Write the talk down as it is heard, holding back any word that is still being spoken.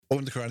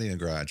Welcome to Karate in the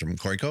Garage. I'm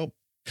Corey Cope.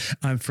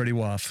 I'm Freddie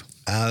Woff.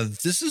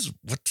 This is,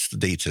 what's the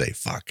date today?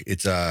 Fuck.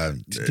 It's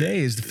Today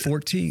is the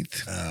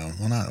 14th.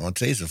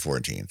 Today's the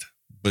 14th.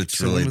 But it's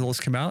So really when will this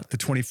come out? The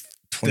 21st.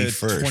 The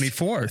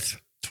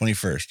 24th.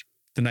 21st.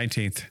 The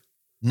 19th.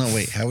 No,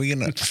 wait. How are we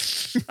gonna?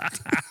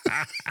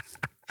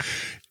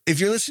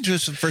 If you're listening to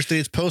this the first day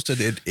it's posted,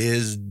 it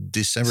is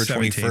December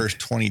 21st,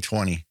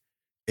 2020.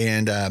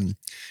 And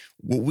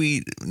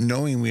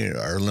knowing we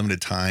are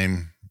limited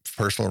time,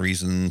 personal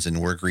reasons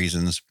and work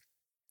reasons,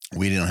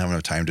 we didn't have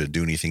enough time to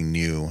do anything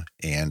new.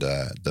 And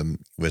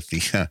with the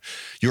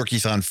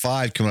Yorkie-thon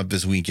 5 coming up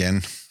this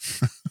weekend,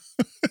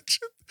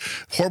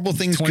 horrible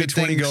things, good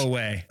 2020 things go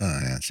away. Oh,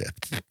 that's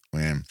it,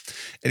 man.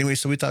 Anyway,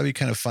 so we thought it'd be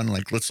kind of fun.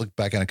 Like, let's look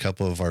back on a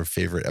couple of our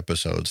favorite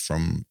episodes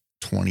from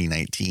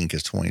 2019,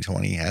 because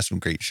 2020 has some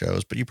great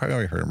shows, but you probably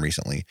already heard them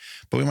recently.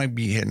 But we might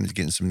be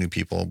getting some new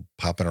people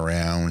popping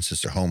around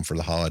since they're home for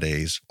the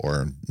holidays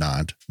or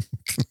not.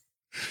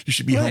 You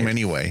should be home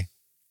anyway.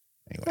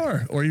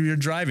 Or you're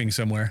driving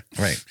somewhere.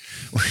 Right.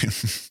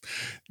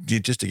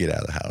 Just to get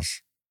out of the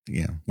house.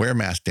 Yeah. Wear a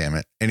mask, damn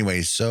it.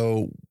 Anyway,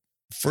 so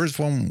first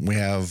one we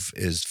have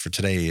is for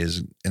today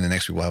is, and the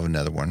next week we'll have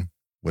another one,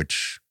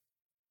 which,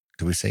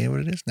 do we say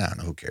what it is? No,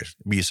 who cares?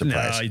 Be a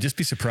surprise. No, you just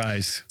be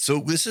surprised. So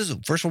this is,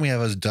 first one we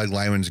have is Doug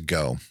Liman's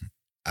Go.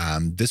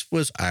 This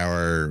was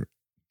our,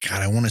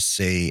 God, I want to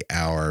say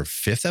our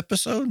fifth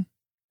episode.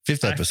 I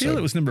feel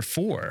it was number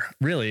 4,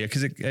 really,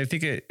 because I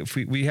think if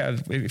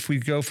we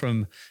go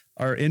from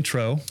our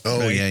intro. Oh,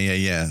 right?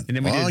 Yeah. And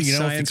then we did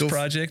Science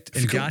Project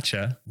and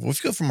Gotcha. Well,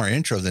 if you go from our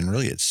intro, then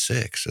really it's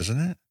 6,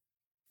 isn't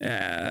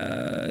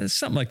it?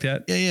 Something like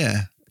that.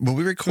 Yeah. Well,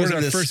 we recorded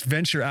our first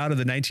venture out of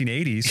the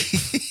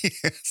 1980s.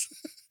 Yes.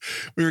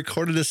 We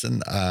recorded this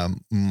in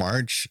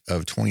March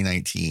of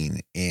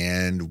 2019,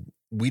 and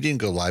we didn't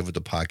go live with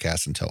the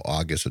podcast until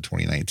August of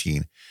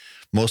 2019,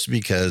 mostly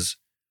because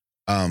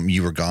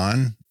you were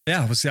gone.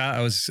 Yeah,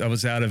 I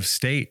was out of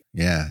state.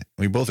 Yeah,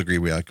 we both agree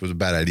it was a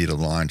bad idea to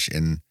launch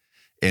and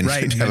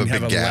right, have a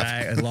big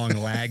gap, a long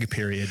lag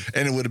period,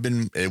 and it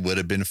would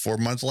have been 4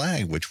 months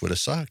lag, which would have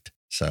sucked.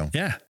 So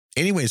yeah.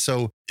 Anyway,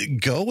 so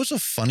Go was a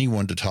funny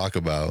one to talk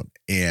about,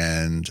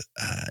 and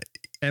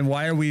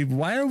why are we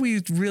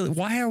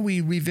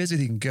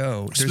revisiting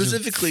Go? There's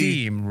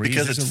specifically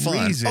because it's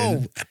fun. Reason.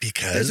 Oh,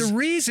 because there's a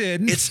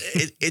reason.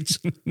 It's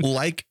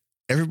like.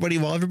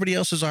 While everybody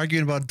else is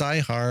arguing about Die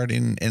Hard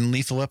and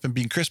Lethal Weapon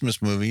being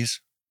Christmas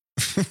movies,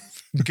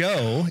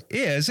 Go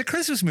is a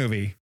Christmas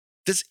movie.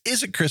 This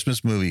is a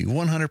Christmas movie,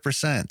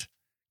 100%.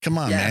 Come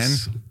on, man.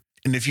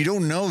 And if you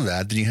don't know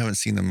that, then you haven't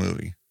seen the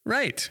movie.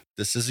 Right.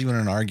 This isn't even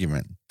an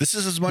argument. This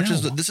is as much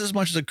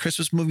as a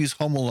Christmas movie as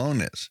Home Alone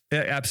is.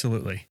 Yeah,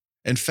 absolutely.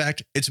 In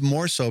fact, it's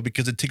more so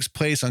because it takes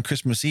place on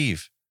Christmas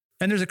Eve.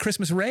 And there's a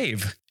Christmas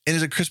rave.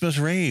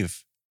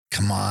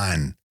 Come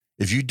on.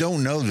 If you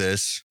don't know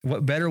this,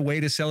 what better way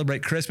to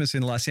celebrate Christmas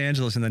in Los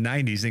Angeles in the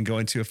 90s than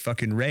going to a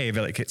fucking rave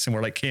like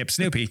somewhere like Camp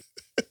Snoopy?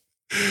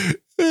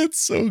 It's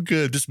so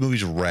good. This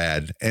movie's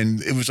rad.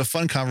 And it was a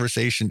fun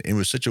conversation. It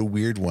was such a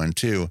weird one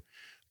too,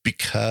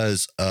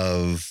 because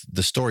of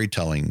the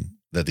storytelling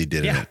that they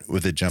did in it,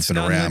 with it jumping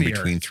around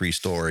between 3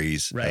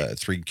 stories, right.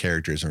 3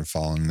 characters and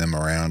following them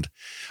around.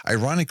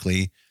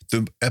 Ironically,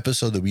 the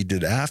episode that we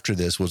did after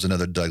this was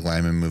another Doug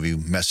Liman movie,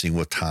 Messing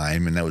with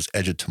Time, and that was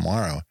Edge of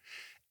Tomorrow.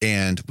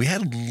 And we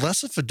had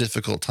less of a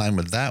difficult time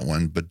with that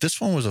one, but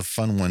this one was a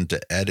fun one to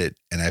edit.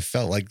 And I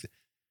felt like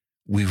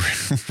we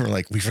were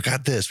like, we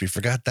forgot this, we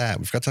forgot that,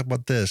 we forgot to talk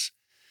about this.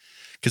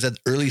 Because at the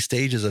early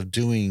stages of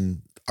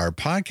doing our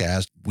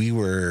podcast, we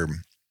were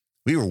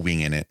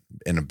winging it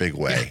in a big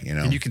way, you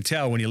know. And you can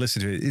tell when you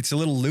listen to it, it's a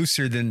little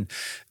looser than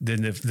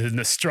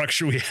the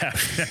structure we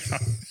have now.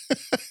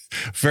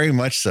 Very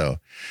much so.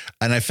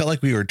 And I felt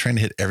like we were trying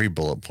to hit every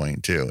bullet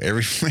point too.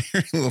 Every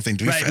little thing.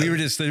 Right.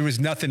 There was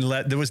nothing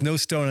left. There was no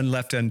stone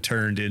left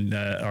unturned in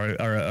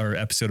our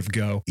episode of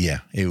Go. Yeah,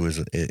 it was.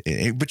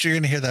 But you're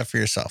going to hear that for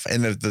yourself.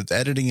 And the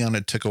editing on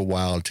it took a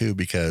while too,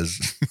 because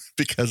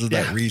of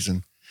that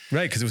reason.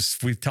 Right, because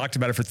we talked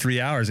about it for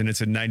 3 hours and it's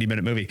a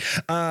 90-minute movie.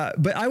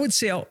 But I would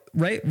say,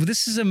 right,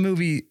 this is a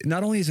movie,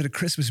 not only is it a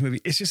Christmas movie,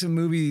 it's just a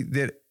movie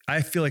that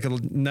I feel like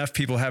enough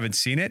people haven't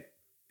seen it.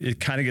 It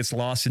kind of gets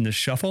lost in the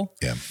shuffle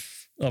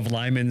of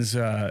Liman's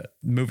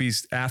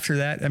movies after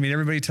that. I mean,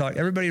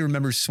 everybody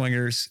remembers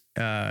Swingers.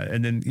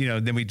 And then,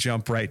 then we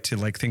jump right to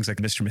like things like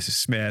Mr. and Mrs.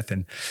 Smith,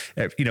 and,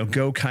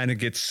 Go kind of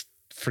gets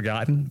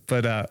forgotten,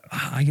 but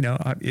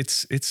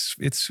it's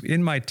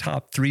in my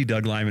top 3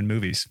 Doug Liman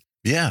movies.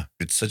 Yeah,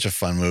 it's such a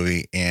fun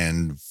movie.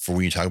 And for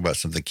when you talk about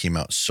something that came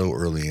out so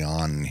early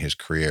on in his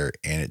career,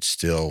 and it's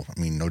still, I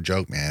mean, no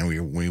joke, man.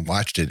 We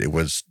watched it. It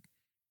was,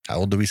 how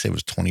old did we say? It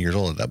was 20 years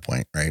old at that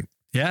point, right?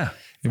 Yeah,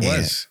 it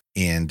was.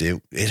 And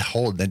it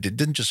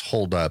didn't just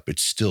hold up.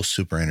 It's still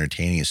super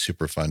entertaining. It's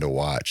super fun to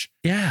watch.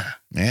 Yeah.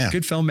 Yeah.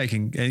 Good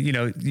filmmaking. And,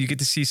 you get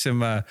to see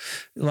a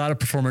lot of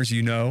performers,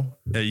 you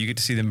get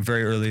to see them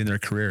very early in their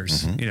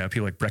careers. Mm-hmm.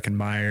 People like Breckin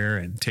Meyer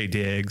and Taye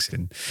Diggs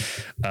and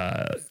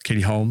Katie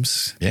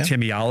Holmes, Yeah.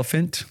 Timmy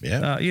Oliphant.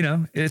 Yeah.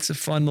 It's a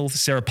fun little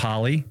Sarah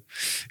Polly.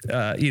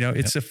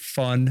 It's a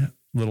fun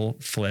little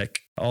flick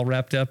all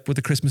wrapped up with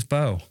a Christmas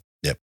bow.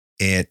 Yep.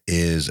 It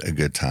is a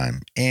good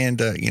time.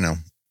 And,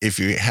 if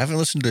you haven't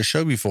listened to the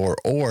show before,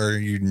 or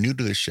you're new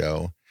to the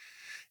show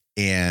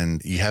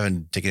and you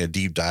haven't taken a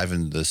deep dive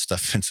into the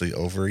stuff since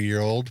over a year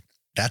old,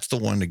 that's the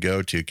one to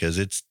go to, because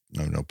it's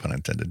no pun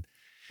intended.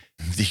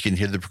 You can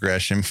hear the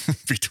progression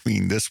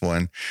between this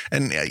one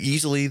and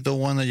easily the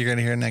one that you're going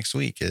to hear next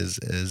week is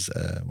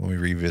when we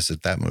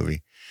revisit that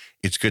movie.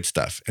 It's good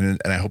stuff. And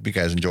I hope you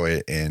guys enjoy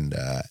it. And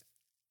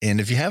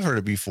if you have heard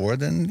it before,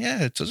 then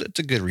yeah, it's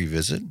a good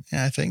revisit.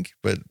 Yeah, I think,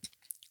 but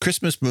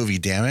Christmas movie,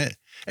 damn it.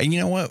 And you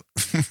know what?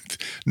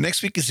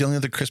 Next week is the only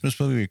other Christmas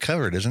movie we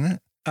covered, isn't it?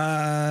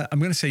 I'm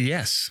going to say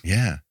yes.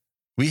 Yeah.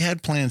 We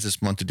had plans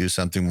this month to do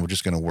something. We're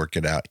just going to work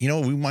it out.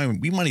 We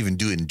might even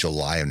do it in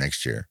July of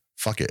next year.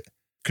 Fuck it.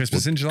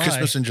 Christmas in July.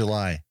 Christmas in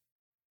July.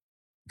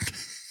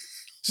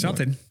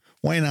 Something.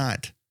 Why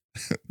not?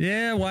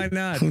 Yeah, why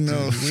not? Who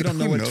knows? We don't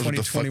know Who what knows what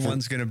the fuck 2021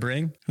 is going to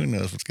bring. Who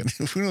knows what's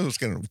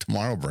going to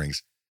tomorrow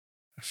brings?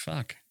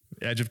 Fuck.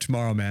 Edge of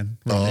Tomorrow, man.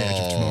 We're on the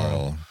edge of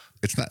tomorrow.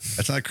 It's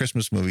not a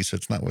Christmas movie, so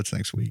it's not what's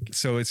next week.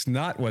 So it's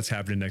not what's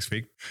happening next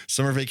week.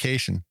 Summer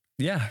vacation.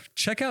 Yeah.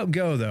 Check out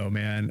Go though,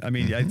 man. I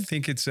mean, I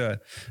think it's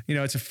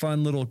it's a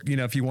fun little,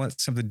 if you want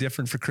something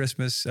different for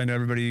Christmas. I know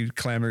everybody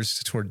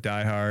clamors toward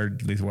Die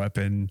Hard, Lethal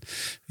Weapon,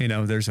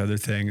 there's other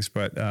things,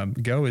 but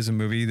Go is a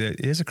movie that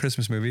is a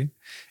Christmas movie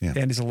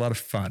and is a lot of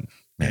fun.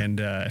 Yeah. And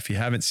if you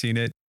haven't seen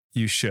it,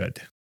 you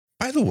should.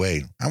 By the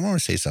way, I want to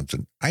say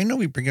something. I know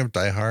we bring up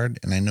Die Hard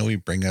and I know we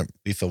bring up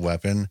Lethal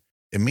Weapon.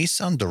 It may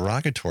sound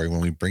derogatory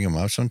when we bring them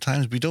up.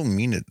 Sometimes we don't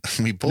mean it.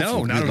 We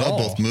love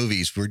both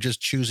movies. We're just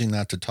choosing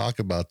not to talk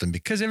about them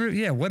because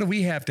what do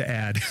we have to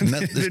add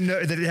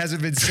that it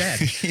hasn't been said?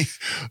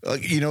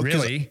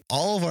 Really,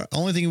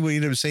 only thing we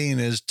end up saying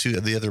is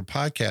to the other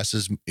podcasts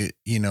is,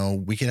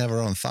 we can have our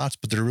own thoughts,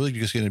 but they're really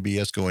just going to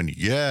be us going,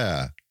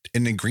 yeah,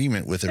 in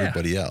agreement with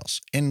everybody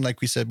else. And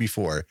like we said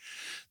before,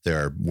 there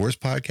are worse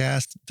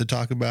podcasts to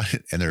talk about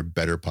it and there are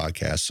better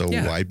podcasts. So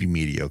why be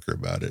mediocre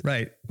about it?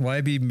 Right. Why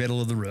be middle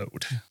of the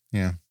road?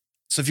 Yeah.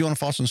 So if you want to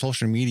follow us on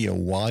social media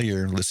while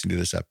you're listening to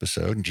this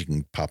episode, you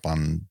can pop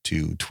on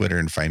to Twitter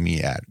and find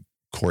me at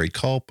Corey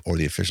Culp or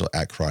the official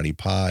at Karate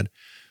Pod.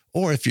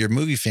 Or if you're a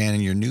movie fan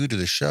and you're new to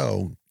the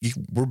show,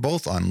 we're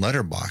both on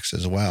Letterboxd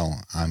as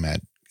well. I'm at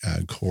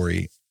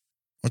Corey.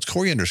 What's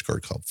Corey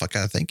 _Culp? Fuck,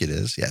 I think it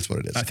is. Yeah, that's what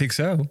it is. I think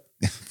so.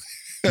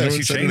 Unless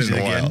you changed it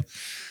again.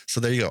 So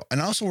there you go.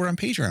 And also we're on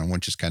Patreon,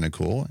 which is kind of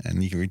cool.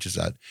 And you can reach us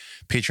at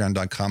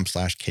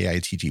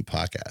patreon.com/KITT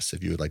podcast.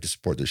 If you would like to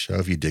support the show,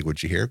 if you dig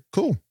what you hear,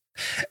 cool.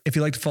 If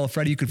you'd like to follow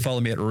Freddie, you can follow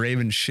me at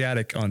Raven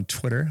Shattuck on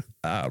Twitter,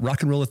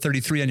 Rock and Roller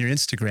 33 on your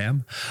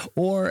Instagram,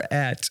 or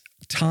at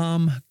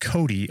Tom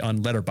Cody on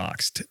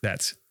Letterboxd.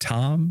 That's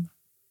Tom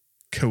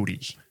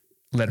Cody,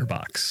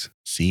 Letterboxd.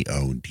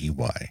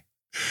 CODY.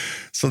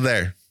 So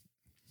there.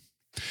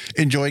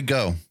 Enjoy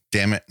Go.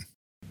 Damn it.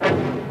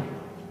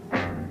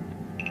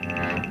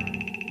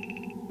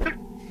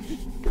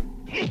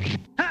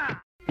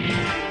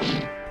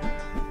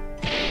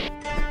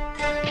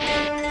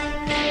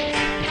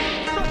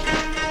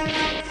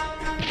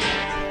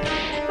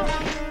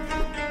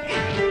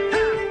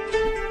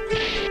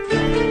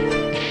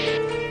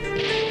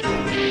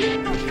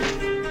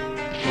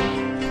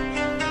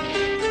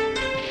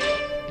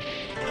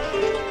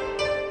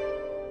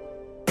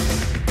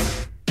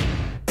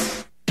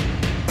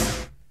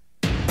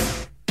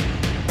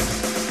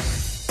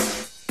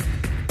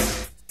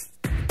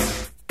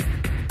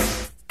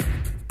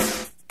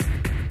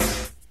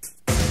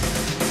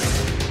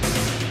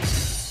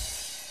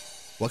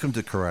 Welcome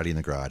to Karate in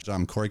the Garage.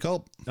 I'm Corey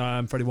Culp.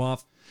 I'm Freddie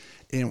Woff.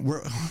 And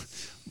we're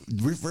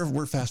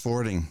fast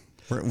forwarding.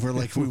 We're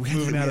like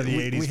moving out of the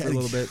 80s for a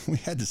little bit. We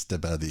had to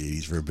step out of the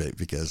 80s for a bit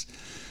because,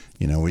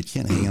 we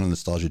can't hang on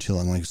nostalgia too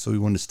long. So we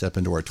wanted to step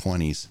into our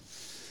 20s.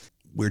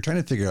 We were trying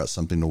to figure out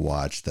something to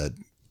watch that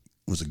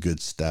was a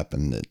good step.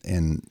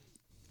 And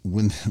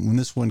when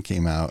this one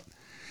came out,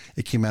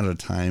 it came out at a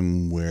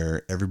time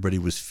where everybody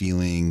was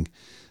feeling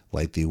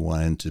like they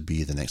wanted to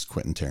be the next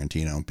Quentin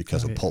Tarantino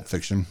because of Pulp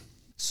Fiction.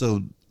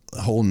 So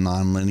the whole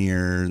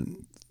nonlinear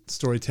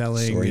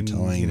storytelling.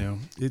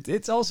 And,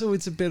 it's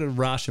a bit of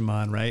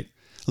Rashomon, right?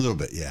 A little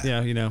bit,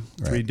 yeah. Yeah,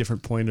 three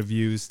different point of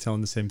views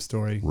telling the same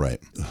story. Right.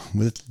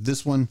 With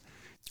this one,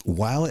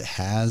 while it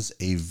has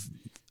a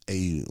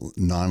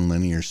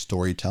nonlinear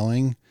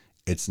storytelling,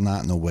 it's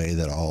not in the way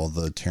that all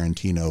the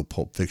Tarantino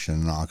Pulp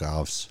Fiction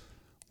knockoffs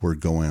were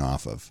going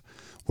off of,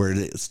 where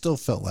it still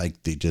felt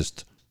like they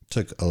just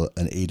took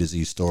an A to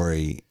Z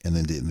story and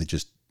then they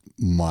just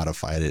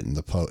modified it in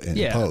the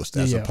post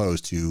as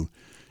opposed to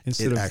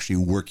it actually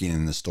working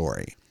in the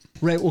story.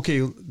 Right.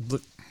 Okay.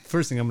 Look,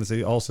 first thing I'm going to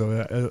say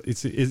also,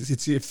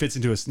 it fits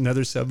into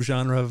another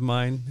subgenre of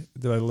mine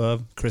that I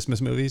love,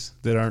 Christmas movies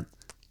that aren't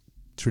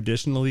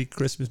traditionally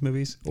Christmas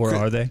movies, or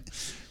are they?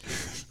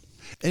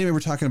 Anyway, we're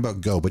talking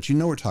about Go, but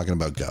we're talking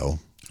about Go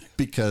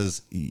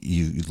because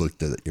you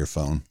looked at your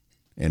phone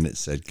and it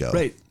said Go.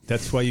 Right.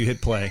 That's why you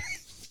hit play.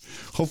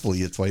 Hopefully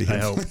it's why you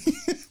hit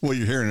play. Well,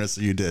 you're hearing us,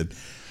 so you did.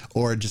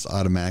 Or it just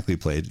automatically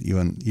played. You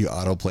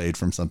auto played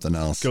from something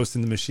else. Ghost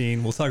in the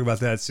Machine. We'll talk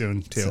about that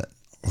soon too.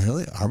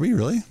 Really? Are we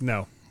really?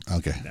 No.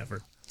 Okay. Never.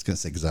 I was going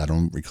to say, because I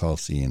don't recall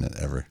seeing it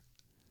ever.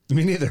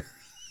 Me neither.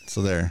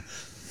 So there.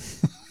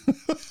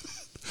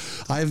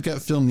 I've got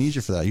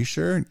filmnesia for that. You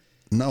sure?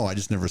 No, I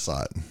just never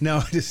saw it. No,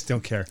 I just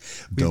don't care.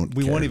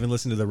 We won't even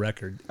listen to the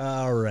record.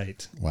 All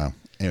right. Wow.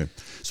 Anyway,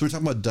 so we're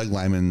talking about Doug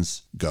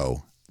Liman's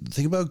Go. The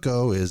thing about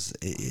Go is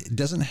it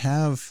doesn't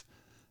have...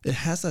 It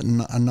has that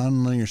a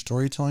non-linear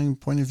storytelling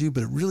point of view,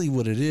 but really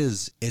what it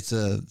is, it's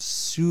a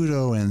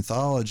pseudo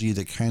anthology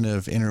that kind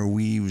of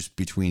interweaves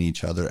between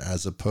each other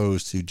as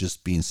opposed to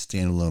just being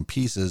standalone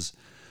pieces,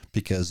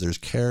 because there's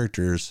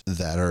characters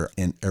that are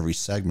in every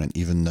segment,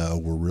 even though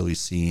we're really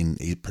seeing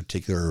a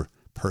particular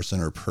person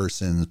or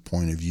person's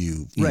point of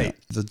view. Right.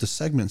 The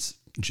segments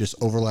just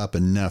overlap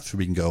enough so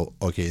we can go,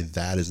 okay,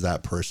 that is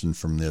that person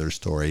from the other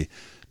story.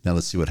 Now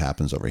let's see what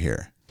happens over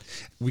here.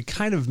 We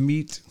kind of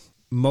meet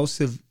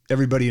most of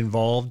everybody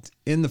involved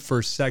in the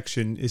first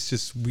section. It's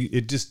just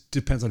it just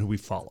depends on who we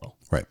follow,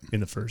 right,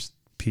 in the first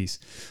piece.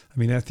 I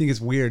mean, I think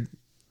it's weird.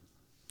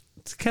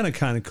 It's kind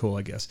of cool,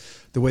 I guess,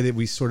 the way that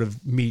we sort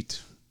of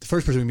meet. The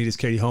first person we meet is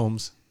Katie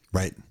Holmes,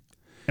 right,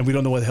 and we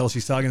don't know what the hell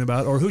she's talking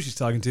about, or who she's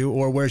talking to,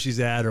 or where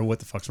she's at, or what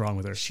the fuck's wrong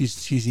with her.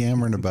 She's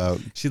yammering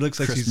about. She looks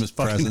like Christmas she's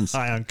fucking presents.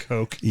 high on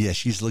coke. Yeah,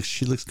 she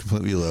looks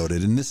completely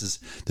loaded, and this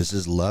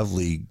is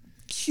lovely.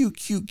 Cute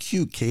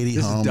Katie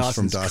Holmes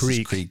from Dawson's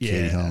Creek.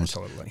 Katie Holmes.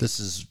 Totally.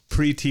 This is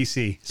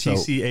pre-TC,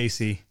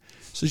 TCAC.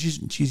 So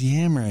she's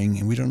yammering,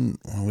 and we don't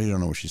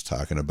know what she's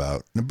talking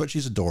about, but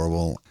she's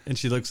adorable, and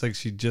she looks like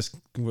she's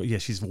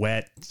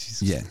wet.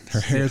 Her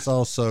hair's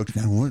all soaked.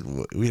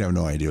 We have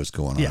no idea what's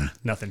going on. Yeah,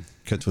 nothing.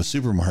 Cut to a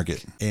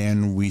supermarket,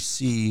 and we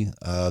see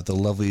the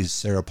lovely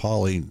Sarah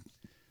Polley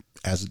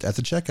at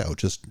the checkout,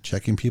 just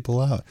checking people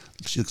out.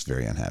 She looks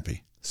very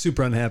unhappy.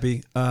 Super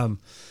unhappy.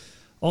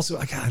 Also,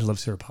 I love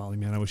Sarah Polley,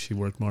 man. I wish she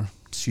worked more.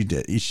 She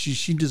did.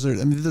 She deserves.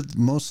 I mean,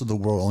 most of the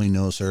world only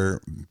knows her,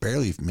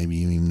 barely, maybe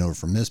you even know her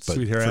from this. But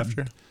Sweet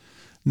Hereafter?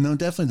 No,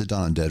 definitely the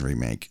Dawn of the Dead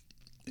remake.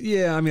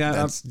 Yeah, I mean,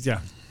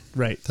 yeah,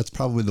 right. That's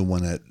probably the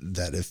one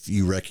that if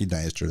you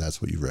recognized her,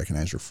 that's what you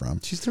recognize her from.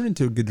 She's turned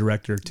into a good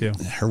director too.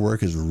 Her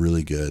work is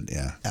really good.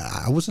 Yeah,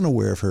 I wasn't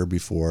aware of her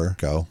before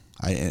Go.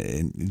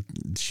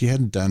 She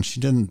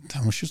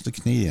was a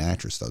Canadian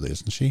actress though,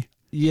 isn't she?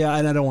 Yeah,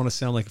 and I don't want to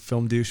sound like a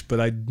film douche,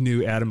 but I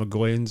knew Adam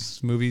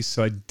McGowan's movies,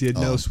 so I did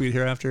know Sweet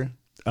Hereafter,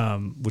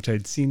 which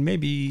I'd seen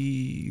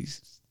maybe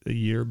a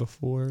year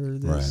before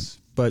this. Right.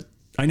 But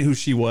I knew who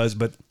she was,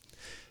 but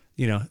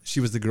she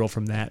was the girl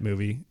from that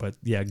movie. But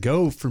yeah,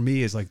 Go for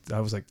me is like,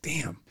 I was like,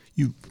 damn.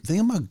 The thing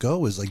about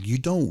Go is like you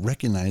don't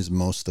recognize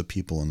most of the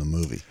people in the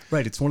movie.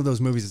 Right. It's one of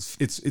those movies.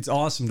 It's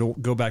awesome to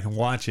go back and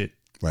watch it.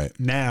 Right.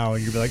 Now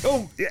and you'll be like,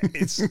 oh yeah,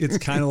 it's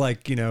kind of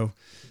like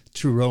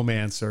True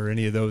Romance or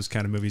any of those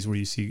kind of movies where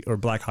you see, or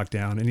Black Hawk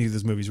Down, any of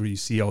those movies where you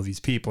see all these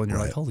people and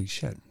you're like, holy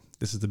shit,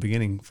 this is the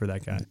beginning for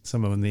that guy.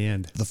 Some of them in the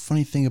end. The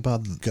funny thing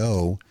about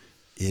Go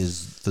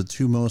is the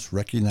two most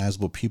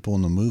recognizable people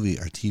in the movie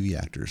are TV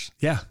actors.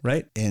 Yeah,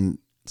 right. And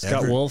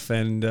Scott Wolf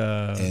and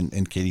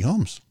Katie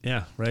Holmes.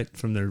 Yeah, right,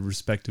 from their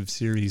respective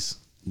series.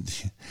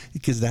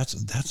 Because that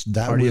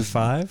Party of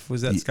Five?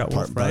 Was that Scott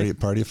Wolf, right?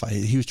 Party of Five.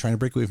 He was trying to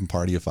break away from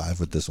Party of Five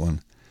with this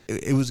one.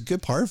 It was a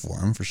good part for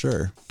him, for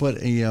sure.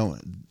 But,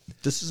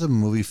 this is a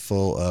movie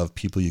full of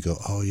people you go,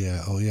 oh,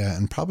 yeah.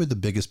 And probably the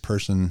biggest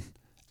person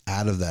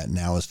out of that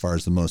now, as far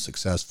as the most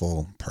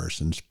successful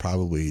person, is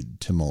probably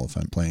Tim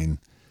Oliphant playing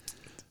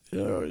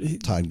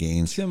Todd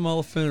Gaines. Tim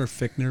Oliphant or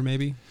Fichtner,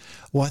 maybe?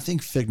 Well, I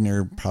think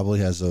Fichtner probably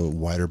has a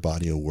wider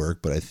body of work,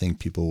 but I think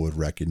people would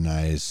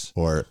recognize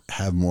or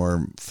have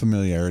more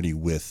familiarity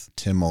with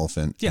Tim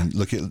Oliphant. Yeah. And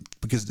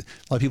because a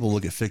lot of people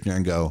look at Fichtner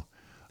and go,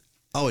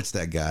 oh, it's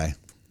that guy.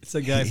 It's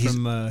that guy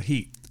from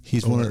Heat.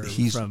 Bill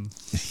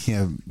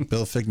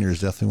Fichtner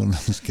is definitely one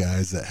of those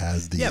guys that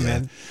has the,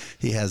 man.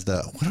 He has the,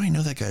 what do I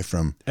know that guy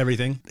from?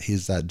 Everything.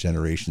 He's that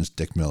generation's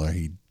Dick Miller.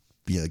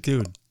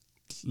 Dude,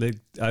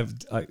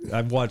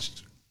 I've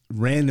watched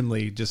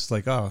randomly just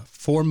like,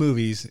 4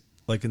 movies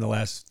like in the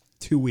last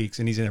 2 weeks,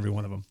 and he's in every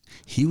one of them.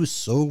 He was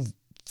so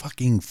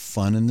fucking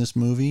fun in this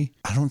movie.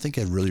 I don't think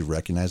I really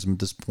recognize him at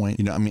this point.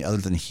 Other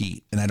than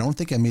Heat. And I don't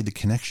think I made the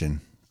connection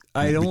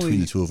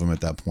between the two of them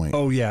at that point.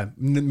 Oh yeah,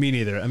 me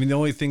neither. I mean, the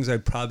only things I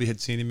probably had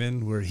seen him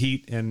in were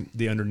Heat and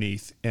The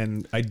Underneath,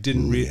 and I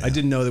didn't I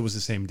didn't know that was the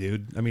same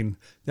dude. I mean,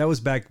 that was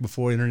back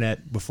before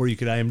internet, before you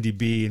could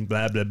IMDb and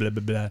blah blah blah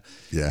blah blah.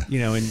 Yeah,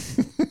 and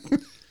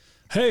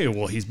hey,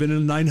 well, he's been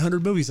in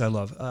 900 movies I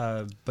love.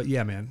 But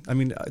yeah, man. I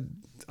mean,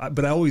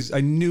 but I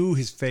knew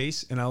his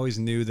face, and I always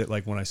knew that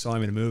like when I saw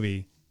him in a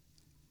movie,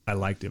 I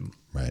liked him.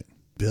 Right.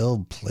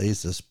 Bill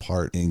plays this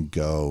part in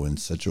Go in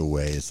such a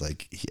way. It's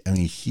like,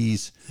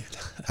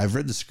 I've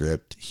read the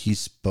script. He's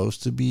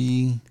supposed to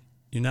be.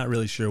 You're not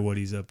really sure what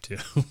he's up to.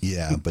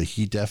 Yeah, but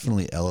he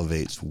definitely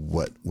elevates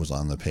what was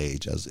on the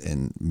page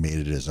and made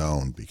it his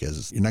own,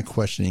 because you're not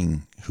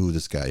questioning who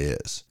this guy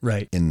is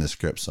Right. in the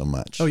script so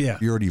much. Oh, yeah.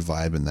 You're already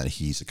vibing that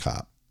he's a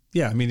cop.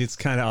 Yeah, I mean, it's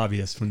kind of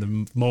obvious from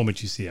the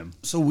moment you see him.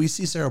 So we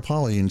see Sarah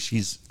Polley, and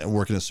she's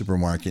working at a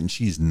supermarket, and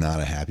she's not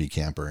a happy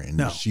camper. And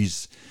No.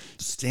 she's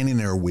standing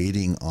there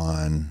waiting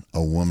on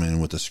a woman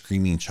with a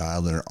screaming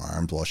child in her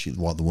arms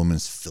while the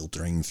woman's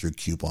filtering through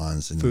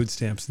coupons and Food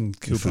stamps and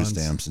coupons. food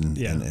stamps, and,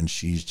 Yeah. and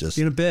she's just,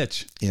 Being a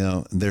bitch.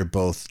 they're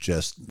both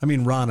just I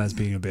mean, Rana's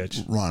being a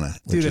bitch. Rana.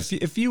 Dude,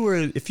 if you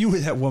were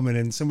that woman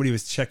and somebody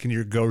was checking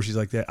your groceries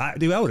like that, I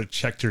would have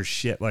checked her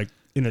shit like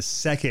in a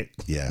second.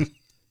 Yeah,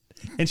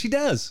 And she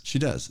does. she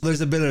does.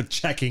 There's a bit of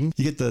checking.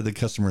 You get the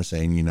customer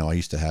saying, I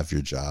used to have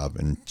your job,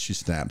 and she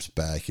snaps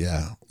back,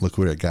 yeah, look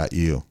what it got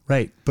you.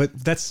 Right. But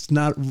that's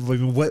not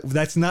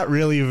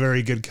really a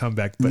very good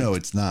comeback. But No,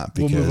 it's not,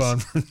 we'll because move on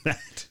from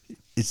that.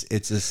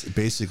 it's just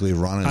basically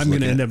Rana's I'm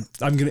gonna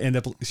end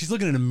up she's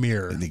looking in a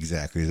mirror.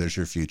 Exactly. There's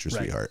your future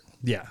sweetheart.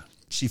 Yeah.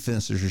 She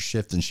finishes her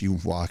shift and she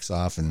walks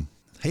off, and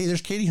hey,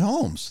 there's Katie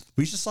Holmes.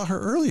 We just saw her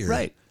earlier.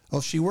 Right. Oh,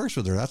 she works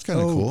with her. That's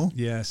kind of cool.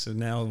 Yeah. So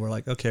now we're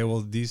like, okay,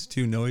 well, these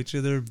two know each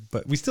other,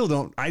 but we still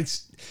don't.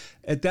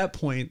 At that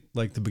point,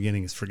 like, the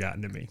beginning is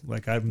forgotten to me.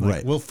 Like, I'm like,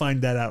 Right. we'll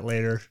find that out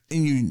later.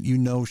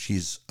 And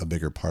she's a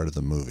bigger part of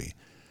the movie.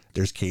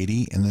 There's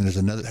Katie, and then there's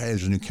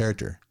a new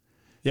character.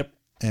 Yep.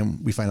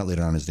 And we find out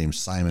later on his name's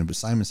Simon, but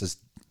Simon says,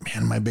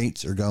 man, my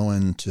mates are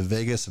going to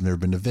Vegas. I've never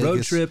been to Vegas.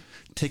 Road trip.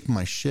 Take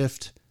my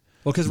shift.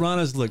 Well, because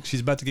Rana's,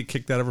 she's about to get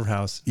kicked out of her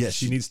house. Yeah,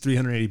 she needs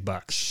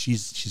 $380.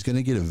 She's going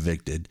to get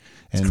evicted.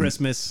 It's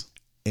Christmas.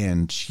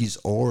 And she's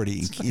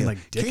already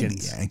like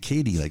Dickens.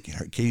 Katie,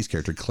 Katie's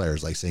character Claire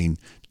is like saying,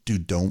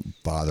 dude, don't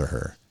bother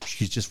her.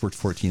 She's just worked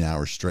 14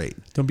 hours straight.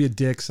 Don't be a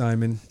dick,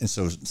 Simon. And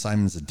so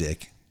Simon's a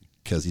dick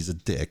because he's a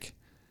dick.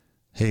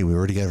 Hey, we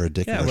already got our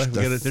dick. Yeah,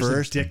 there's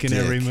a dick in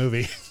every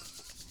movie.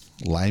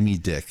 Limey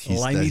Dick.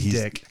 He's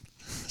Dick.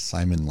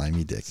 Simon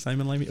Limey Dick.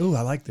 Simon Limey. Oh,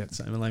 I like that.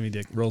 Simon Limey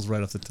Dick. Rolls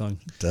right off the tongue.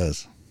 It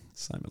does.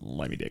 Simon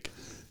Limey Dick.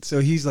 So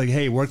he's like,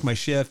 hey, work my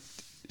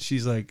shift.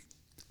 She's like,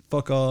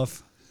 fuck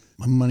off.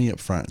 My money up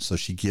front. So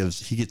she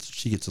gets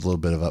a little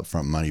bit of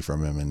upfront money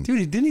from him. And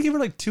Dude, didn't he give her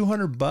like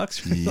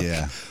 $200?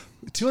 Yeah.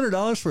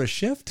 $200 for a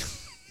shift?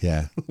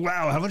 Yeah.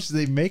 Wow. How much do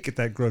they make at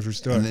that grocery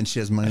store? And then she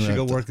has money. I should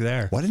go work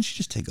there. Why didn't she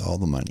just take all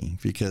the money?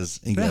 Because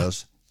he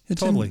goes,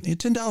 totally.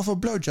 $10 for a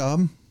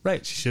blowjob.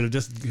 Right. She should have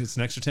it's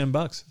an extra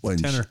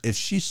 $10. Tenner. If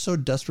she's so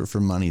desperate for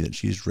money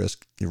that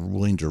you're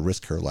willing to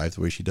risk her life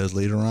the way she does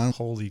later on.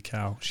 Holy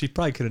cow. She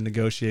probably could have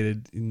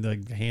negotiated a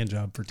hand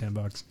job for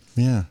 $10.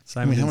 Yeah.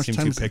 Simon didn't seem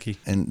too picky.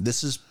 And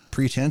this is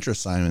pre-tantra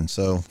Simon.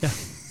 So yeah.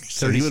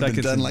 30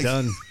 seconds and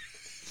done.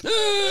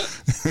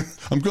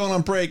 I'm going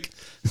on break.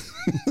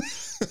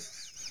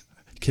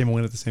 Came and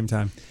went at the same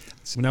time.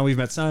 So now we've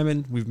met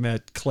Simon, we've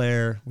met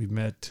Claire, we've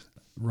met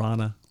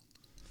Rana.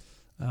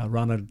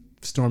 Rana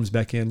storms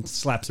back in,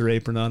 slaps her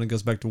apron on, and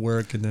goes back to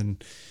work. And then,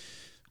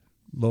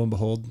 lo and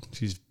behold,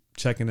 she's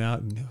checking out.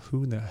 And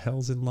who in the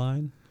hell's in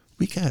line?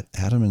 We got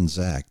Adam and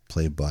Zach,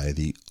 played by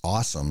the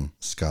awesome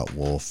Scott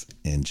Wolf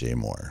and Jay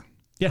Moore.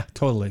 Yeah,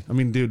 totally. I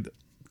mean, dude,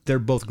 they're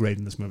both great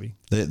in this movie.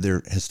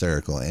 They're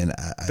hysterical. And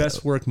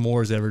best work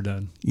Moore's ever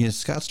done.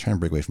 Scott's trying to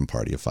break away from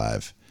Party of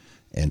Five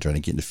and trying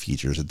to get into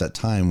features at that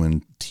time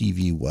when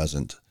TV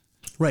wasn't.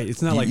 Right.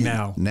 It's not like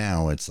now.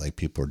 Now it's like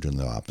people are doing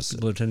the opposite.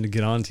 People are trying to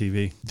get on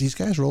TV. These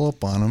guys roll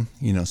up on them,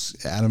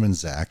 Adam and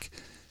Zach.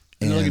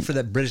 And they're looking for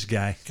that British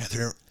guy.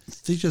 God,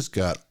 they just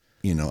got,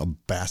 a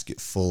basket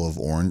full of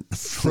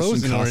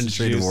frozen orange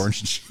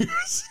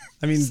juice.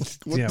 I mean,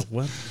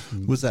 what?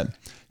 What's that?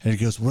 And he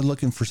goes, we're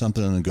looking for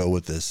something to go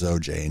with this,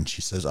 OJ. And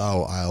she says,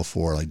 aisle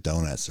 4, like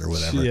donuts or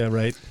whatever. Yeah,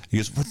 right. He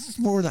goes, what's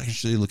more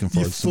actually looking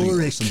for? Something a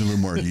little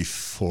more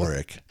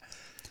euphoric.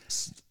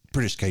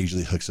 British guy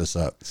usually hooks us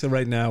up. So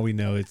right now we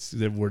know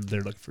they're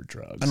looking for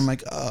drugs. And I'm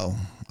like, oh,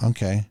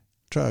 okay,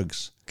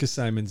 drugs. Because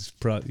Simon's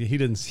he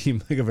didn't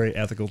seem like a very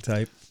ethical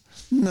type.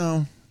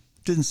 No,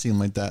 didn't seem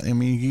like that. I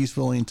mean, he's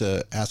willing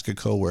to ask a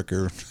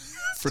coworker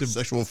for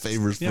sexual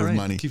favors for his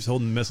money. Keeps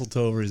holding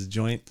mistletoe over his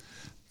joint.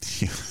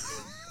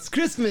 It's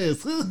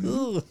Christmas.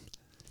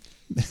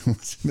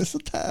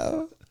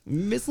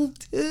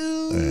 Mistletoe.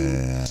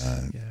 Yeah,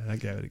 that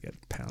guy would have got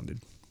pounded.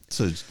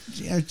 So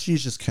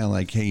she's just kind of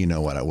like, hey, you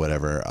know what?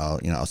 Whatever.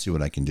 I'll see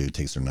what I can do.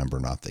 Takes their number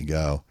and off they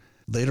go.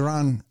 Later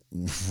on,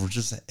 we're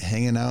just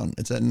hanging out.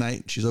 It's at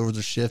night. She's over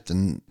the shift,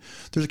 and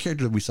there's a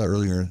character that we saw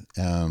earlier,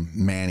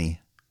 Manny,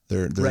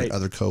 their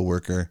other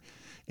coworker,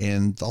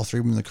 and all three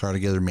of them in the car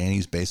together.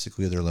 Manny's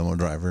basically their limo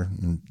driver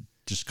and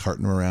just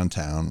carting them around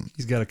town.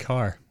 He's got a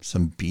car.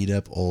 Some beat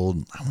up old.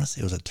 I want to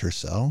say it was a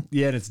Tercel.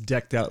 Yeah, and it's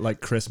decked out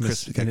like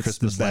Christmas. And it's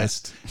Christmas the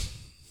best.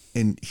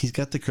 And he's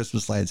got the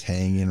Christmas lights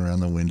hanging around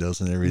the windows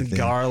and everything. The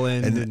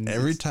garland. And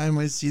every time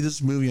I see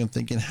this movie, I'm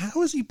thinking,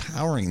 how is he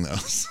powering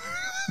those?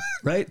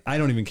 Right? I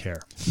don't even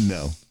care.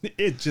 No.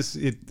 It just,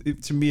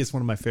 it to me, it's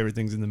one of my favorite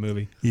things in the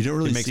movie. You don't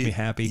really It makes me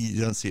happy.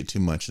 You don't see it too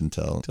much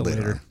until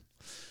later.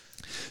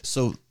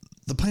 So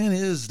the plan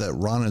is that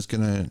Rana's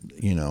gonna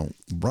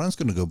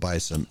go buy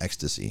some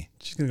ecstasy.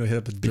 She's gonna go hit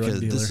up a drug dealer.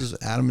 This is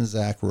Adam and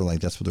Zach were like,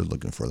 that's what they're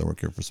looking for. They're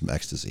looking for some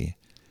ecstasy.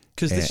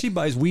 Because she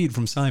buys weed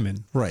from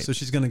Simon. Right. So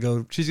she's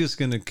just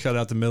gonna cut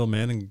out the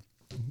middleman, and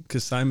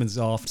because Simon's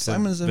off to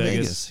Simon's in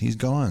Vegas. He's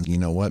gone. You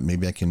know what?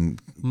 Maybe I can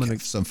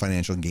get some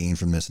financial gain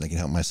from this and I can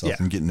help myself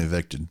from getting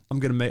evicted. I'm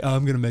gonna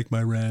make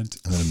my rent.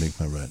 I'm gonna make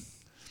my rent.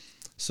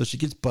 So she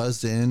gets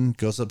buzzed in,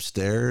 goes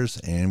upstairs,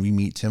 and we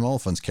meet Tim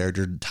Oliphant's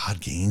character,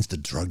 Todd Gaines, the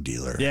drug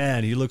dealer. Yeah,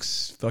 and he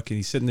looks fucking,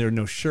 he's sitting there with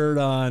no shirt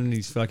on.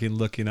 He's fucking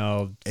looking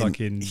all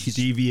fucking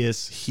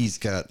devious. He's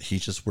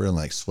just wearing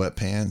like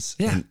sweatpants.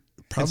 Yeah. And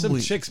probably and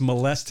some chicks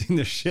molesting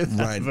the shit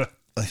out of him.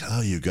 Like,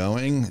 oh, you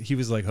going? He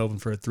was like hoping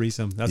for a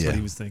threesome. That's what he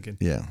was thinking.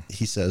 Yeah.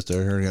 He says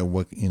to her,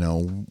 what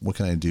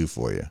can I do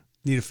for you?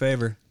 Need a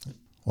favor.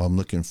 Well, I'm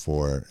looking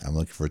for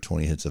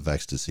 20 hits of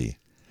ecstasy.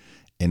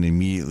 And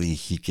immediately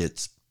he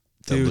gets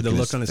the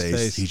look on his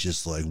face. He's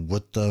just like,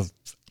 what the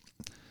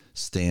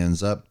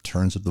stands up,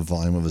 turns up the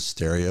volume of a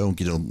stereo,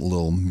 get a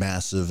little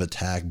massive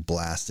attack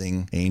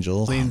blasting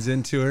Angel. Leans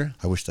into her.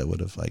 I wish that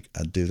would have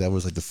dude, that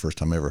was like the first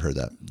time I ever heard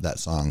that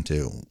song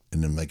too.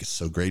 And then like, it's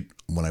so great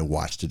when I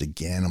watched it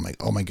again. I'm like,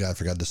 oh my God, I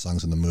forgot the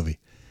song's in the movie.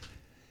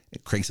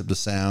 It cranks up the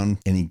sound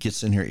and he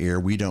gets in her ear.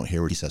 We don't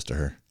hear what he says to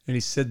her.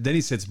 And then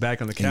he sits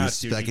back on the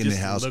couch. He's back in the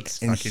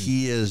house and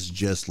he is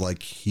just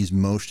like, he's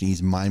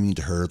miming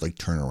to her, like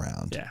turn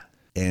around. Yeah.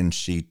 And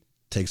she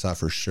takes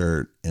off her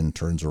shirt and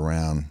turns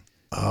around.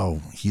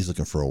 Oh, he's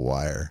looking for a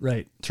wire.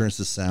 Right. Turns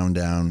the sound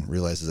down,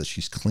 realizes that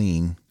she's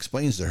clean,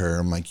 explains to her,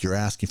 I'm like, you're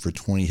asking for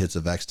 20 hits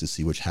of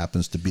ecstasy, which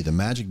happens to be the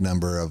magic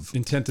number of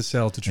intent to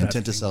sell to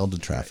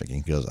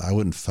trafficking. He goes, I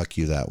wouldn't fuck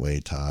you that way,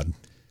 Todd.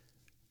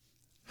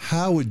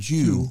 How would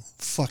you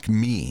fuck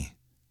me?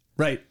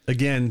 Right.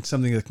 Again,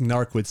 something that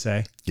Narc would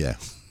say. Yeah.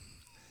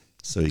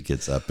 So he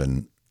gets up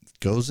and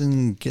goes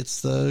and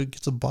gets a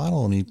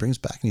bottle and he brings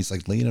back and he's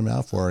like laying him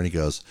out for her and he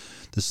goes,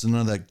 this is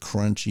none of that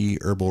crunchy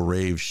herbal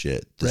rave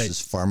shit. This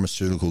is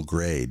pharmaceutical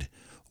grade.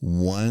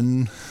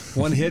 One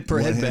hit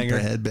per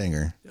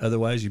headbanger.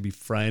 Otherwise you'd be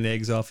frying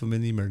eggs off him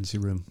in the emergency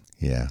room.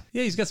 Yeah.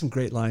 Yeah, he's got some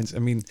great lines. I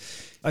mean,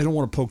 I don't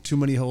want to poke too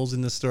many holes in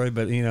this story,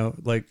 but I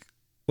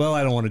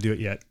don't want to do it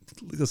yet.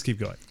 Let's keep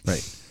going.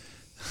 Right.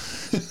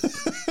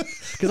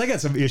 Because I got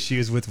some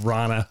issues with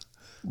Rana.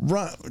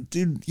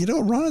 Dude,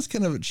 Rana's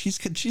kind of she's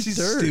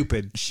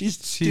stupid. She's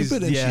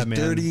stupid and she's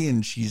dirty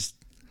and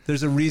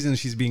there's a reason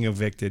she's being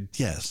evicted.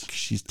 Yes,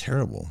 she's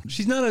terrible.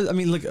 She's not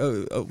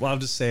I'll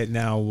just say it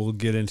now. We'll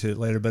get into it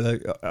later.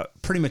 But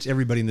pretty much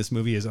everybody in this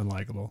movie is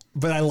unlikable.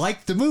 But I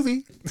like the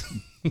movie.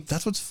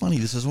 That's what's funny.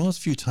 This is one of those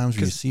few times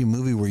where you see a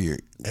movie where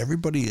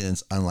everybody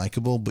is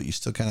unlikable, but you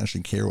still kind of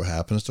actually care what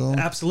happens to them.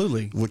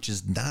 Absolutely, which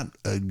is not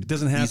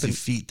doesn't happen. Easy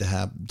feat to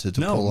have to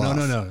pull off.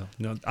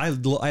 No. I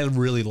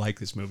really like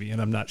this movie,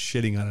 and I'm not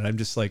shitting on it. I'm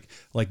just like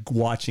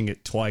watching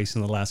it twice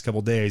in the last couple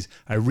of days.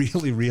 I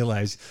really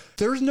realized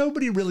there's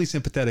nobody really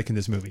sympathetic in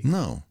this movie.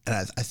 No,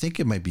 and I think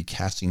it might be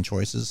casting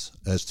choices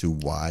as to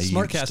why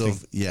smart casting.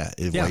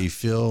 Why you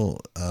feel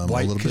a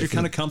little bit. Because you're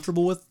kind of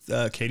comfortable with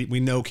Katie.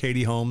 We know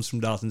Katie Holmes from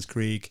Dawson's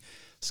Creek.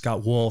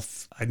 Scott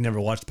Wolf. I'd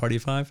never watched Party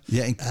of Five.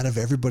 Yeah, and out of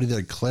everybody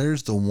there,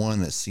 Claire's the one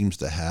that seems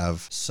to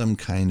have some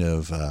kind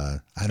of,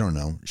 I don't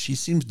know. She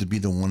seems to be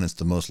the one that's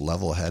the most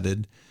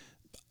level-headed,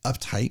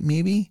 uptight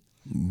maybe,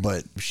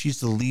 but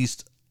she's the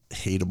least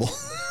hateable.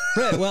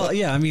 Right. Well,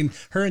 yeah. I mean,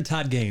 her and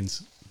Todd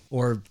Gaines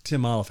or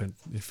Tim Oliphant,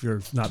 if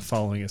you're not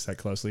following us that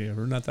closely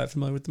or not that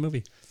familiar with the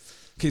movie.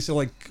 Okay, so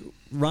like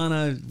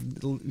Rana,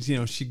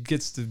 she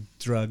gets the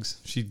drugs,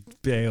 she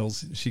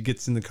bails, she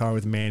gets in the car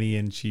with Manny,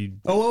 and she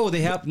she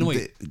doesn't have enough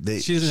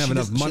money. She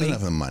doesn't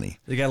have enough money.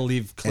 They got to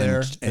leave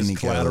Claire as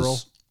collateral.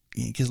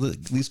 Because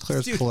leaves Claire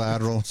as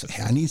collateral. So,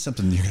 hey, I need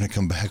something you're going to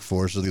come back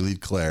for, so they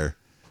leave Claire.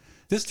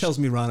 This tells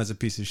me Rana's a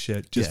piece of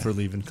shit just for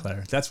leaving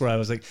Claire. That's where I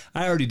was like,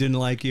 I already didn't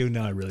like you.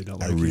 Now I really don't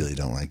like you. I really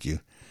don't like you.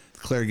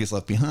 Claire gets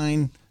left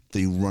behind.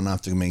 They run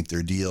off to make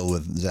their deal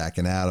with Zach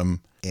and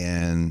Adam,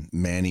 and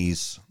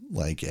Manny's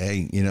like,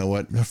 hey, you know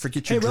what?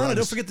 Forget your drugs. Rana,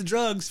 don't forget the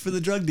drugs for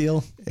the drug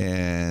deal.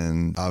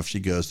 And off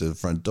she goes to the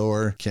front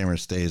door. Camera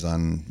stays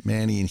on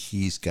Manny, and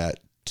he's got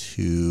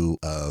 2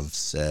 of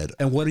said.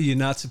 And what are you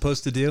not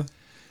supposed to do?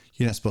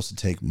 You're not supposed to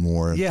take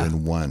more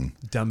than 1.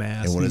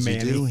 Dumbass. And what does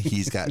Manny. he do?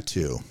 He's got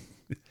 2.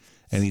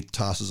 And he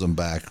tosses them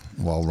back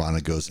while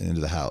Rana goes into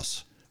the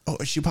house.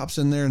 Oh, she pops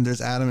in there, and there's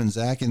Adam and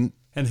Zach. And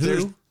who?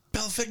 There's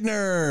Bill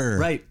Fichtner.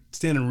 Right.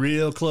 Standing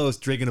real close,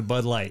 drinking a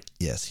Bud Light.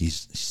 Yes,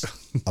 he's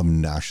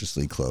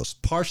obnoxiously close.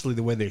 Partially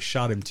the way they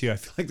shot him too. I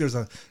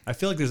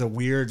feel like there's a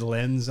weird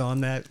lens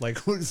on that.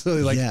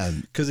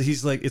 Because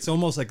he's like, it's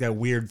almost like that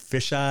weird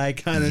fisheye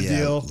kind of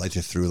deal. Like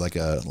they threw like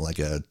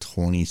a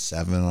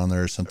 27 on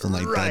there or something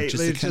like that.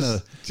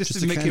 Just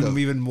to make him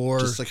even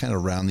more. Just to kind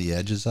of round the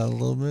edges out a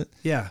little bit.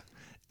 Yeah.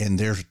 And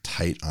they're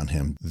tight on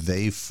him.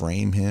 They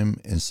frame him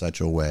in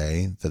such a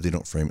way that they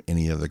don't frame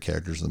any other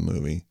characters in the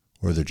movie.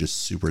 where they're just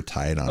super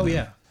tight on. Oh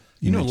him.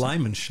 yeah,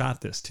 Lyman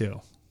shot this too.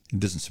 It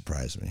doesn't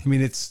surprise me. I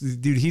mean,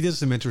 he does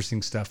some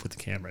interesting stuff with the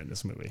camera in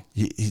this movie.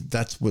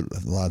 That's what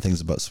a lot of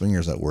things about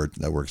Swingers that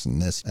works in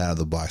this out of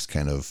the box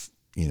kind of,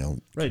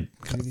 right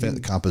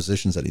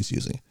compositions that he's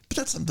using. But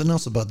that's something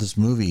else about this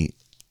movie.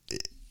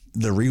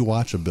 The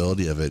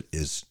rewatchability of it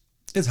is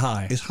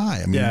high. It's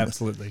high. I mean, yeah,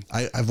 absolutely.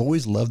 I've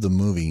always loved the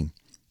movie,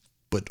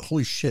 but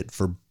holy shit,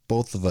 for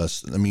both of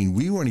us, I mean,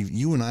 you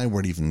and I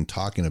weren't even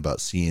talking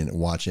about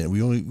watching it. We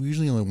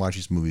usually only watch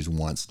these movies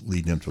once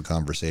leading up to a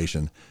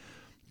conversation.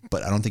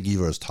 But I don't think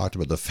either of us talked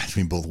about the fact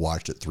we both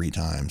watched it 3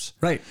 times.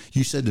 Right.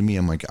 You said to me,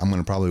 I'm like, I'm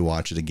going to probably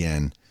watch it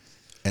again.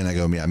 And I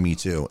go, yeah, me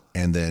too.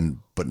 And then,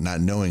 but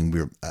not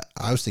knowing,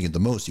 I was thinking at the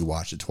most you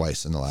watched it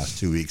twice in the last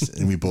 2 weeks,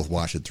 and we both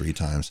watched it 3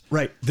 times.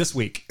 Right. This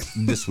week.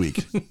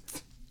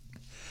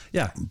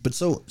 Yeah. But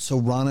so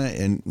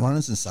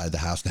Rana's inside the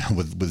house now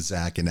with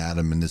Zach and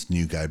Adam and this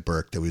new guy,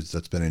 Burke,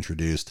 that's been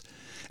introduced.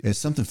 And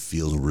something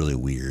feels really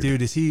weird.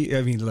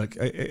 Dude, look,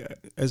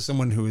 as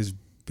someone who has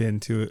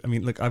been to it, I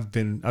mean, look,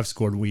 I've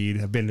scored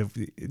weed.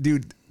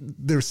 Dude,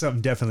 there's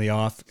something definitely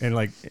off. And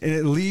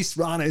at least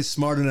Rana is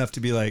smart enough to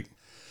be like,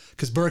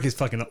 because Burke is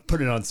fucking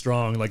putting it on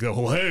strong, like the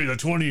whole, hey, the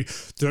 20,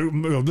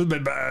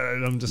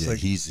 I'm just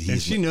like,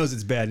 and she knows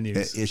it's bad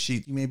news.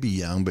 She may be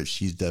young, but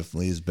she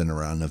definitely has been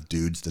around enough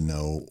dudes to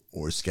know,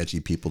 or sketchy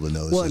people to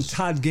know. And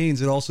Todd Gaines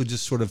had also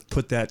just sort of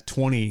put that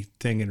 20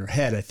 thing in her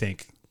head, I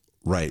think.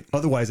 Right.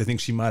 Otherwise, I think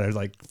she might have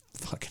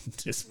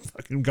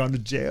fucking gone to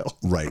jail.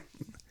 Right.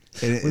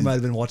 We might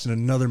have been watching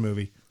another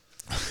movie.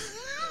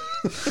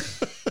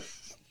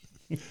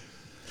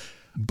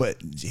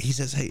 But he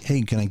says,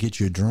 hey, can I get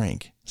you a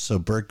drink? So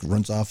Burke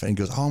runs off and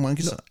goes, oh, man,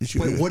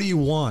 wait, what do you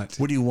want?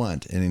 What do you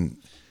want? And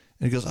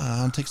he goes,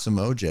 I'll take some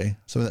OJ.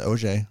 Some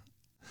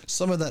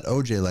of that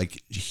OJ,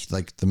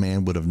 like the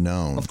man would have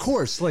known. Of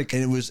course. And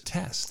it was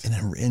test.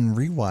 And in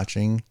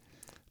rewatching,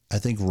 I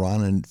think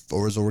Rana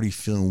was already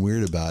feeling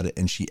weird about it,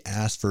 and she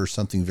asked for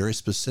something very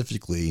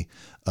specifically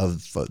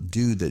of a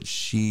dude that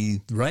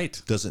she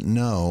doesn't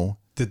know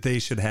that they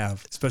should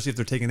have, especially if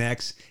they're taking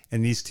X,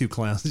 and these 2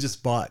 clowns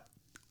just bought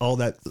all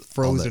that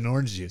frozen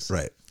orange juice.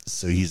 Right.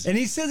 So he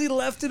says he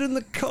left it in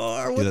the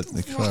car. What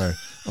the car?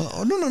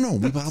 Oh, no.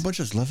 We bought a bunch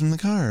of stuff left in the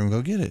car and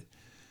go get it.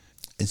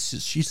 And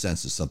she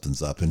senses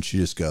something's up, and she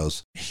just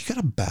goes, "You got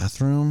a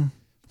bathroom?"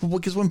 Well,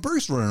 because when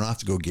Burke's running off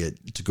to go get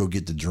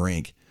the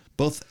drink,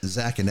 both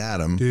Zach and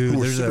Adam, who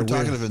were super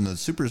talkative in the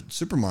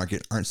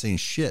supermarket, aren't saying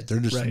shit. They're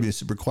just being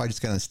super quiet,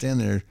 just kind of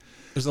standing there.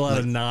 There's a lot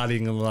of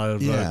nodding, a lot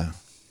of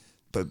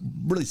but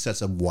really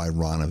sets up why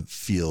Rana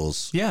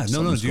feels. Yeah,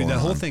 no, dude, that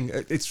whole thing,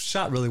 it's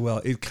shot really well.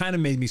 It kind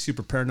of made me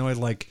super paranoid.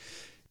 Like,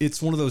 it's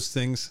one of those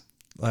things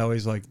I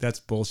always like, that's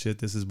bullshit.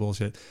 This is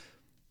bullshit.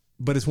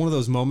 But it's one of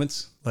those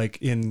moments, like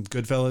in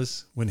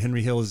Goodfellas, when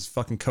Henry Hill is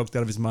fucking coked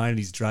out of his mind and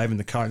he's driving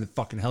the car in the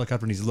fucking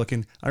helicopter and he's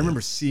looking. I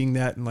remember seeing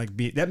that and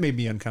that made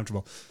me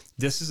uncomfortable.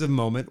 This is a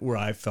moment where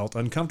I felt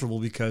uncomfortable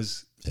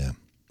because,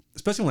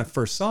 especially when I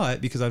first saw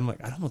it, because I'm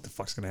like, I don't know what the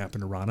fuck's going to happen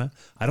to Rana.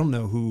 I don't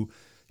know who,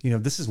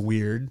 this is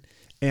weird.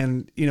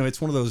 And,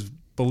 it's one of those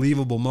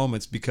believable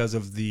moments because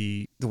of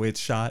the way it's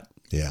shot,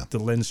 the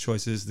lens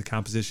choices, the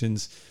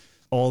compositions,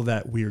 all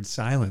that weird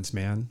silence,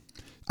 man.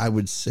 I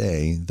would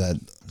say that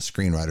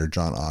screenwriter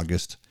John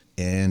August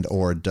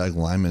or Doug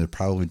Liman have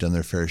probably done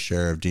their fair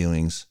share of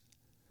dealings,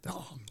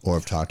 or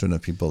have talked to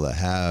enough people that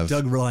have.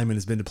 Doug Liman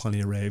has been to plenty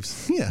of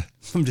raves. Yeah.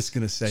 I'm just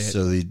going to say it.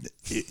 So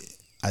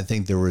I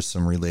think there were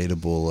some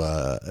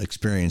relatable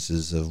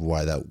experiences of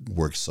why that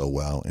works so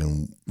well,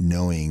 and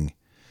knowing,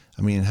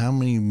 I mean, how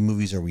many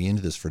movies are we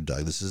into this for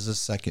Doug? This is a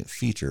second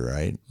feature,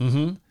 right?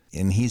 Mm-hmm.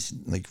 And he's,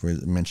 like we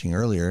were mentioning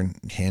earlier,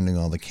 handling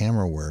all the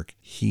camera work.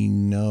 He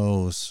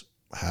knows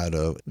how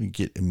to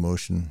get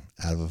emotion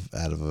out of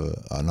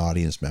an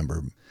audience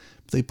member.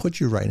 They put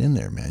you right in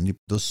there, man.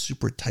 Those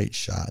super tight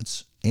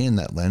shots and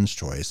that lens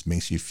choice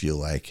makes you feel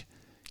like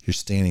you're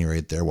standing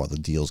right there while the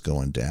deal's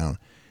going down.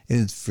 And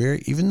it's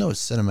even though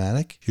it's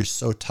cinematic, you're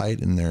so tight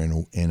in there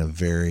in a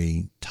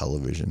very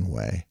television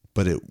way.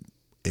 But it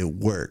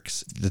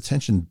works. The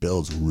tension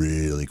builds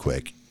really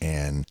quick.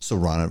 And so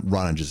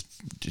Rana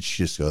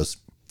just goes,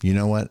 you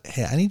know what?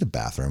 Hey, I need a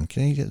bathroom.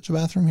 Can I get to a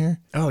bathroom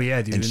here? Oh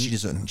yeah, dude.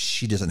 And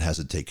she doesn't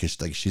hesitate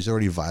because she's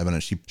already vibing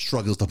it. She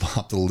struggles to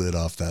pop the lid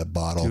off that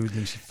bottle. Dude,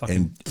 then she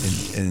fucking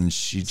and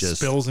she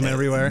just spills them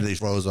everywhere. They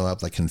throws them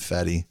up like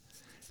confetti,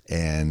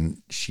 and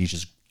she's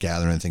just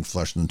gathering everything,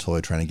 flushing the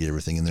toilet, trying to get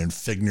everything in there. And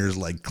Figner's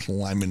like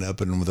climbing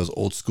up and with those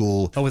old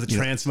school. Oh, with the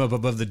transom up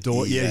above the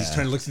door. Yeah, he's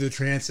trying to look through the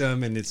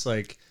transom, and it's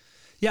like.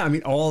 Yeah, I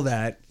mean, all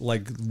that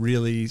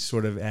really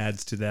sort of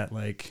adds to that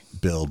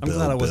I'm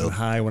glad I wasn't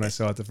high when I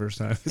saw it the first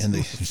time. And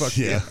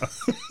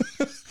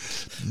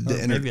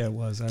maybe I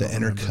was. The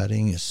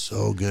intercutting is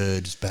so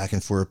good, just back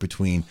and forth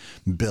between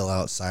Bill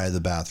outside of the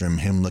bathroom,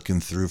 him looking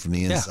through from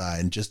the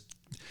inside, and just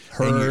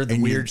the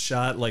weird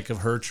shot of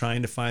her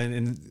trying to find,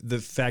 and the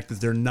fact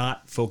that they're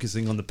not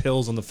focusing on the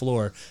pills on the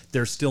floor,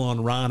 they're still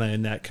on Rana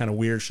in that kind of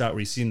weird shot where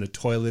you see in the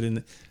toilet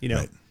and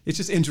Right. It's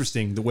just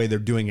interesting the way they're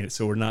doing it.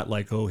 So we're not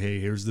like, oh, hey,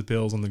 here's the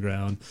pills on the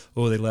ground.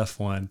 Oh, they left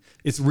one.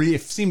 It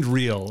seemed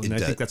real. And I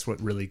think that's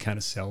what really kind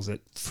of sells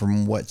it.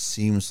 From what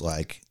seems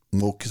like,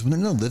 well, because when they're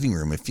in the living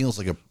room, it feels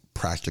like a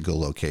practical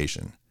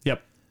location.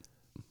 Yep.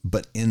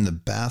 But in the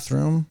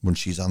bathroom, when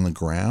she's on the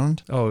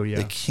ground, oh yeah,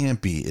 it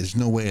can't be. There's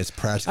no way it's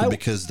practical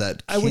because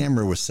that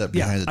camera was set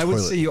behind the toilet. I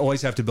would say you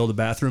always have to build a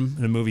bathroom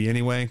in a movie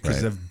anyway,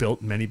 because they've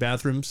built many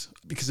bathrooms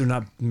because they're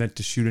not meant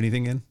to shoot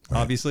anything in. Right.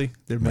 Obviously,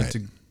 they're meant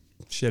to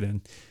shit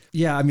in.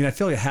 Yeah, I mean, I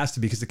feel like it has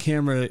to be because the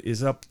camera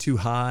is up too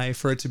high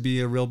for it to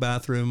be a real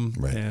bathroom,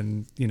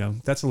 and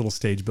that's a little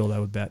stage build, I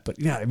would bet. But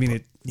yeah, I mean,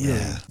 it.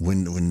 Yeah,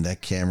 when that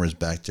camera's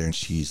back there and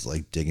she's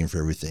like digging for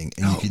everything,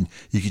 and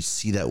you can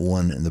see that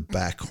one in the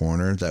back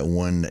corner, that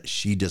one that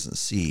she doesn't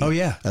see. Oh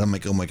yeah, and I'm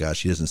like, oh my gosh,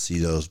 she doesn't see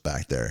those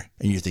back there,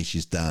 and you think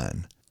she's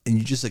done. And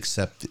you just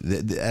accept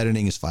the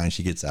editing is fine.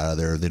 She gets out of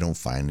there. They don't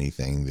find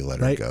anything. They let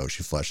her go.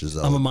 She flushes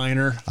out. I'm a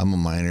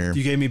minor.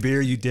 You gave me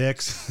beer, you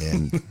dicks.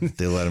 And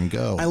they let him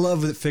go. I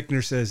love that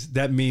Fichtner says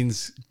that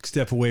means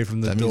step away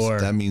from the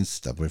door. That means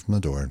step away from the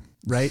door.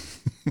 Right?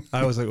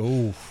 I was like,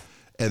 oh.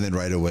 And then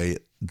right away,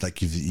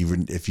 like if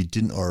you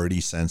didn't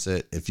already sense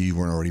it, if you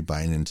weren't already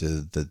buying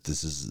into that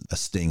this is a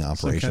sting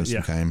operation of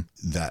some kind,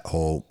 that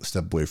whole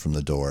step away from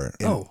the door.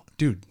 And,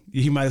 dude,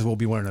 he might as well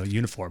be wearing a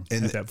uniform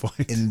at that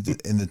point. And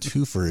the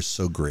twofer is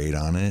so great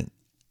on it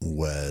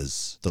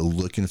was the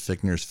look in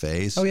Fichtner's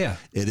face. Oh, yeah.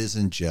 It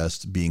isn't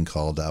just being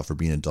called out for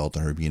being an adult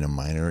and her being a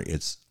minor.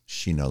 It's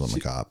she knows I'm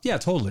a cop. Yeah,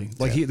 totally.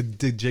 Like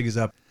the jig is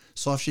up.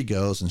 So off she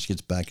goes and she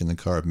gets back in the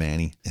car with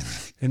Manny.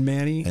 And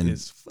Manny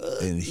is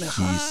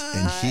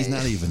he's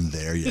not even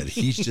there yet.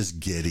 He's just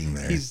getting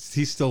there.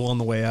 He's still on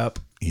the way up.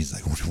 He's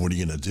like, what are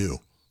you going to do?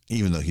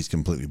 Even though he's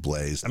completely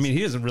blazed. I mean,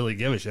 he doesn't really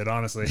give a shit,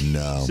 honestly.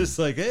 No. He's just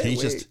like, hey,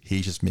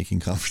 he's just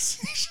making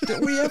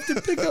conversation. We have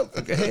to pick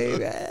up.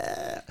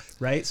 Hey,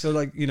 right? So,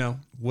 like,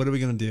 what are we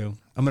going to do?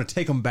 I'm going to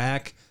take him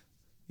back.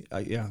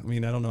 Yeah. I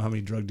mean, I don't know how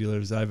many drug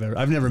dealers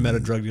I've never met a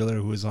drug dealer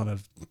who was on a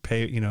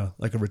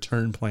like a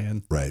return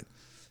plan. Right.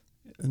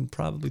 And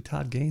probably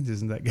Todd Gaines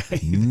isn't that guy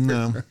either.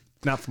 No.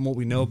 Not from what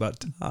we know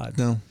about Todd.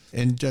 No.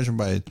 And judging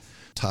by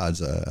Todd's,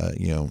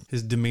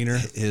 his demeanor,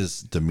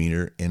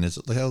 and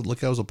look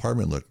how his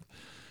apartment looked.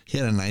 He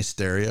had a nice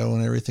stereo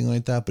and everything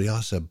like that, but he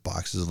also had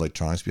boxes of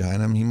electronics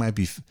behind him.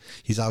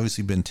 He's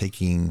obviously been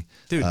taking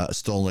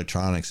stolen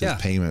electronics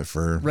as payment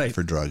for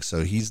drugs.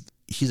 So he's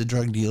a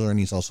drug dealer and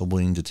he's also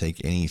willing to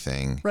take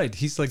anything. Right.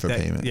 He's like for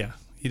that. Payment. Yeah.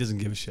 He doesn't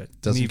give a shit.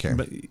 Doesn't care.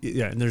 But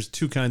and there's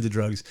two kinds of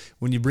drugs.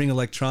 When you bring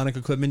electronic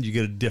equipment, you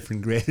get a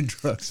different grade of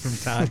drugs from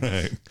Todd.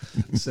 Right.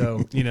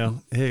 So,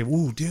 hey,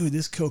 ooh, dude,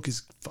 this Coke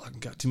has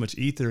fucking got too much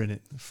ether in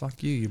it.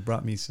 Fuck you. You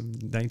brought me 3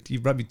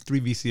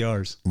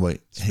 VCRs.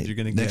 Wait, That's what you're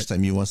gonna next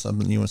time you want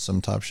something, you want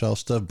some top shelf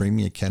stuff, bring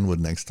me a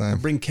Kenwood next time.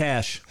 Bring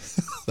cash.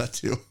 That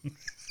too.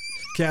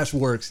 Cash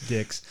works,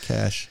 dicks.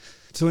 Cash.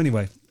 So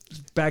anyway,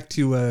 back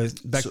to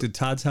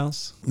Todd's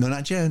house. No,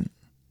 not yet.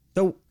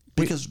 No.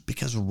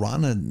 Because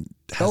Rana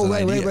has an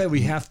idea. Right.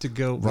 We have to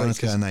go. Rana's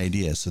got an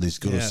idea, so they just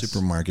go to the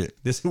supermarket.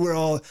 This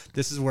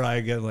is where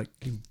I get like,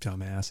 you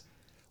dumbass.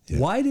 Yeah.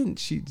 Why didn't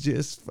she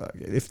just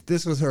if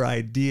this was her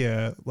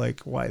idea,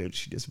 like why didn't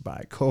she just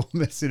buy coal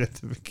medicine at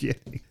the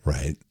beginning?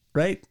 Right.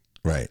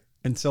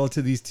 And sell it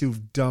to these two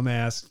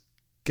dumbass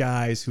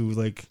guys who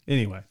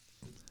anyway.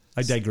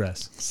 I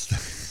digress.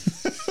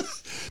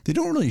 They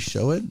don't really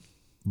show it.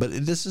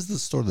 But this is the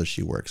store that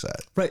she works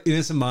at. Right. It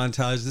is a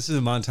montage. This is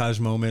a montage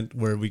moment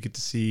where we get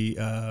to see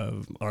our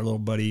little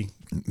buddy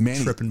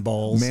tripping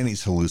balls.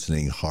 Manny's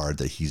hallucinating hard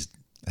that he's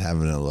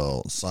having a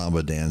little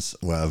samba dance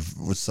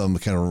with some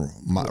kind of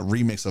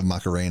remix of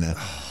Macarena.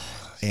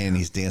 And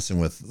he's dancing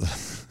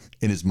with,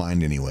 in his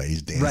mind anyway,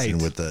 he's dancing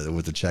with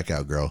the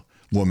checkout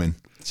woman.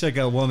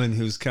 Checkout woman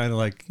who's kind of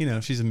like,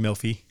 she's a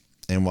milfy.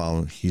 And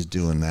while he's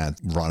doing that,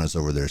 Rana's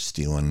over there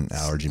stealing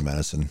allergy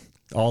medicine.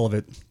 All of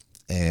it.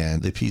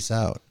 And they peace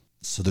out.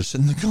 So they're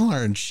sitting in the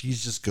car and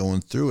she's just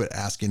going through it,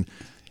 asking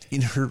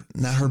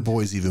her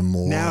boy's even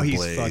more now he's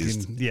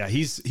blazed.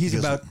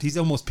 he's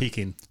almost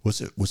peaking.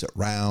 Was it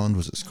round?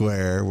 Was it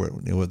square?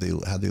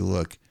 How'd they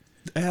look?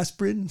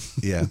 Aspirin?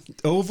 Yeah.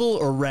 Oval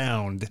or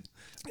round?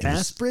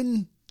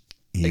 Aspirin?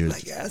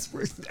 Like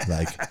aspirin?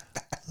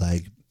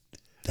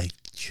 like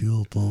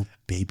chewable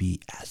baby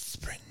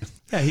aspirin.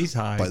 Yeah, he's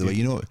high. By the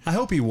way, I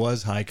hope he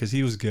was high because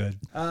he was good.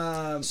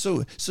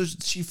 So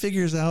she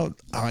figures out,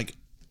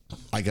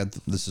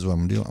 this is what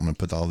I'm gonna do. I'm gonna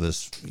put all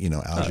this,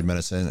 allergy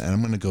medicine, and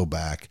I'm gonna go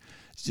back.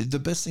 The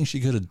best thing she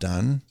could have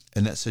done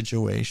in that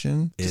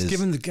situation is give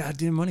him the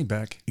goddamn money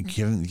back.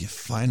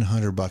 Find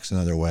 $100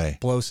 another way.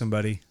 Blow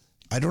somebody.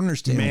 I don't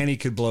understand. Manny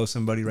could blow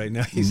somebody right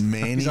now. He's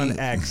on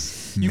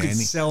X. You could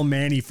sell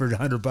Manny for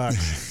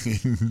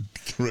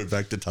 $100. Right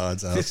back to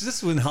Todd's house. This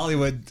is when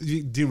Hollywood,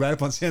 right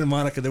up on Santa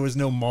Monica, there was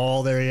no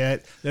mall there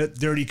yet. That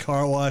dirty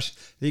car wash.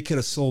 They could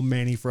have sold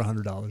Manny for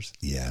 $100.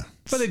 Yeah.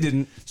 But they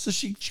didn't. So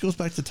she goes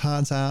back to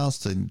Todd's house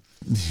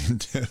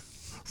to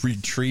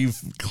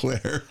retrieve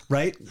Claire.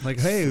 Right?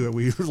 Like, hey,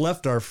 we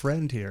left our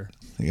friend here.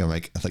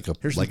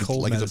 Here's the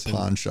cold it's a medicine.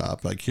 pawn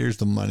shop. Like, here's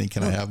the money.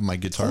 Can I have my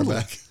guitar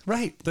back?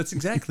 Right. That's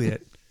exactly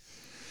it.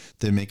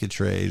 They make a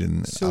trade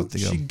and So out they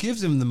go. she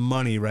gives him the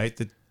money, right?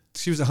 That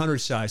she was 100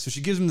 shy, so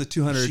she gives him the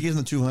 200. She gives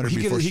him the 200 He,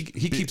 before he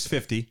keeps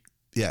 50.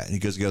 Yeah, and he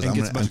goes, And I'm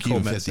gets a bunch of keeping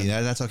cold 50. medicine.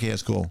 Yeah, that's okay.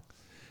 That's cool.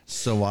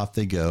 So off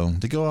they go.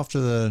 They go off to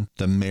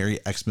the Merry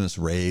Xmas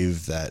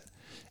rave that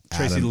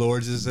Tracy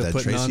Lords is that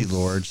putting Tracy on.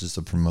 Lords is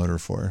the promoter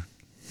for,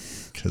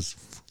 because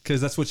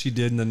That's what she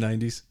did in the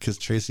 90s.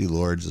 Tracy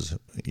Lords is,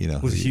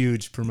 Was a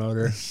huge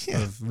promoter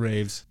of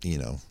raves.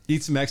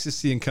 Eat some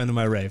ecstasy and come to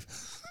my rave.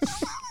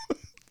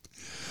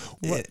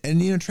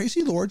 And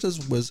Tracy Lords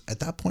was at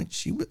that point,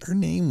 her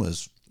name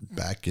was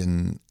back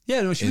in She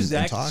was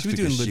talks she was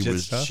doing because legit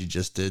stuff. she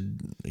just did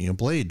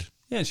Blade.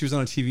 Yeah, and she was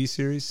on a TV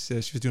series. She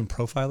was doing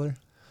Profiler.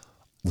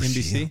 Was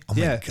NBC. she? Oh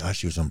my gosh,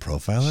 she was on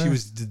Profiler. She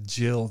was the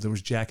Jill. There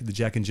was the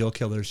Jack and Jill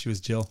killers. She was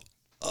Jill.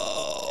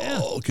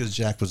 Oh, because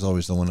Jack was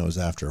always the one that was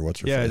after her.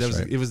 What's her face?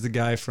 It was the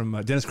guy from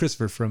Dennis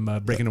Christopher from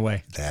Breaking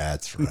Away.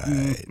 That's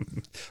right.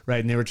 Right,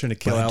 and they were trying to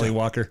kill Ally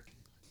Walker.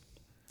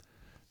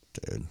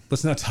 Dude,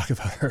 Let's not talk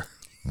about her.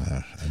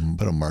 I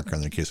put a marker on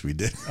there in case we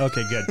did.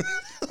 Okay, good.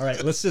 All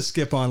right, let's just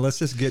skip on. Let's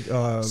just get.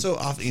 So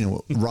off,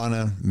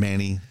 Rana,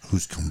 Manny,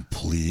 who's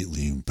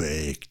completely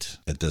baked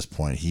at this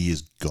point. He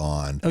is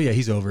gone. Oh yeah,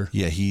 he's over.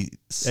 Yeah,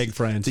 Egg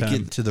frying to time.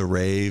 get to the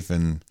rave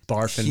and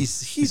Barfing.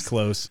 He's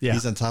close. Yeah,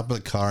 he's on top of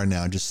the car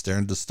now, just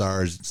staring at the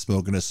stars,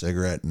 smoking a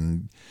cigarette,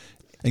 and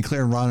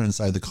Claire and Rana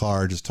inside the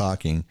car just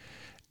talking,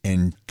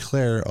 and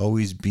Claire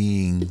always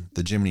being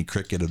the Jiminy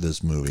Cricket of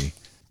this movie.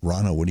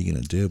 Rana, what are you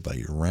gonna do about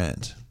your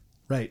rent?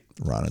 Right.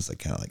 Rana's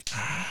kind of like,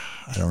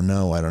 I don't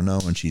know.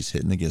 And she's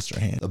hitting against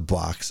her hand a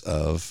box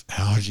of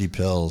allergy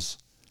pills.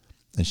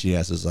 And she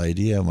has this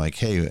idea. I'm like,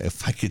 hey,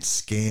 if I could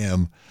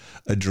scam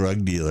a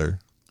drug dealer,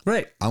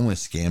 Right. I'm going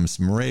to scam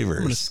some ravers.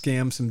 I'm going to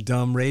scam some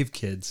dumb rave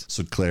kids.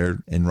 So Claire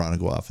and Rana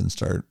go off and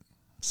start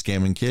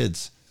scamming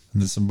kids.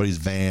 And then somebody's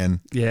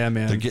van. Yeah,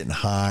 man. They're getting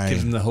high.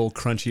 Gives them the whole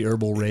crunchy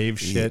herbal rave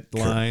shit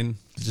line.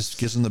 Just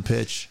gives them the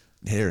pitch.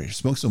 Here,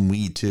 smoke some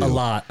weed too. A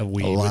lot of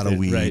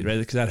weed. Right,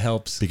 because that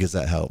helps. Because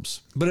that helps.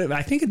 But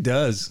I think it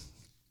does.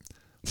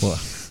 Well,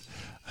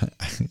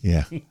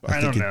 yeah, I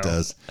don't think know. it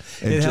does.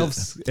 It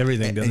helps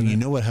everything, doesn't and it? you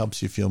know what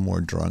helps you feel more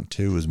drunk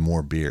too is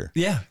more beer.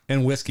 Yeah,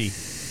 and whiskey.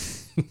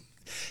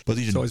 But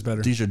these It's are always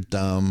better. These are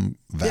dumb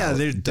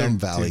valley, they're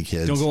valley dude,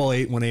 kids. Don't go all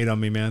 818 on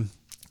me, man.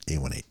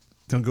 818.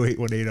 Don't go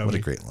 818 on What me.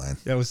 a great line.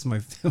 That was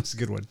a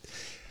good one.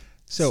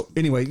 So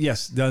anyway,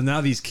 yes.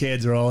 Now these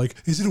kids are all like,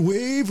 "Is it a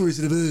wave or is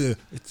it a?"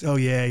 It's, oh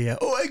yeah.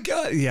 Oh my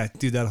god, yeah.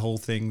 Dude, that whole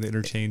thing, the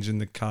interchange in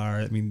the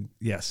car. I mean,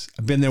 yes,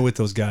 I've been there with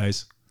those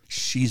guys.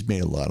 She's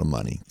made a lot of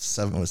money.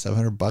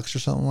 $700 or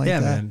something like that. Yeah,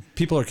 man.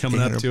 People are coming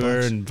up to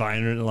her $800. and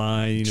buying her in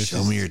line.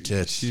 Show me your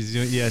tits.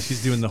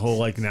 She's doing the whole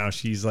like now.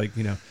 She's like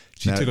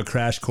she Now- took a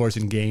crash course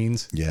in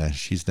gains. Yeah,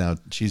 she's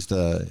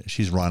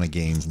Rana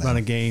Gaines now.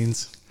 Rana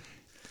Gaines.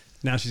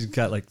 Now she's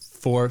got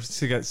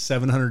she got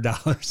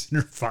 $700 in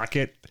her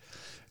pocket.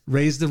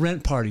 Raise the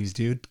rent parties,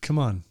 dude. Come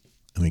on.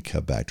 And we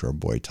cut back to our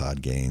boy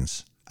Todd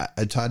Gaines.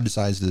 Todd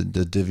decides to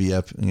divvy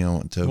up, He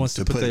wants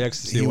to put the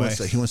ecstasy he away.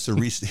 He wants to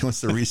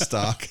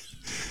restock.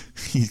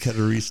 He's got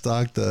to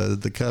restock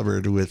the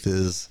cupboard with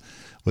his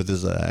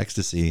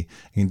ecstasy.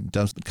 He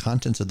dumps the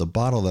contents of the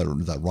bottle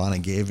that Rana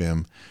gave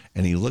him,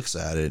 and he looks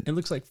at it. It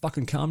looks like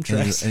fucking And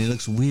Comtrex. he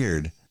looks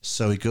weird.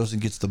 So he goes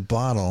and gets the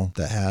bottle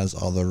that has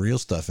all the real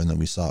stuff in that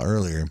we saw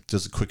earlier.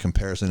 Does a quick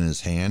comparison in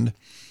his hand.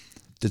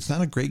 It's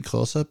not a great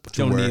close up.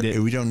 Don't need it.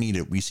 We don't need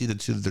it. We see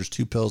there's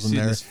two pills in See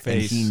there, his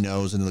face. and he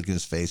knows. And look at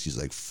his face. He's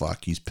like,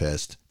 "Fuck." He's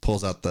pissed.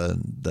 Pulls out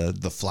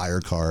the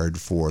flyer card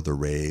for the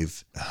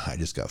rave. I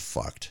just got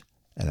fucked,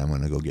 and I'm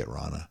gonna go get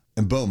Rana.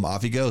 And boom,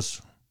 off he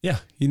goes. Yeah,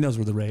 he knows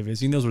where the rave is.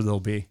 He knows where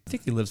they'll be. I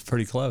think he lives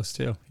pretty close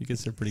too. He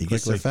gets there pretty He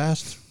gets quickly. there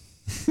fast.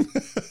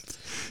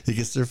 He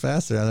gets there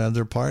fast. They're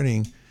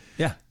partying.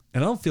 Yeah,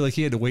 and I don't feel like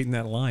he had to wait in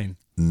that line.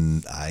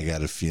 I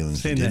got a feeling he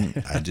Saying didn't.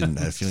 that. I didn't.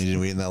 I had a feeling he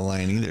didn't wait in that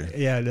line either.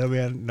 Yeah, no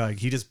man. Like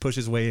he just pushed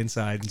his way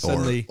inside, and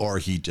suddenly, Or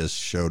he just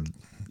showed.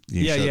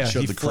 he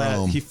Showed the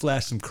chrome. He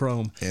flashed some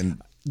chrome,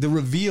 And the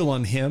reveal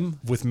on him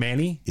with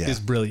Manny is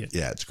brilliant.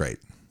 Yeah, it's great.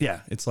 Yeah,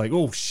 it's like,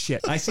 oh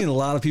shit. I've seen a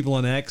lot of people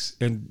on X,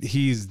 and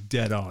he's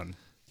dead on.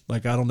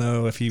 Like I don't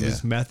know if he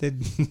was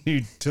method.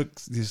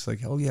 He's like,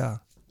 oh yeah,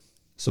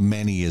 So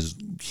Manny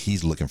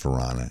he's looking for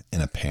Rana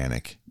in a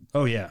panic.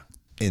 oh yeah.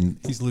 And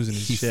He's losing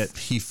his shit.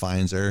 He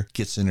finds her,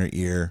 gets in her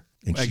ear.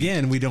 And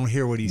Again, we don't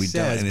hear what he don't,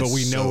 says, and but it's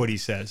we know so- what he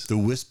says. The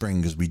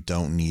whispering is we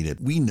don't need it.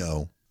 We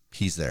know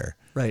he's there.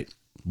 Right.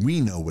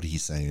 We know what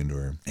he's saying to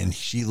her. And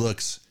she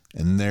looks,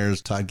 and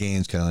there's Todd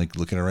Gaines kind of like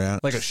looking around.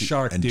 Like a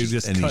shark, and dude,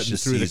 just and he cutting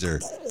just through sees her.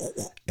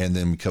 And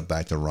then we cut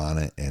back to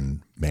Rana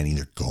and Manny,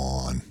 they're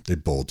gone. They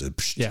bolted.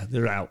 Psh. Yeah,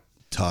 they're out.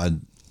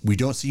 Todd, we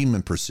don't see him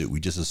in pursuit. We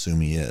just assume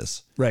he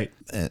is. Right.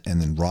 And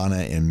then Rana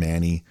and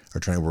Manny are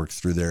trying to work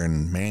through there,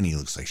 and Manny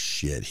looks like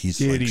shit. He's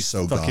Dude, like he's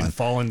so fucking gone.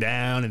 falling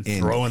down and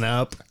throwing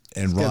up.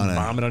 And He's got Rana,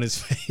 vomit on his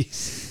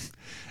face.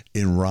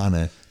 and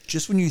Rana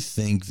Just when you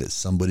think that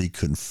somebody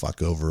couldn't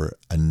fuck over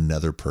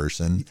another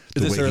person,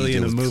 This early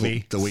in a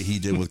movie, the way he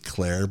did with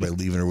Claire by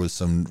leaving her with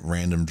some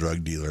random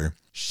drug dealer,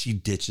 she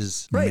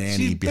ditches Manny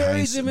She behind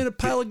buries him in a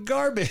pile of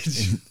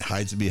garbage.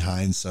 hides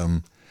behind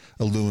some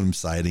aluminum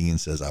siding and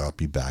says, "I'll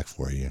be back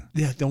for you."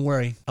 Yeah, don't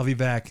worry, I'll be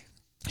back.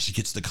 She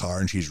gets the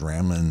car and she's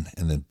rambling,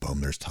 and then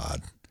boom, there's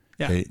Todd.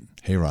 Yeah.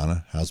 Hey,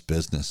 Rana, how's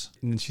business?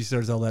 And then she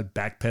starts all that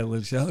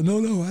backpedaling. She's like,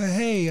 no,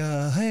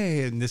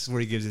 hey, and this is where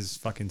he gives his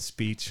fucking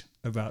speech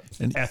about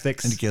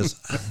ethics. And he goes,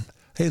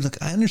 "Hey, look,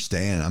 I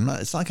understand.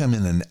 It's not like I'm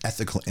in an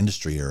ethical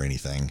industry or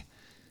anything.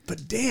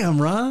 But damn,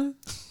 Ron,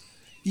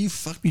 You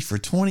fucked me for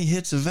 20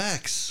 hits of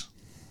X."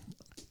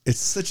 It's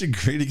such a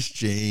great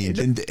exchange.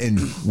 And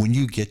when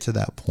you get to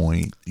that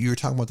point, you were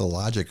talking about the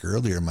logic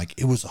earlier. I'm like,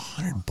 it was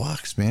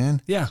 $100,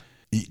 man. yeah,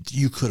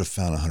 You could have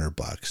found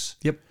 $100.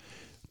 yep,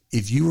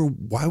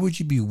 Why would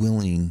you be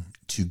willing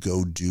to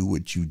go do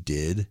what you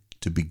did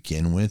to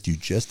begin with? You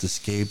just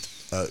escaped,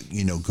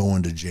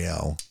 going to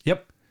jail.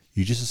 yep.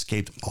 You just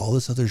escaped all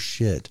this other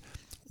shit.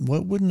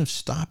 What wouldn't have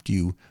stopped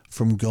you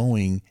from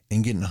going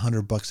and getting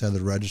 $100 out of the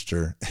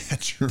register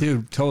at your...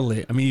 Dude,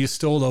 totally. I mean, you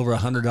stole over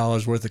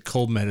 $100 worth of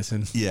cold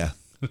medicine. Yeah.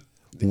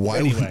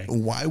 Anyway.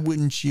 Why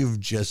wouldn't you have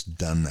just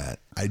done that?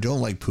 I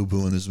don't like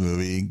poo-poo in this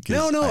movie.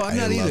 No, I'm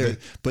not love either. it,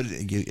 but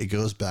it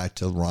goes back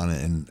to Rana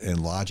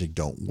and logic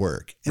don't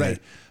work. Right.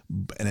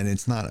 And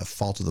it's not a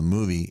fault of the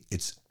movie.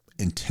 It's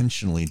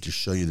intentionally to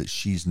show you that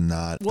she's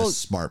not a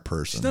smart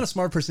person. She's not a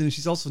smart person, and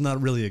she's also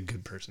not really a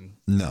good person.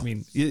 No. I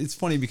mean, it's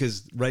funny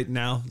because right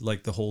now,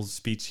 like the whole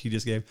speech he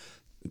just gave,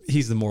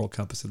 he's the moral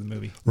compass of the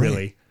movie.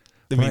 Really.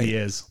 I mean, he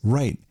is.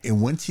 Right.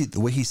 And once the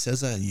way he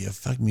says that, you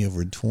fucked me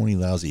over 20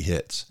 lousy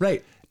hits.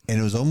 Right. And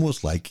it was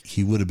almost like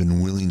he would have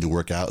been willing to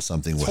work out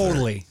something with her.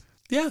 Totally.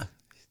 Yeah.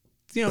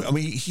 You know, I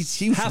mean, he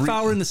seems half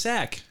hour in the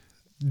sack.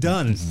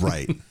 Done.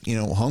 Right.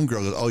 Homegirl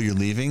goes, "Oh, you're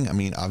leaving?" I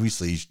mean,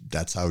 obviously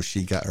that's how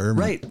she got her.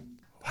 Right.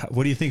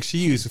 What do you think she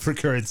used for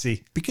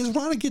currency? Because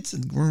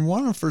when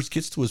Rana first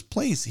gets to his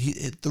place,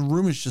 the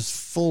room is just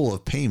full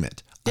of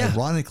payment. Yeah.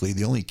 Ironically,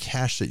 the only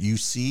cash that you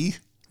see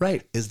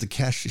Right. is the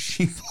cash that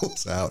she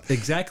pulls out.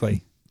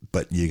 Exactly.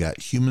 But you got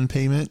human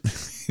payment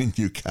and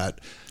you got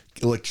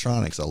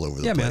electronics all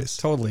over the Yeah, man. place.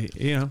 Totally.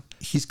 You know,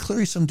 He's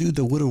clearly some dude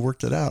that would have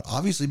worked it out.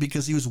 Obviously,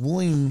 because he was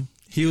willing.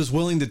 he was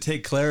willing to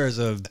take Claire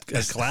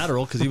as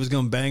collateral because he was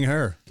going to bang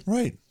her.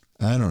 Right.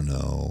 I don't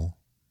know.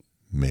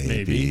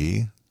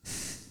 Maybe.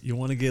 You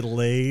want to get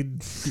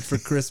laid for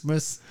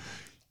Christmas?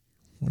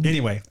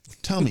 Anyway.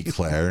 Tell me,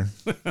 Claire.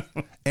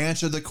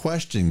 Answer the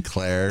question,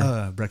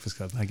 Claire. Breakfast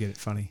Club. I get it.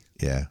 Funny.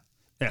 Yeah.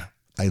 Yeah.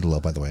 By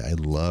the way, I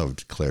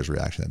loved Claire's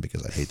reaction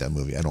because I hate that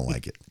movie. I don't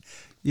like it.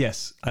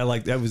 Yes, I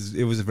like that.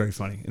 It was very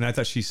funny, and I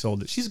thought she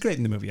sold it. She's great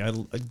in the movie.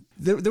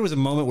 There was a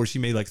moment where she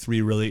made like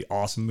 3 really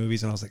awesome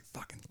movies, and I was like,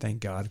 "Fucking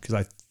thank God," because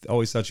I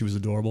always thought she was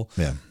adorable.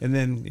 Yeah. And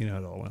then it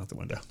all went out the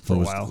window for a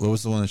while. What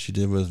was the one that she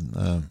did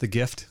with The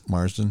Gift.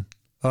 Marsden?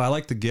 Oh, I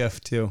like The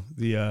Gift too.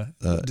 The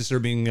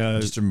disturbing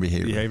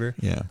behavior.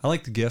 Yeah. I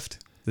like The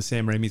Gift, the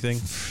Sam Raimi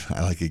thing.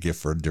 I like a gift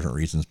for different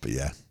reasons, but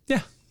yeah.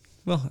 Yeah.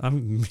 Well,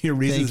 I'm your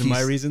reasons and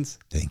my reasons.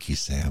 Thank you,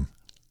 Sam.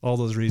 All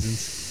those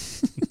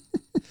reasons.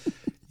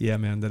 Yeah,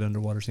 man, that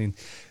underwater scene.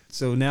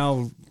 So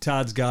now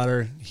Todd's got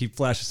her. He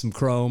flashes some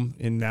chrome,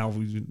 and now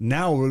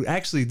we're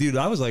actually, dude.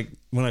 I was like,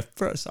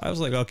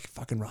 okay,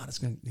 fucking Ron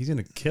he's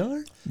gonna kill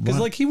her because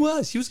like he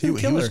was gonna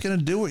kill her. He was gonna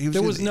do it.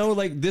 There was no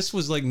this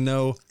was like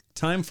no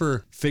time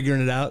for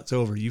figuring it out. It's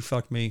over. You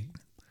fucked me.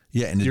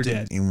 Yeah, and you're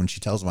dead. And when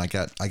she tells him, I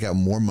got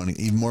more money,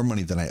 even more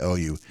money than I owe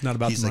you. Not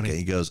about the money.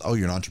 He goes, "Oh,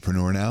 you're an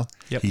entrepreneur now."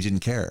 Yep. He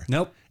didn't care.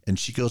 Nope. And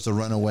she goes to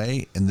run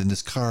away, and then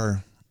this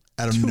car,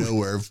 out of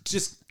nowhere,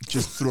 just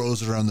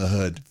throws her on the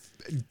hood.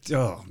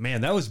 Oh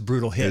man, that was a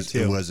brutal hit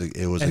too. It was a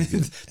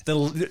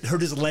good. Her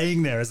just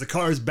laying there as the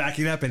car is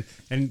backing up,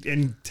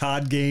 and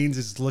Todd Gaines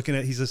is looking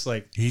at. He's just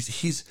like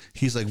he's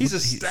like he's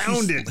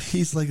astounded.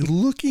 He's like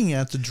looking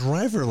at the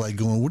driver, like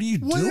going, "What are you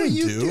doing,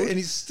 dude?" And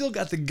he's still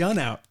got the gun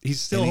out.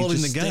 He's still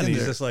holding the gun. And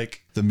he's just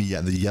like the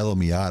yellow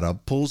Miata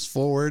pulls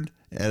forward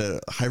at a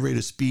high rate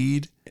of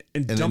speed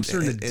and dumps her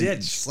in the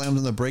ditch, slams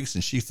on the brakes,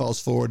 and she falls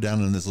forward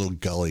down in this little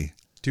gully.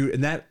 Dude,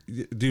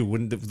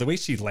 when the way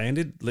she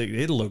landed, like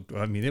it looked,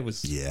 I mean, it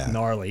was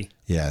gnarly.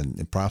 Yeah,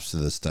 and props to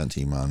the stunt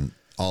team on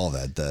all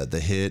that, the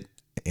hit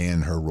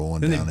and her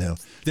rolling downhill.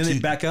 Then they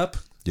back up,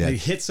 they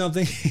hit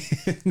something,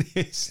 and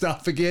they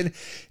stop again,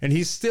 and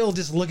he's still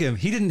just looking at him.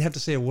 He didn't have to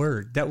say a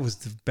word. That was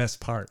the best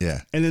part.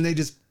 Yeah. And then they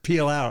just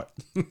peel out.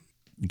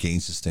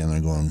 Gaines is standing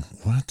there going,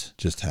 "What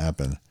just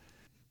happened?"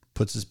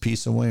 Puts his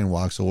piece away and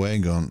walks away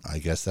and going, "I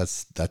guess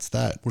that's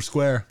that. We're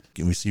square."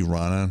 And we see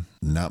Rana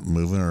not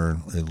moving, or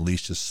at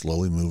least just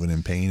slowly moving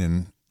in pain,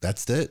 and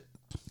that's it.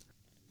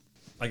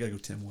 I gotta go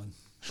 10-1.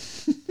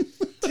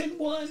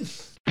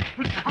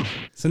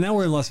 10-1. So now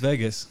we're in Las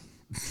Vegas.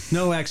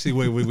 No, actually,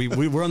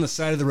 we're on the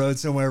side of the road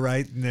somewhere,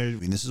 right?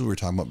 And this is what we were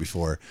talking about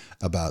before,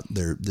 about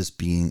this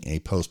being a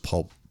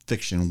post-Pulp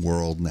Fiction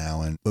world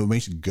now, and what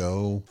makes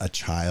Go a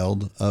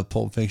child of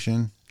Pulp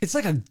Fiction. It's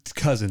like a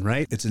cousin,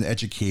 right? It's an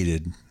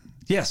educated.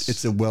 Yes.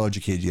 It's a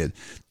well-educated kid.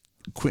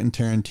 Quentin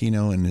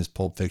Tarantino and his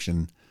Pulp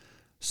Fiction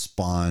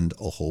spawned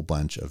a whole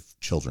bunch of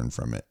children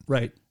from it.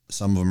 Right.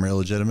 Some of them are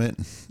illegitimate.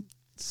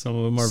 Some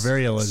of them are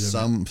very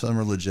illegitimate. Some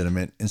are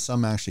legitimate, and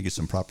some actually get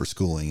some proper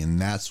schooling. And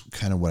that's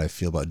kind of what I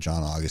feel about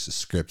John August's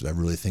script. I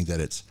really think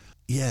that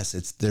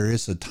there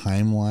is a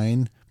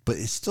timeline, but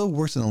it still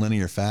works in a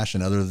linear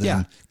fashion other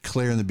than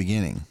Claire in the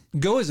beginning.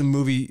 Go is a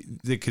movie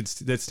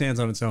that stands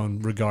on its own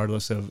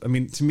regardless of, I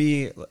mean, to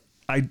me,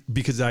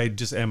 because I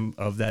just am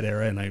of that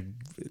era, and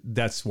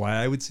that's why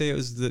I would say it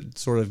was the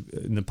sort of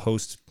in the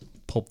post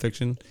Pulp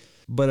Fiction.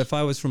 But if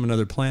I was from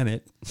another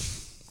planet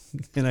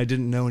and I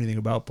didn't know anything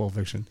about Pulp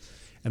Fiction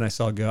and I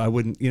saw Go, I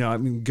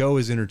wouldn't, Go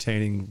is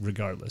entertaining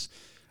regardless.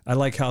 I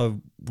like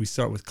how we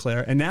start with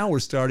Claire, and now we're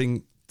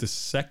starting the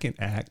second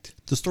act.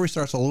 The story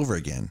starts all over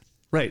again.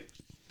 Right.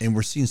 And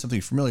we're seeing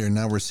something familiar.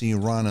 Now we're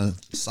seeing Rana,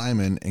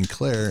 Simon, and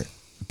Claire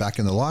back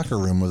in the locker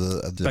room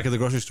back at the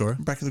grocery store.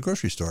 Back at the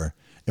grocery store.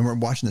 And we're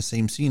watching the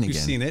same scene again.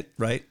 You've seen it,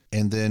 right?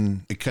 And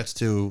then it cuts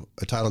to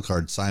a title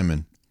card,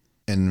 Simon.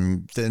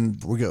 And then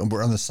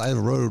we're on the side of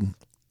the road.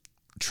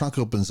 Trunk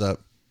opens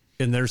up.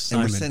 And there's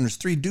Simon. And there's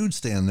 3 dudes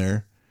standing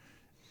there.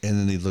 And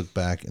then they look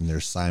back and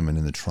there's Simon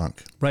in the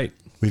trunk. Right.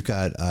 We've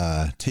got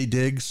Taye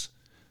Diggs,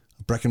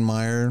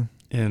 Breckenmeyer,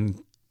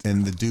 and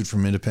the dude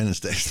from Independence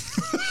Day.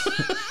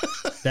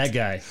 That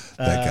guy.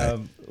 I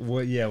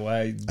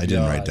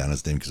didn't write down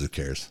his name because who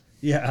cares?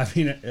 Yeah, I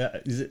mean,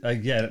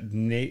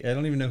 Nate. I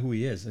don't even know who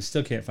he is. I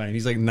still can't find him.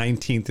 He's like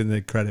 19th in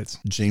the credits.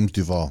 James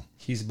Duval.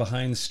 He's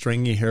behind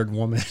stringy-haired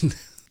woman.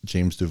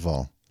 James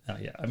Duval. Oh,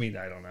 yeah. I mean,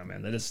 I don't know,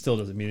 man. That still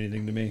doesn't mean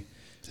anything to me.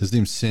 His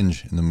name's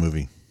Singe in the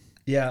movie.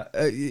 Yeah,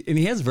 and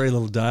he has very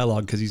little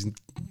dialogue because he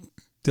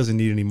doesn't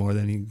need any more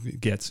than he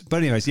gets.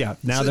 But anyways, yeah.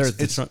 Now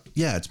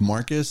it's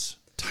Marcus,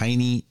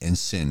 Tiny, and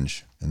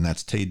Singe, and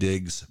that's Taye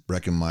Diggs,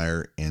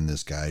 Breckenmeyer, and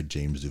this guy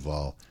James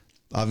Duval.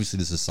 Obviously,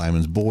 this is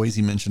Simon's boys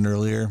he mentioned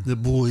earlier. The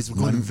boys, we're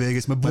going to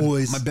Vegas. My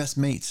boys, my best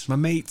mates, my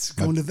mates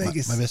going to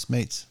Vegas. My best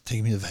mates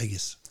taking me to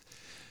Vegas.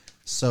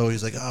 So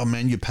he's like, "Oh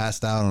man, you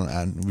passed out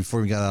before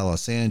we got out of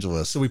Los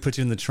Angeles." So we put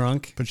you in the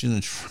trunk. Put you in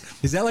the trunk.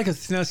 Is that like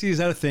is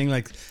that a thing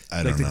like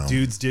the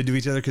dudes did to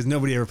each other? Because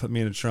nobody ever put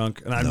me in a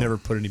trunk, and I've never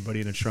put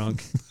anybody in a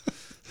trunk.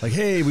 Like,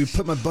 hey, we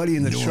put my buddy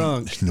in the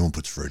trunk. No one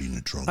puts Freddie in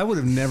the trunk. I would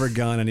have never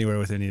gone anywhere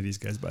with any of these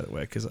guys, by the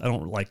way, because I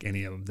don't like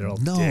any of them. They're all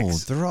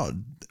dicks. They're all.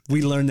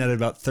 We learned that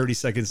about 30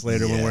 seconds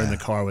later when we're in the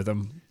car with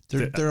them.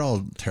 They're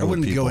all terrible. I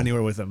wouldn't people. go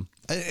anywhere with them.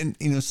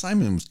 And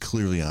Simon was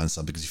clearly on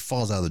something because he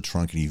falls out of the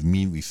trunk and he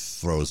immediately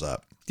throws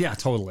up. Yeah,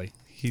 totally.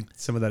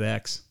 Some of that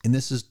X. And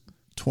this is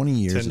 20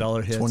 years.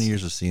 $10 hits. 20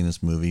 years of seeing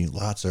this movie.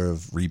 Lots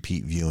of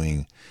repeat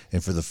viewing,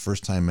 and for the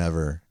first time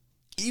ever,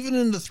 even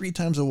in the 3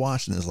 times I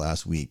watched in this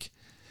last week,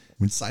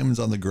 when Simon's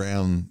on the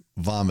ground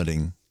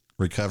vomiting,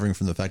 recovering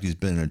from the fact he's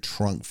been in a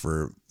trunk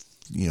for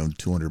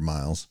 200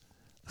 miles.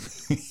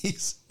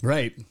 He's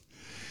right.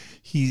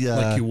 He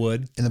like you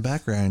would. In the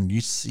background,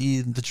 you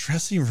see the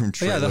dressing room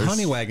trailers. Yeah, the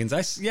honey wagons.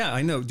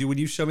 I know. Dude, when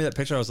you showed me that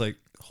picture, I was like,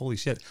 holy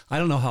shit. I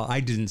don't know how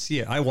I didn't see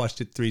it. I watched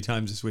it 3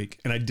 times this week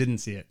and I didn't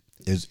see it.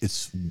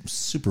 It's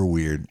super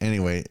weird.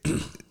 Anyway,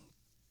 you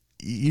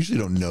usually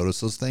don't notice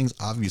those things,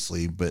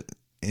 obviously,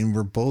 and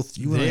we're both,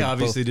 they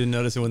obviously didn't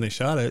notice it when they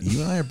shot it.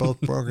 You and I are both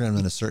programmed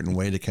in a certain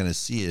way to kind of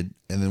see it.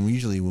 And then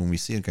when we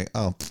see it, okay,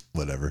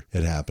 whatever,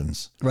 it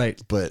happens.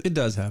 Right. But it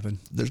does happen.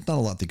 There's not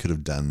a lot they could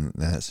have done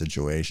in that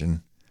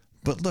situation.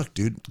 But look,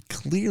 dude,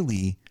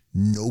 clearly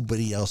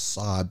nobody else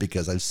saw it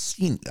because I've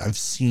seen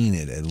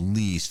it at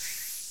least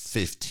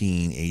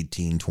 15,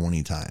 18,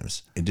 20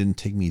 times. It didn't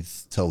take me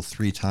till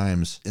 3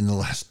 times in the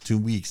last 2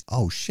 weeks.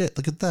 Oh shit,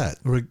 look at that.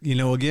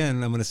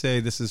 Again, I'm going to say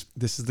this is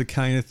the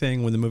kind of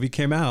thing when the movie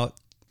came out,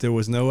 there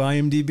was no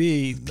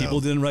IMDb. No.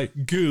 People didn't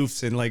write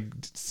goofs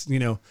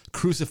and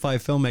crucify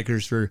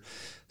filmmakers for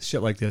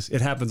shit like this.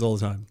 It happens all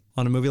the time.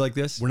 On a movie like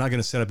this, we're not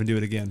going to set up and do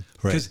it again.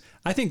 Because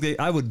I think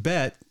I would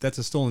bet that's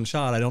a stolen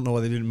shot. I don't know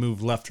why they didn't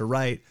move left or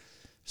right.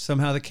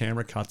 Somehow the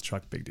camera caught the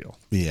truck. Big deal.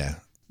 Yeah.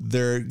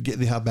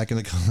 They hop back in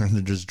the car and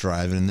they're just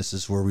driving. And this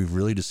is where we've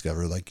really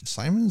discovered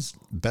Simon's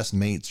best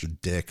mates are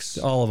dicks.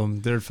 All of them.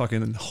 They're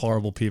fucking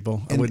horrible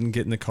people. I wouldn't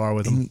get in the car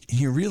with them. And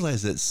you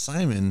realize that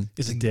Simon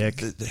is a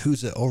dick.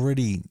 Who's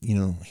already,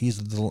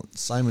 he's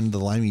Simon, the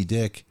limey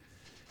dick,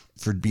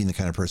 for being the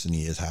kind of person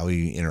he is, how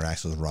he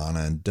interacts with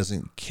Rana and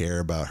doesn't care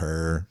about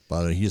her,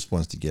 but he just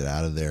wants to get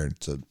out of there.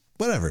 So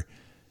whatever.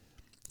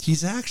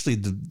 He's actually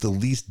the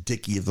least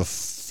dicky of the.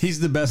 He's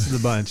the best of the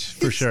bunch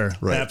for sure.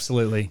 Right.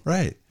 Absolutely.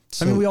 Right.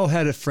 So, we all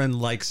had a friend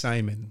like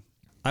Simon.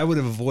 I would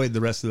have avoided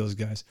the rest of those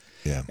guys.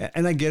 Yeah.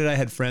 And I get it. I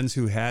had friends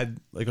who had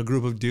a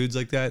group of dudes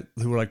like that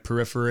who were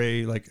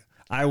periphery.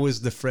 I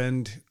was the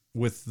friend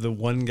with the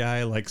one guy.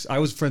 I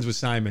was friends with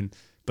Simon.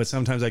 But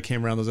sometimes I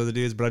came around those other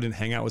dudes, but I didn't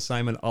hang out with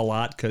Simon a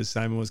lot because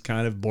Simon was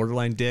kind of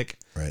borderline dick.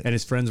 Right. And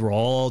his friends were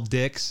all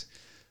dicks.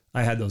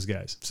 I had those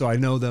guys. So I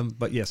know them.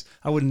 But yes,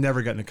 I would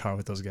never got in a car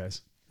with those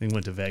guys and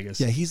went to Vegas.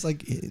 Yeah, he's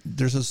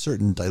there's a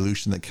certain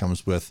dilution that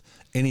comes with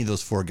any of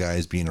those 4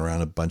 guys being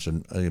around a bunch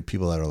of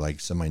people that are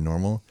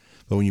semi-normal.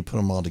 But when you put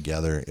them all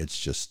together, it's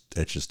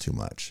just too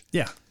much.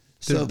 Yeah.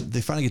 So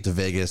they finally get to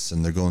Vegas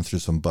and they're going through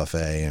some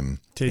buffet and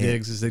Tay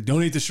Diggs is like,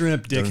 don't eat the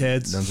shrimp,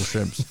 dickheads. Don't the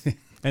shrimps.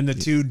 And the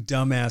two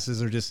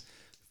dumbasses are just,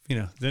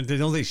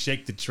 they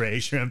shake the tray,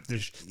 shrimp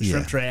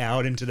tray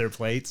out into their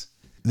plates.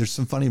 There's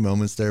some funny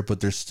moments there, but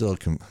they're still,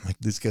 like,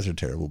 these guys are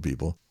terrible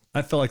people.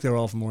 I felt like they were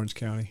all from Orange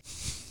County.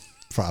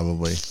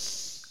 Probably.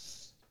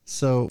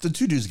 So the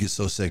two dudes get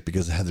so sick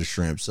because they had their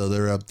shrimp. So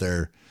they're up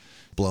there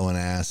blowing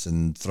ass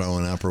and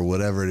throwing up or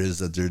whatever it is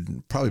that they're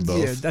probably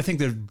both. Yeah, I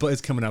think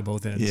it's coming out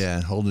both ends.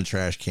 Yeah, holding a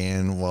trash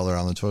can while they're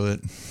on the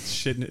toilet.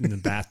 Shitting it in the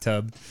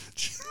bathtub.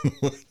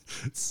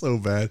 It's so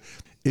bad.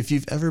 If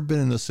you've ever been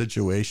in those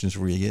situations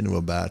where you get into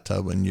a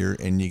bathtub and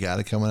you got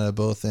to come out of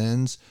both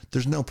ends,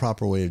 there's no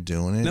proper way of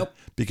doing it. Nope.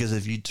 Because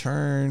if you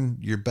turn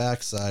your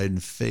backside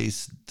and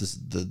face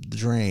the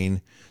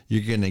drain,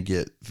 you're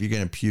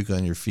gonna puke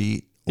on your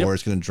feet, or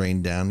it's gonna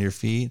drain down your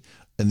feet.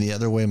 And the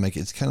other way, I'm like,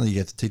 it's kind of, you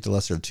have to take the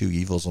lesser of two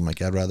evils. I'm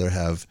like, I'd rather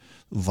have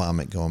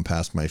vomit going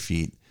past my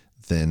feet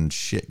than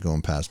shit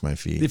going past my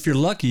feet. If you're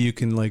lucky, you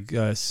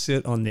can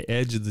sit on the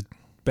edge of the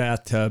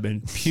bathtub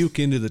and puke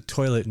into the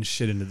toilet and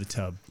shit into the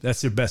tub.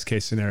 That's your best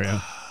case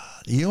scenario.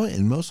 You know what?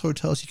 In most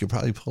hotels, you could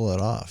probably pull it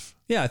off.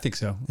 Yeah, I think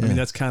so. Yeah. I mean,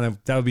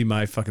 that would be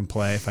my fucking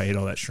play if I ate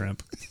all that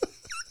shrimp.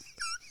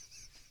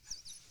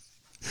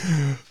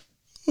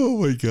 Oh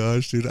my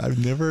gosh, dude.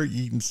 I've never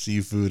eaten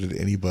seafood at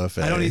any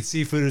buffet. I don't eat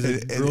seafood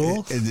as a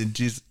rule. And then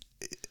just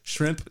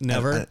shrimp,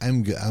 never.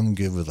 I'm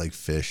good with like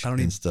fish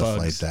and stuff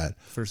bugs, like that.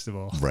 First of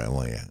all. Right,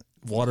 well, yeah.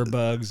 Water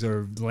bugs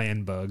or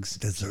land bugs.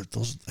 That's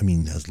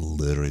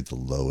literally the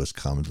lowest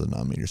common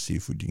denominator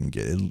seafood you can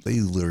get. They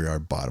literally are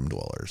bottom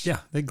dwellers. Yeah,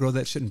 they grow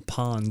that shit in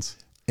ponds.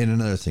 And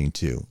another thing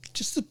too,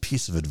 just a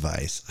piece of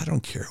advice. I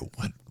don't care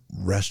what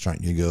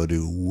restaurant you go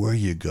to, where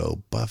you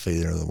go,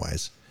 buffet or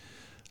otherwise.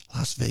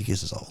 Las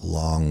Vegas is a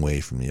long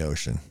way from the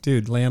ocean.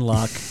 Dude,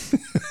 landlocked.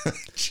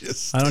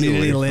 I don't eat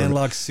any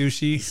landlocked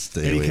sushi,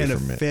 any kind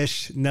of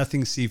fish,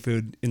 nothing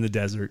seafood in the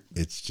desert.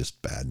 It's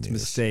just bad news. It's a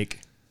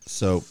mistake.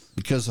 So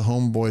because the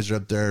homeboys are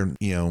up there,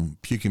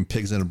 puking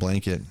pigs in a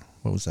blanket.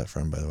 What was that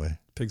from, by the way?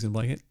 Pigs in a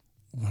blanket?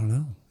 I don't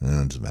know.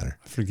 No, it doesn't matter.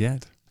 I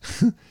forget.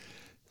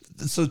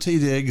 So Tay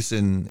Diggs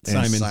and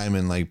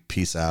Simon like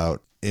peace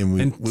out.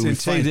 And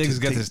Tay Diggs has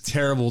got this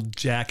terrible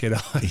jacket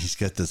on. He's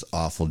got this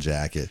awful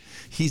jacket.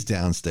 He's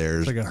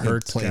downstairs like a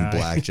Hertz playing guy.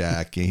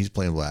 blackjack. And he's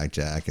playing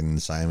blackjack.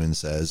 And Simon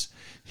says,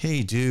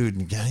 "Hey,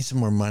 dude, I need some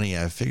more money.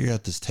 I figured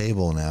out this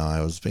table now. I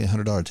was paying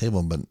 $100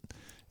 table, but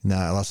now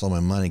I lost all my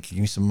money. Can you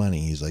give me some money?"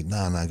 He's like,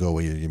 "Nah, go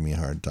away. You're giving me a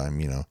hard time.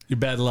 You're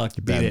bad luck.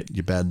 You beat it.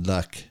 You're bad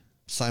luck."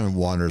 Simon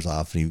wanders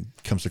off and he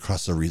comes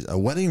across a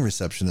wedding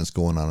reception that's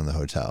going on in the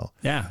hotel.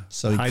 Yeah.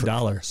 So high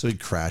dollar. So he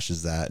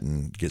crashes that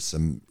and gets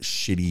some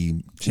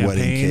shitty champagne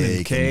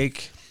wedding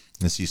cake.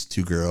 And sees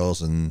two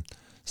girls and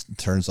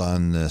turns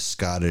on the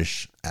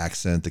Scottish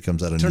accent that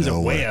comes out of nowhere. Turns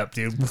it way up,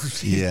 dude.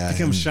 Yeah.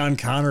 Becomes Sean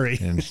Connery.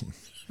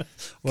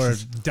 Or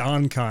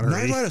Don Connery.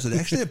 Night Riders is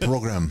actually a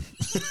program.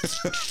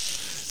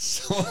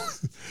 So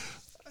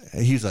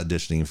he's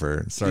auditioning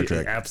for Star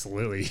Trek.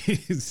 Absolutely.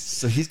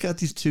 So he's got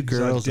these two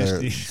girls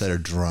that are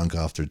drunk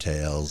off their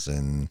tails,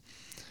 and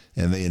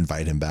they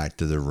invite him back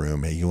to their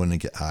room. Hey, you want to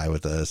get high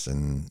with us?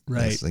 And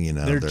right, thing,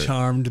 they're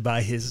charmed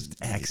by his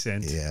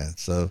accent. Yeah,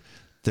 so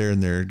they're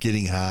in there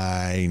getting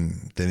high,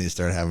 and then they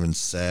start having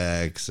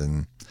sex.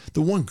 And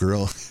the one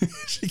girl,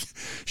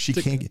 she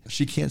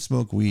can't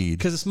smoke weed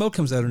because the smoke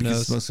comes out her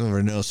nose. Smoke comes out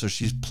her nose, so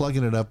she's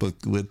plugging it up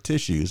with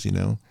tissues.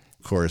 Of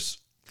course.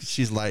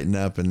 She's lighting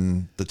up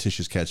and the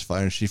tissues catch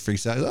fire and she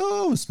freaks out.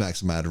 Oh, and smacks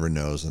them out of her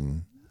nose,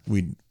 and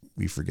we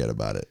forget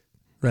about it.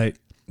 Right.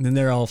 And then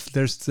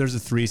there's a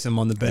threesome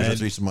on the bed. There's a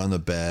threesome on the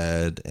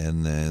bed,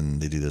 and then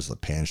they do this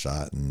pan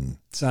shot, and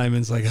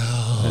Simon's like,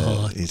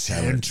 "Oh,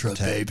 tantra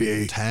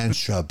baby,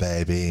 tantra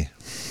baby."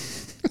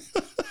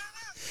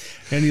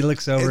 And he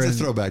looks over. It's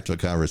a throwback to a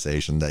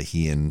conversation that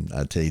he and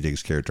Tay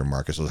Diggs' character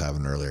Marcus was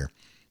having earlier.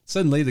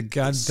 Suddenly, the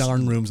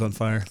goddamn room's on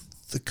fire.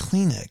 The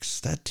Kleenex,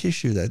 that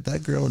tissue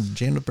that girl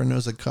jammed up her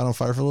nose that caught on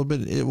fire for a little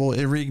bit, it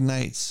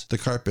reignites the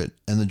carpet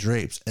and the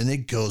drapes, and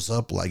it goes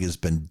up like it's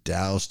been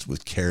doused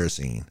with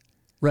kerosene.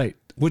 Right.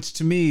 Which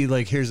to me,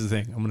 like, here's the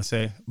thing. I'm going to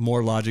say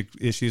more logic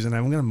issues, and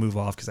I'm going to move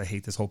off because I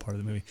hate this whole part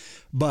of the movie.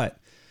 But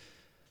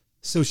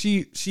so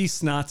she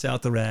snots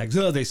out the rags.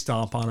 Oh, they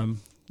stomp on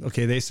him.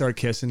 Okay, they start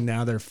kissing.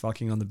 Now they're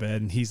fucking on the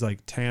bed, and he's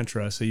like,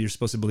 tantra. So you're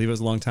supposed to believe it was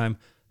a long time.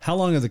 How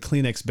long have the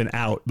Kleenex been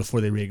out before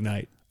they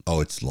reignite? Oh,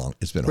 it's long.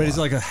 It's been a while. It's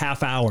like a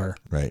half hour.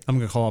 Right. I'm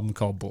going to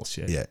call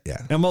bullshit. Yeah.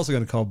 And I'm also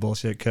going to call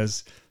bullshit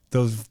because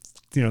those,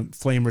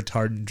 flame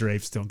retardant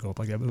drapes don't go up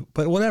like that.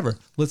 But whatever.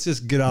 Let's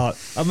just get out.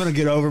 I'm going to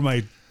get over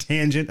my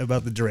tangent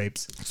about the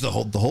drapes. The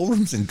whole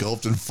room's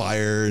engulfed in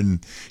fire, and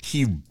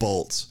he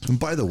bolts. And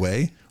by the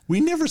way,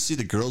 we never see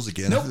the girls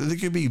again. Nope. They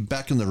could be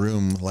back in the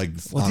room like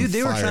on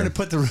they fire. were trying to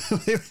put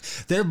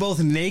they're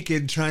both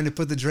naked trying to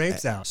put the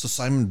drapes out. So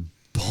Simon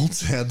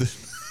bolts out.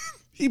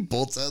 He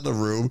bolts out of the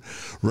room,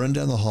 run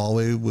down the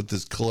hallway with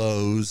his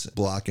clothes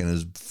blocking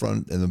his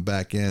front and the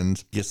back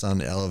end, gets on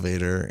the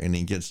elevator, and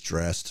he gets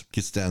dressed,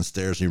 gets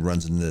downstairs, and he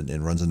runs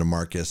into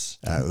Marcus,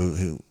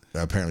 who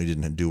apparently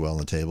didn't do well on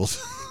the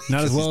tables.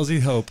 Not as well as he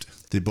hoped.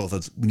 They both,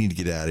 we need to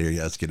get out of here.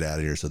 Yeah, let's get out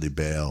of here. So they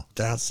bail.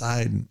 They're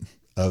outside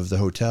of the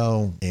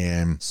hotel,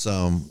 and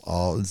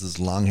this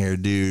long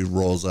haired dude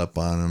rolls up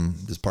on him.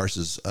 This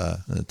Parsons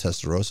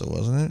Testarossa,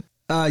 wasn't it?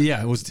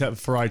 Yeah, it was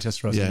Ferrari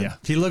Testarossa. Yeah.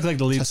 He looked like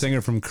the lead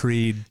singer from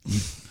Creed.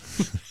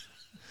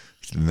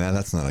 Nah,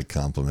 that's not a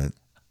compliment.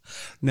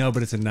 No,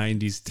 but it's a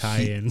 90s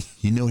tie-in.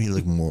 He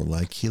looked more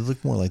like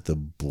the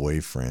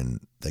boyfriend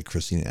that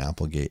Christina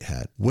Applegate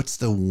had. What's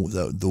the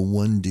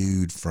one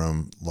dude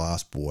from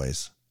Lost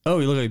Boys? Oh,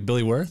 he looked like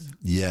Billy Worth?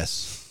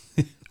 Yes.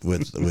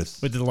 With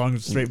the long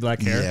straight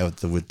black hair. Yeah,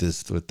 with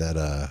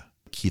that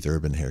Keith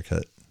Urban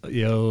haircut.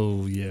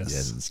 Yo, yes.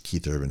 Yeah, it's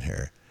Keith Urban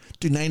hair.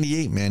 Dude,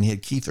 98, man, he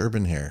had Keith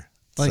Urban hair.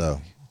 Like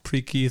so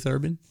pre-Keith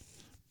Urban?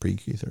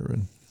 Pre-Keith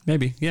Urban.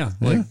 Maybe, yeah.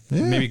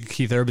 Maybe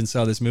Keith Urban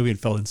saw this movie and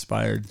felt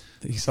inspired.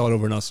 He saw it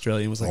over in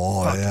Australia and was like,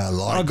 "Oh yeah,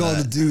 I'm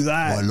going to do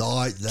that. I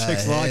like that.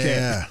 Chicks like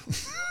it.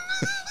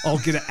 I'll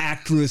get an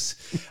actress."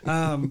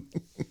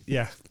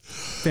 Yeah,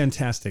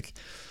 fantastic.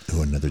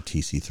 Oh, another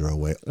TC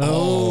throwaway.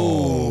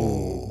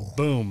 Oh,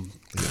 boom.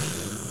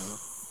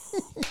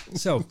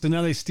 So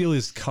now they steal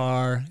his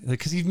car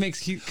because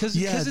because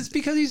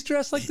he's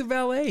dressed like the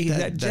valet.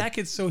 That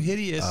jacket's so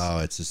hideous. Oh,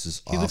 it's just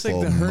this he awful looks like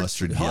the Hertz,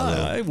 mustard yellow.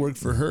 Hi, I work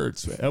for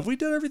Hertz. Have we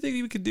done everything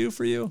we could do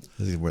for you?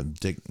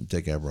 Dick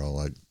Eberl,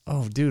 like,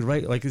 oh, dude,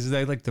 right? Like, is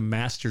that like the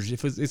Masters?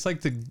 It looks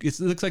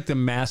like the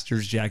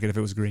Masters jacket if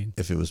it was green.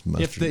 If it was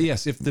mustard.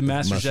 If the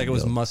Masters jacket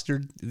was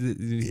mustard,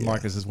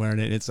 Marcus is wearing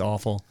it. It's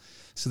awful.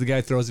 So the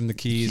guy throws him the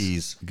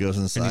keys. Goes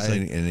inside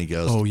and he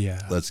goes, "Oh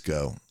yeah, let's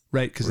go."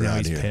 Right, because now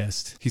he's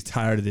pissed. He's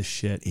tired of this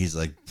shit. He's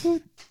like,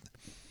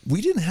 we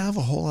didn't have a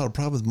whole lot of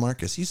problem with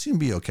Marcus. He seemed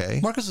to be okay.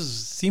 Marcus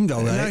seemed all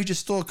right. And now he just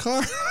stole a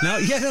car. Now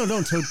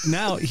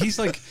he's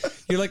like,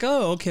 you're like,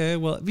 oh, okay,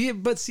 well, yeah,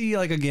 but see,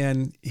 like,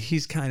 again,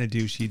 he's kind of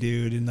douchey,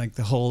 dude, and like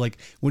the whole, like,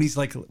 when he's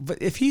like,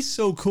 but if he's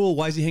so cool,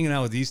 why is he hanging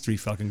out with these three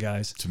fucking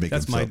guys?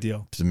 That's my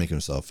deal. To make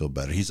himself feel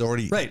better. He's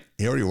already right.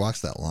 He already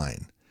walks that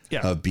line.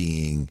 Yeah. Of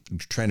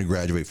trying to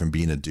graduate from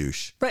being a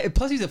douche. Right. And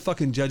plus, he's a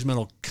fucking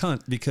judgmental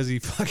cunt because he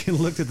fucking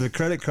looked at the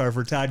credit card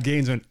for Todd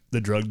Gaines and went,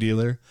 the drug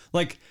dealer.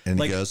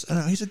 And he goes, oh,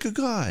 no, he's a good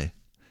guy.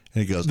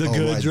 And he goes, the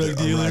good drug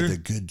dealer. The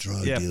good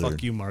drug dealer. Yeah,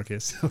 fuck you,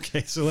 Marcus.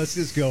 Okay, so let's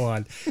just go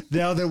on.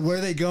 Now, where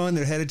are they going?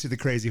 They're headed to the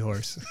Crazy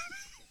Horse.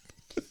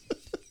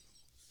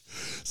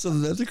 So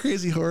that's a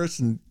Crazy Horse,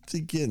 and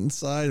they get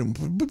inside.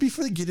 But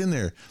before they get in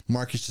there,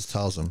 Marcus just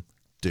tells them,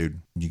 dude,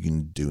 you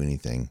can do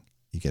anything.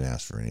 You can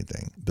ask for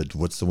anything. But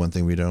what's the one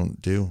thing we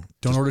don't do?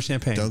 Don't order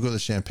champagne. Don't go to the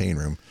champagne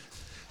room.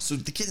 So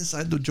they get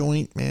inside the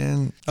joint,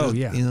 man. Oh,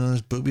 yeah.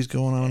 There's boobies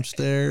going on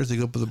upstairs. They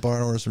go up to the bar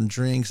and order some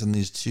drinks, and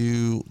these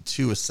two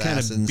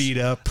assassins. Kind of beat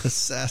up.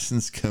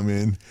 Assassins come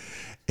in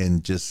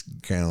and just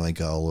kind of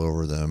like all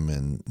over them,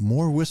 and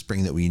more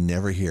whispering that we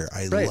never hear.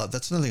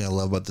 That's another thing I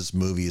love about this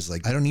movie is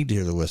like, I don't need to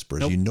hear the whispers.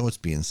 Nope. You know what's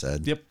being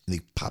said. Yep. They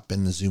pop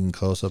in the zoom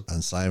close up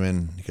on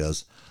Simon. He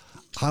goes,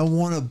 I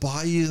want to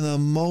buy you the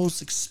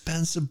most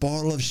expensive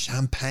bottle of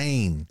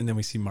champagne. And then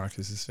we see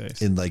Marcus's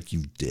face. And like,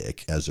 you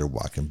dick, as they're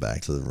walking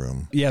back to the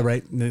room. Yeah,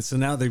 right. And so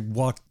now they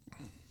walk.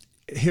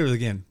 Here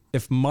again.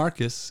 If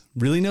Marcus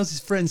really knows his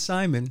friend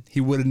Simon, he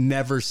would have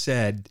never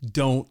said,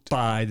 don't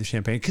buy the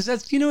champagne. Because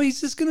that's, he's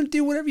just going to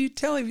do whatever you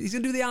tell him. He's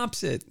going to do the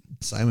opposite.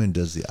 Simon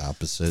does the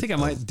opposite. I think I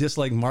might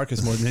dislike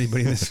Marcus more than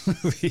anybody in this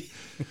movie.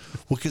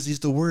 Well, because he's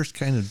the worst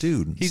kind of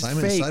dude. He's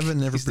fake. Simon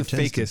never he's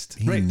pretends. The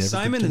fakest. Right.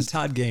 Simon and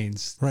Todd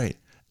Gaines. Right.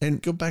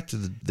 And go back to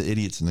the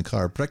idiots in the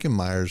car. Breckin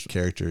Meyer's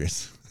character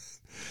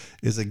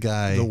is a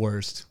guy. The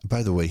worst.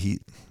 By the way, he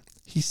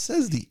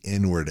says the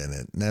N-word in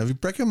it. Now,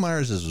 Breckin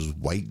Myers is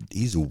white.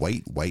 He's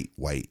white.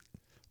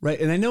 Right.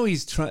 And I know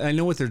I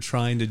know what they're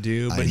trying to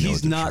do, but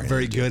he's not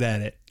very good at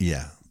it.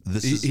 Yeah.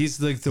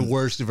 He's like the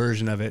worst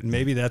version of it. And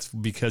maybe that's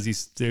because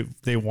he's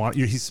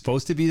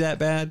supposed to be that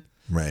bad.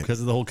 Right.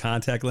 Because of the whole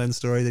contact lens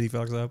story that he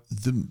fucks up.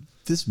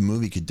 This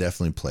movie could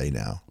definitely play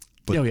now.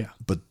 But, oh, yeah.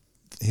 But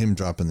him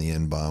dropping the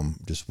N-bomb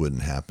just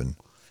wouldn't happen.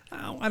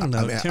 I don't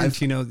know.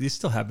 Tarantino, this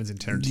still happens in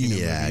Tarantino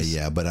movies.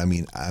 Yeah. But I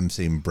mean, I'm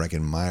saying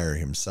Breckin Meyer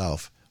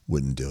himself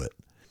wouldn't do it.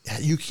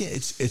 You can't.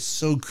 It's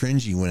so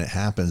cringy when it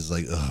happens.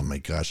 Like, oh my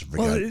gosh, I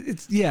forgot.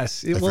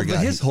 But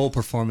his whole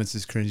performance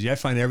is cringy. I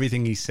find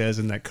everything he says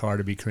in that car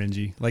to be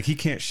cringy. Like, he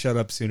can't shut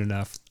up soon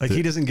enough. Like,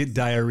 he doesn't get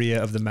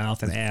diarrhea of the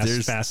mouth and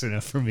ass fast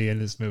enough for me in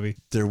this movie.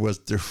 I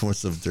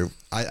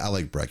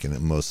like Breckin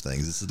in most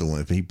things. This is the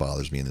one he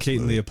bothers me in this movie.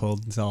 Kate and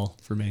Leopold, it's all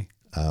for me.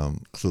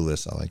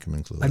 Clueless, I like him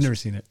in Clueless. I've never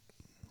seen it.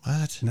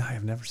 What? No,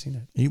 I've never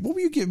seen it. What were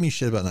you giving me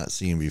shit about not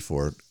seeing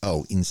before?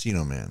 Oh,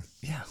 Encino Man.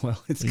 Yeah,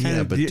 well, it's kind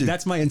of,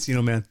 that's my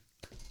Encino Man.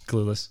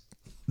 Clueless.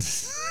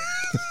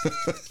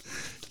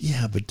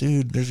 Yeah, but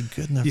dude, there's a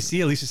good enough. You see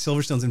Alicia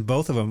Silverstone's in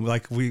both of them.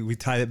 Like, we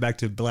tied it back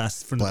to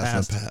Blast from the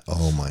Past.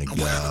 Oh my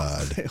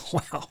God.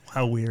 Wow,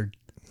 how weird.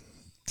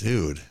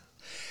 Dude.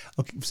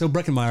 Okay, so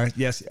Breckin Meyer,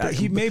 yes,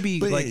 he maybe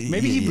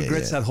he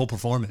regrets that whole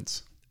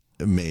performance.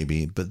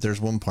 Maybe, but there's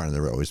one part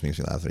that always makes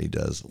me laugh that he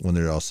does when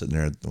they're all sitting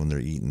there when they're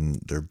eating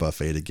their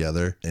buffet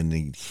together, and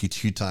he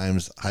 2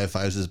 times high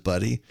fives his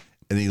buddy,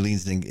 And he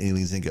leans in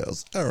and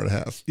goes, hour and a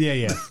half.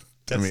 Yeah.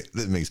 That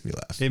makes me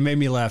laugh. It made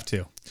me laugh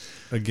too.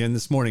 Again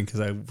this morning because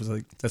I was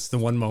like, that's the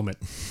one moment.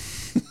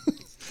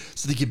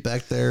 So they get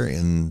back there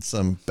and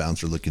some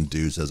bouncer looking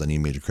dude says, I need a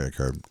major credit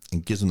card,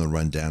 and gives them the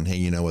rundown. Hey,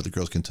 you know what? The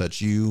girls can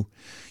touch you.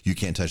 You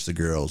can't touch the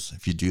girls.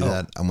 If you do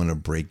that, I'm going to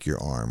break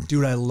your arm.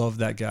 Dude, I love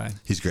that guy.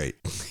 He's great.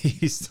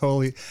 He's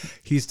totally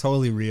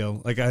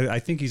real. Like I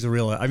think he's a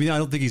real, I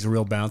don't think he's a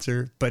real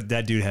bouncer, but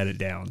that dude had it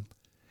down.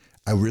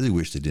 I really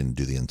wish they didn't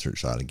do the insert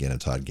shot again of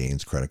Todd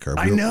Gaines' credit card.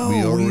 I know.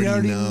 We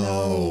already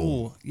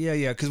know.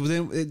 Yeah. Because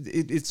then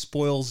it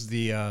spoils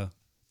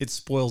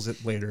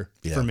it later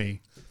for me.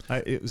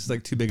 It was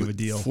like too big of a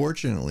deal.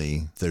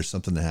 Fortunately, there's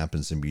something that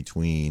happens in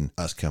between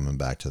us coming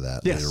back to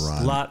that later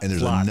on. And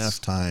there's enough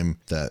time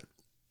that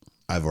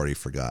I've already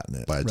forgotten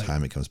it by the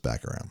time it comes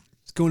back around.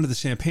 Let's go into the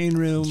champagne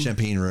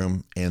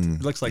room.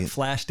 And it looks like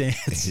flash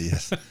dance.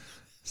 Yes.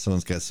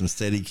 Someone's got some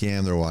steady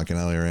cam. They're walking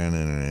all around.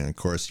 And of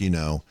course,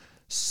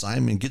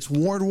 Simon gets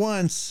warned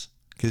once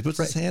because he puts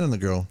his hand on the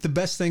girl. The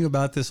best thing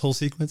about this whole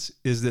sequence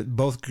is that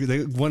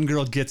one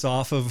girl gets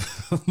off of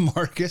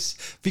Marcus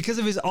because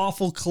of his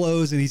awful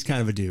clothes, and he's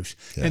kind of a douche.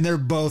 Yeah. And they're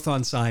both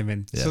on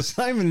Simon. Yeah. So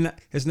Simon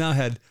has now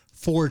had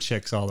 4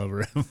 chicks all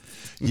over him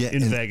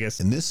in Vegas.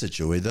 In this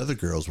situation, the other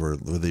girls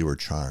were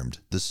charmed.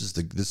 This is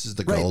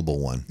the gullible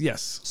one.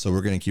 Yes. So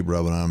we're going to keep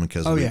rubbing on him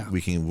because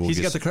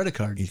he's got the credit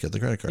card. He's got the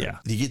credit card. Yeah.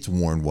 He gets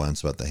warned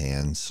once about the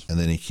hands, and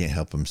then he can't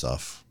help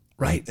himself.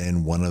 Right.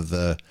 And one of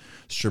the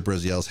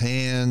strippers yells,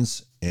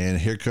 hands, and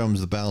here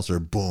comes the bouncer.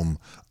 Boom.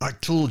 I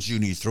told you.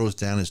 And he throws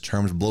down his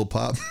Charms blow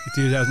pop.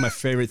 Dude, that was my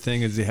favorite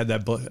thing is he had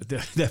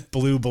that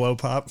blue blow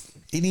pop.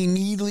 And he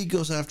immediately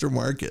goes after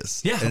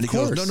Marcus. Yeah, and of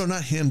course. Goes, no,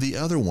 not him, the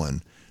other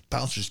one.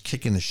 Bouncer's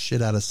kicking the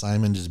shit out of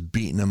Simon, just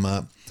beating him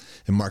up.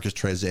 And Marcus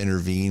tries to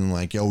intervene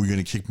like, yo, we're going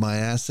to kick my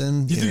ass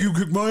in? You think you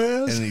kick my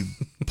ass? And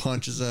he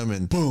punches him,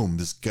 and boom,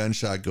 this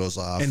gunshot goes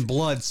off. And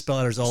blood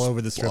splatters all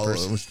over the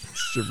strippers.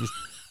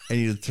 And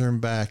you turn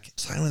back.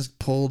 Simon's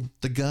pulled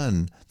the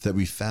gun that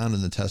we found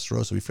in the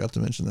Testarossa. We forgot to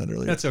mention that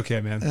earlier. That's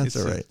okay, man. That's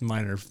all right.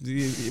 Minor.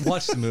 You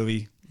watch the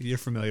movie. You're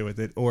familiar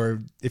with it.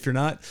 Or if you're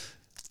not,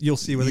 you'll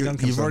see where the gun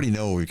comes from. You already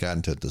know what we've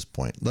gotten to at this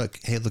point. Look,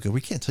 we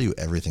can't tell you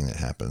everything that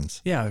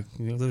happens. Yeah.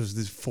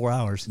 There's 4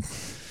 hours.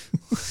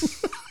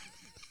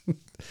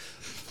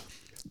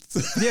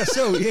 Yeah.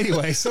 So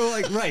anyway,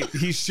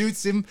 he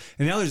shoots him.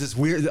 And now there's this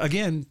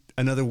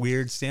another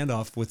weird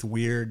standoff with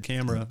weird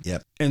camera.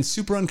 Yep. And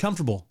super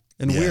uncomfortable.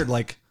 And weird,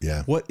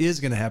 what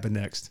is going to happen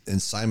next?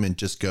 And Simon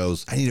just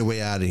goes, I need a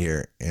way out of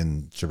here.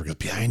 And Stripper goes,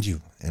 behind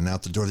you. And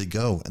out the door they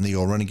go. And they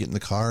all run and get in the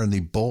car and they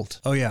bolt.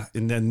 Oh, yeah.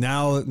 And then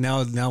now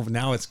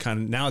it's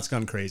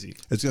gone crazy.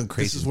 It's gone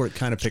crazy. This is where it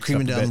kind of picks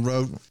Screaming up down the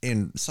road.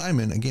 And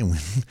Simon, again,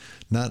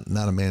 not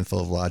a man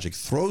full of logic,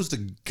 throws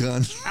the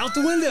gun out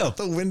the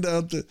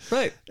window.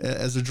 Right.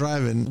 As they're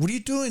driving. What are you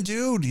doing,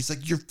 dude? He's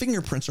like, your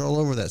fingerprints are all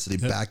over that. So they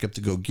back up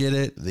to go get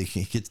it.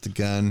 He gets the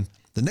gun.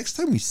 The next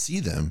time we see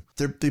them,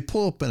 they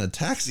pull up in a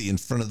taxi in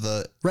front of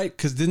the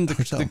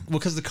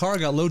because the car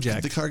got low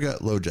jacked. The car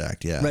got low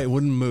jacked, yeah. Right,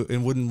 wouldn't move, it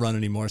wouldn't run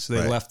anymore, so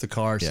they left the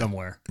car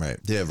somewhere. Right,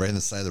 yeah, right on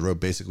the side of the road.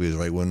 Basically, is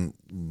right when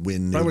they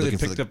were looking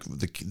for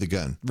the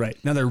gun. Right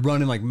now, they're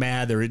running like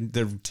mad.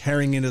 They're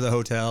tearing into the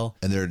hotel,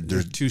 and they're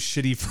two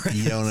shitty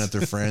friends yelling at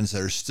their friends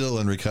that are still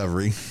in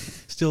recovery.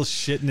 Still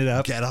shitting it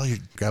up.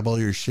 Grab all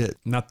your shit.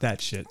 Not that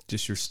shit,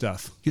 just your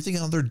stuff. You think,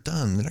 they're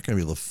done. They're not going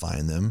to be able to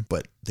find them,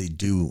 but they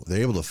do.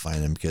 They're able to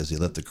find them because they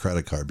left the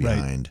credit card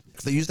behind.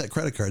 Right. They used that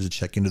credit card to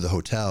check into the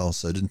hotel,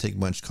 so it didn't take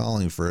much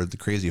calling for the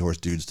Crazy Horse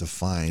dudes to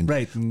find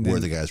where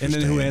the guys were staying.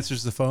 And then who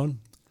answers the phone?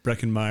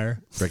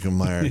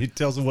 Breckenmeyer. He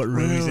tells them what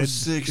room he's in.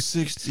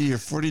 660 or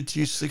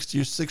 4260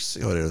 or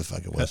 60, whatever the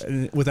fuck it was.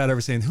 Without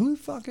ever saying, who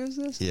the fuck is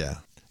this? Yeah.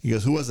 He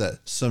goes, who was that?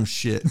 Some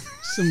shit.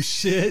 Some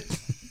shit.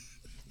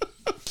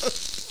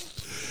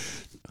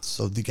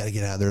 So they got to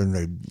get out of there,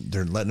 and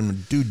they're letting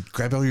them, dude,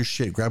 grab all your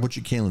shit, grab what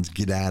you can, let's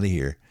get out of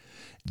here.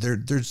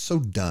 They're so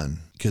done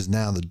because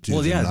now the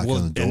dudes are knocking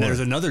on the door. And there's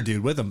another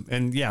dude with them,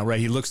 and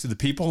he looks to the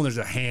people, and there's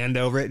a hand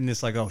over it, and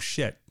it's like, oh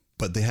shit.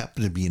 But they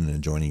happen to be in an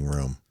adjoining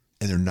room,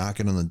 and they're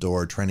knocking on the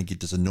door, trying to get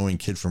this annoying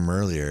kid from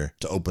earlier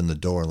to open the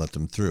door and let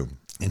them through.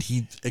 And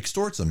he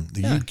extorts them.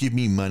 You give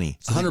me money.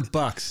 So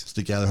 $100. So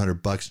they gather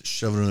 $100,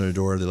 shove it under their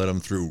door. They let them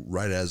through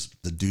right as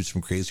the dudes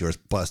from Crazy Horse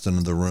bust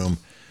into the room.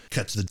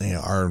 Cut to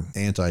our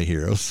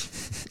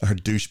anti-heroes, our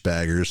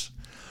douchebaggers,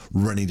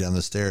 running down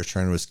the stairs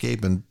trying to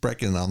escape. And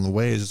Brecken on the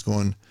way is just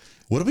going,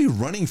 what are we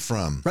running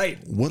from? Right.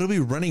 What are we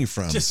running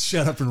from? Just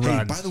shut up and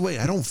run. By the way,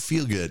 I don't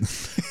feel good.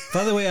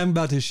 By the way, I'm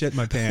about to shit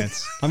my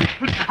pants.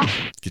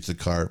 Get to the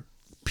car,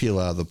 peel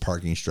out of the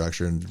parking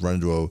structure and run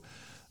into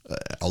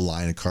a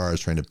line of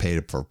cars trying to pay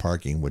for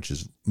parking, which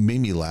is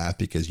made me laugh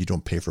because you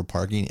don't pay for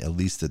parking, at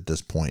least at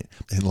this point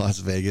in Las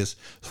Vegas.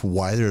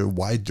 Why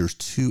there's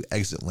 2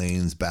 exit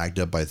lanes backed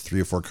up by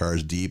 3 or 4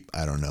 cars deep,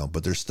 I don't know,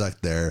 but they're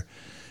stuck there.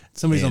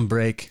 Somebody's on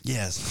break.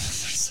 Yes,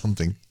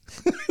 something.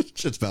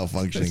 Shit's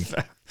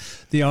malfunctioning.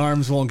 The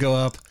arms won't go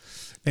up,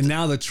 and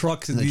now the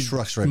trucks and these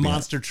trucks right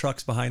monster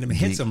trucks behind him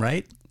hits him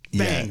right.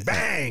 bang,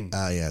 bang.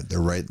 Yeah, they're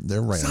right.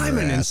 They're right.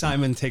 Simon, and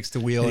Simon takes the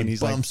wheel and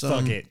he's like,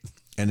 fuck it.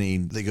 And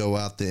they go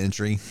out the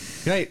entry.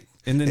 Right.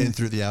 And then in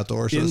through the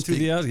outdoors.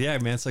 Yeah,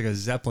 man, it's like a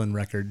Zeppelin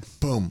record.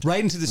 Boom.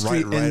 Right into the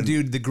street. Right. And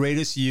dude, the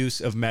greatest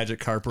use of Magic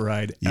Carpet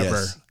Ride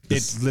ever.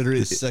 It's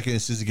literally the second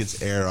as soon as it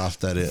gets air off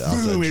that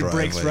it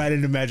breaks right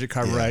into Magic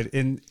Carpet Ride,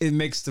 and it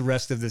makes the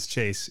rest of this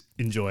chase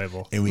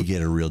enjoyable. And we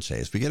get a real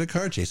chase. We get a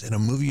car chase in a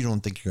movie. You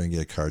don't think you're gonna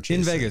get a car chase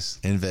in Vegas.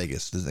 In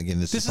Vegas,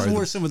 this is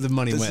where some of the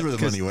money went. This is where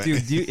the money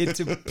went,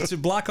 dude. To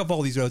block up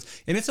all these roads,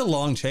 and it's a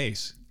long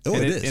chase. Oh,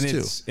 and it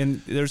is too.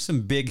 And there's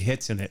some big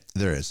hits in it.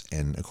 There is,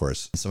 and of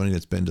course, somebody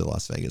that's been to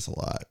Las Vegas a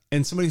lot,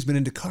 and somebody who's been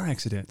into car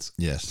accidents.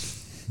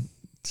 Yes.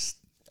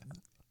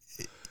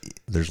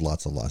 There's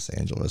lots of Los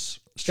Angeles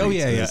streets. Oh,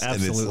 yeah,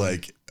 absolutely. And it's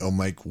like, oh,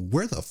 Mike,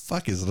 where the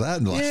fuck is that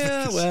in Las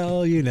Vegas? Yeah,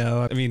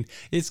 well, I mean,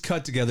 it's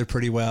cut together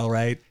pretty well,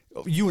 right?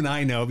 You and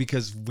I know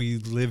because we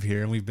live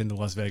here and we've been to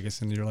Las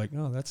Vegas, and you're like,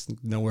 oh, that's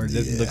nowhere.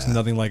 That looks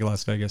nothing like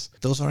Las Vegas.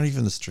 Those aren't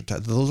even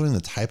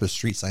the type of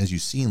street signs you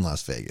see in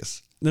Las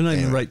Vegas. They're not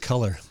even the right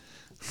color.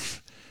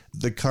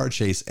 The car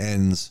chase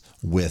ends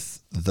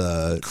with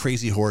the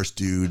crazy horse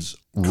dudes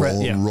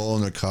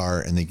rolling their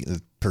car, and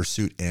the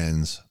pursuit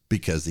ends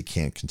because they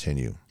can't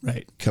continue.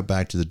 Right. Cut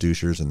back to the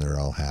douchers, and they're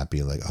all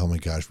happy, like, oh my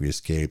gosh, we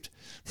escaped.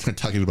 We're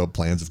talking about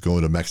plans of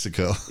going to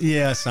Mexico.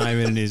 Yeah,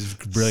 Simon and his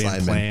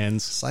brilliant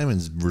plans.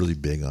 Simon's really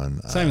big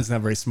on... Simon's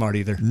not very smart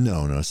either.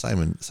 No.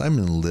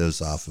 Simon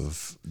lives off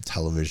of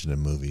television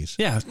and movies.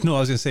 Yeah, no,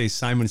 I was going to say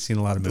Simon's seen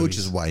a lot of movies. Which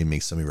is why he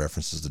makes so many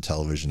references to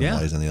television while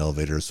he's in the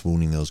elevator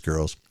swooning those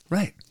girls.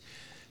 Right.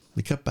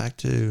 We cut back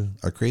to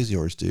our crazy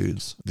horse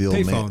dudes. The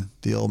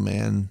old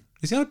man.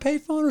 Is he on a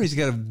payphone, or has he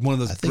got one of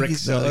those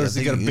bricks? Or has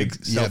he got a big?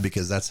 Yeah,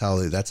 because that's how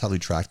they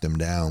tracked them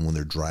down when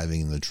they're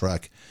driving in the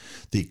truck.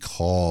 They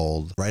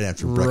called right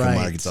after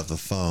Breckenmeyer gets off the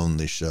phone.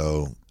 They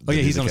show. Oh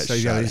yeah, he's on.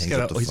 He's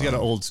got an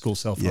old school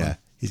cell phone. Yeah,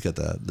 he's got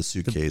the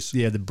suitcase.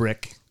 The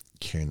brick.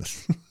 Carrying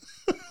this.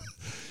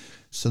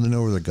 So they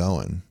know where they're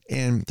going,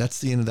 and that's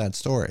the end of that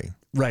story.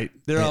 Right.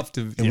 They're off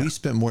to... And we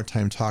spent more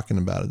time talking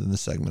about it than the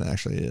segment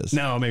actually is.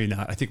 No, maybe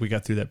not. I think we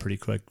got through that pretty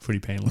quick,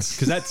 pretty painless.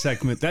 Because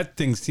that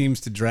thing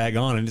seems to drag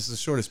on, and it's the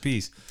shortest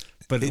piece.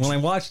 But when I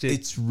watched it...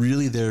 It's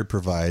really there to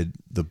provide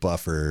the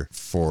buffer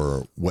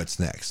for what's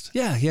next.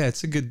 Yeah,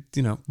 it's a good,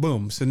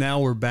 boom. So now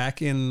we're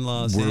back in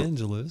Los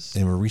Angeles.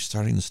 And we're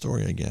restarting the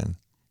story again.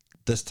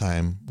 This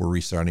time, we're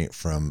restarting it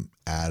from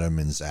Adam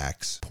and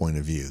Zach's point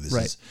of view. This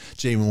is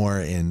Jay Moore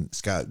and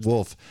Scott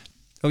Wolf.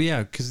 Oh,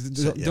 yeah, because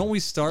don't we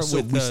start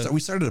with...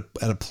 We started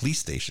at a police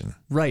station.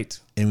 Right.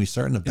 And we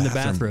start in the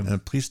bathroom. At a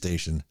police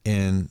station.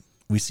 And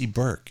we see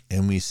Burke,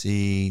 and we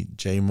see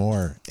Jay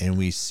Moore, and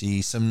we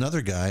see some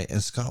other guy,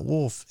 and Scott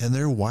Wolf, and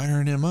they're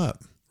wiring him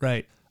up.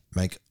 Right.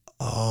 Like,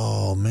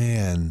 oh,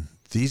 man,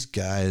 these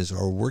guys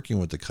are working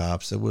with the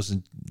cops. It was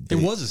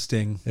a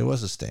sting. It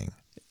was a sting.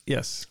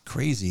 Yes.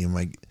 Crazy. I'm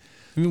like...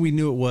 I mean, we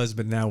knew it was,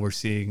 but now we're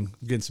getting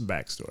some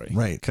backstory.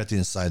 Right. Cut to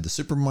inside the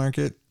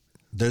supermarket.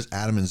 There's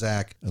Adam and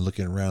Zach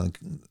looking around.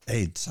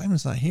 Hey,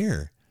 Simon's not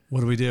here.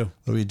 What do we do?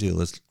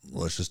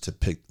 Let's just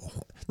pick.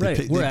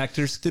 We're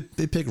actors.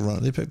 They pick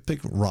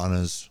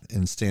Rana's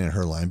and stand at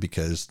her line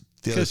because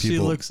the other people. She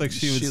looks like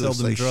she would sell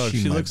them drugs.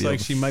 She looks like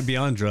she might be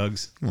on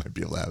drugs. Might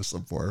be able to have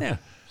some for her. Yeah.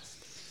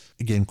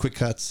 Again, quick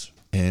cuts,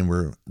 and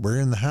we're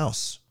in the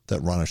house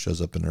that Rana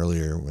shows up in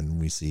earlier when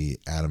we see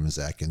Adam and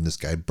Zach and this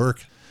guy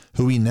Burke,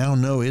 who we now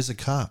know is a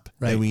cop.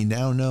 Right. And we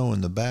now know in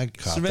the bag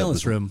cop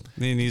surveillance room. I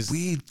mean,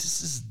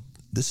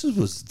 this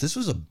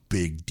was a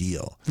big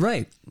deal.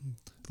 Right.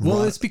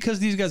 Well, it's because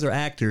these guys are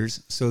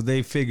actors, so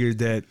they figured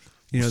that,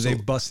 they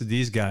busted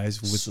these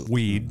guys with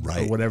weed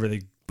or whatever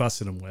they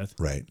busted them with.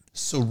 Right.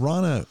 So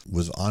Rana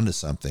was onto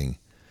something,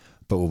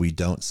 but what we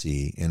don't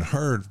see in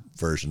her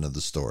version of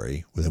the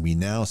story, what we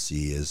now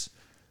see is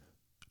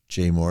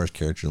Jay Moore's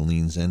character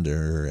leans into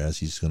her as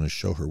he's going to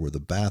show her where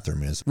the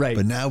bathroom is. Right.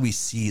 But now we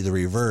see the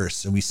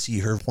reverse, and we see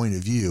her point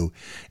of view,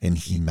 and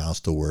he mouths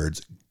the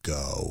words,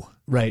 "Go."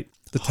 Right.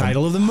 The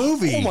title of the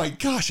movie. Oh my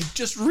gosh, I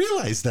just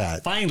realized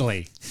that.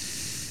 Finally.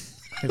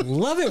 I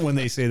love it when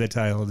they say the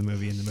title of the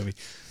movie in the movie.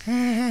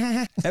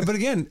 But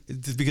again,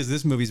 it's because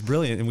this movie's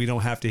brilliant and we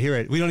don't have to hear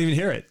it. We don't even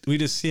hear it. We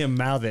just see him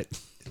mouth it.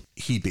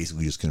 He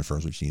basically just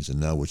confirms what she needs to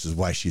know, which is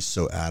why she's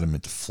so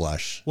adamant to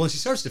flush. Well, she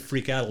starts to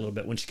freak out a little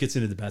bit when she gets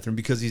into the bathroom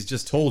because he's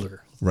just told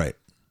her. Right.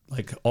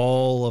 Like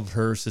all of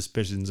her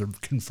suspicions are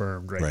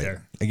confirmed right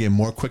there. Again,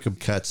 more quick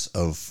cuts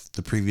of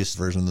the previous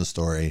version of the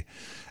story.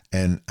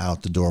 And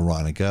out the door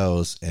Rana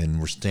goes, and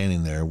we're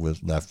standing there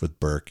left with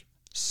Burke,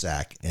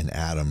 Zach, and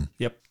Adam.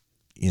 Yep.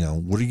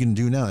 What are you going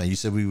to do now? You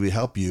said we would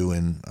help you,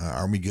 and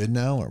aren't we good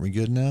now? Aren't we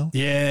good now?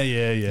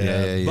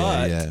 Yeah.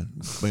 But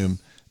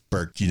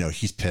Burke,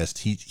 he's pissed.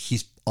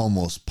 He's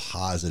almost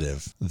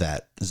positive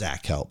that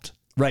Zach helped.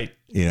 Right.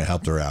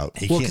 Helped her out.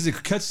 Because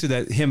it cuts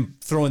to him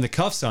throwing the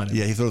cuffs on him.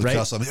 Yeah, he throws the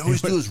cuffs on him. They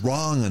always do this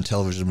wrong on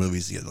television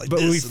movies. But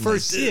when we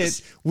first see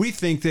it, we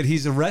think that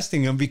he's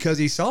arresting him because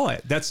he saw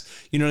it. That's,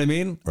 you know what I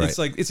mean? Right. It's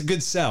like, it's a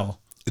good sell.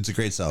 It's a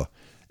great sell.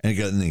 And he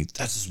goes,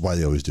 that's just why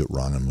they always do it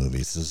wrong in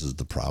movies. This is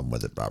the problem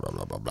with it, blah, blah,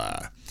 blah, blah, blah.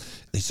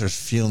 He starts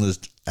feeling his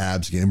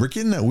abs again. We're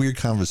getting that weird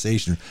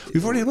conversation.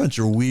 We've already had a bunch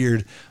of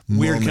weird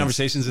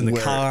conversations in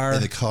the car.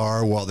 In the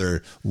car while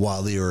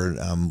they were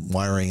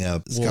wiring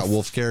up Scott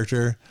Wolf's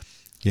character.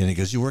 Yeah, and he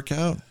goes, you work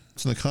out?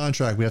 It's in the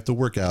contract. We have to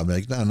work out. I'm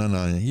like,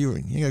 no.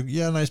 You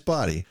got a nice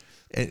body.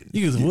 And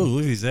he goes, whoa,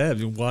 look at these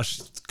abs. You wash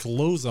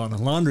clothes on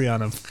and laundry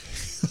on him.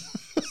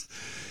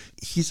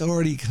 He's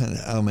already kind of,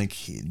 I'm like,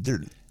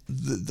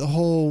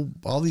 all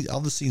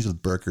the scenes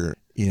with Burke are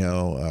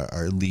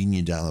leading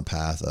you down the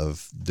path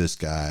of this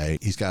guy.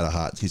 He's got a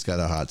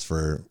hots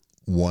for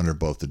one or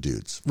both the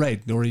dudes.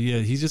 Right. Or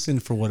he's just in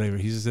for whatever.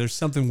 There's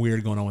something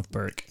weird going on with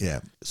Burke.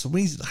 Yeah. So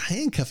when he's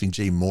handcuffing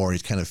Jay Moore,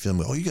 he's kind of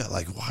feeling, oh, you got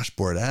like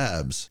washboard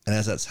abs. And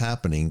as that's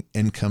happening,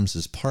 in comes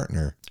his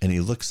partner and he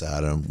looks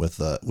at him with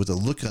a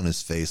look on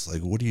his face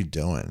like, what are you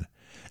doing?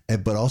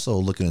 But also a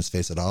look in his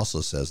face that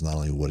also says not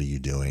only what are you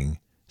doing,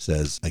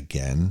 says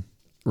again.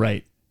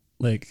 Right.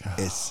 Like,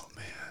 man,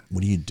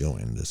 what are you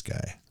doing, this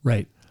guy?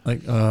 Right.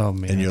 Like, oh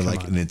man. And you're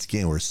like, and it's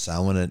again, we're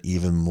selling it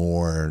even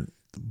more.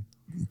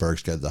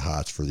 Burke's got the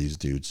hots for these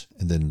dudes.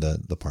 And then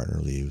the partner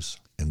leaves.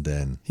 And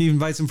then he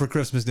invites him for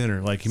Christmas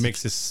dinner. Like he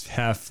makes this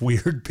half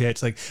weird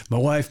pitch. Like, my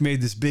wife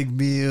made this big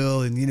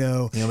meal and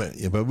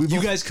but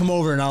you guys come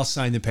over and I'll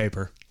sign the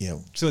paper. Yeah.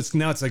 So it's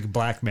like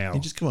blackmail. You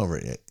just come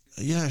over.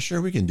 Yeah,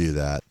 sure. We can do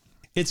that.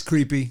 It's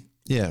creepy.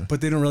 Yeah.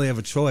 But they don't really have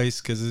a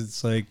choice because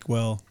it's like,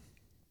 well,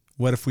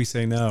 what if we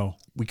say no?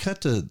 We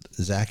cut to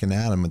Zach and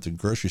Adam at the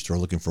grocery store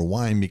looking for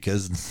wine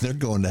because they're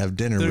going to have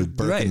dinner with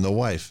Burke and the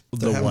wife.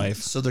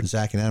 So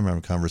Zach and Adam have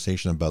a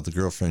conversation about the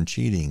girlfriend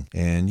cheating.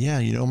 And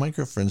my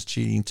girlfriend's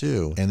cheating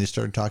too. And they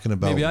started talking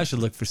about maybe I should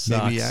look for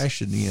socks. Maybe I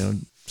should,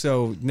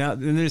 So now,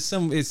 and there's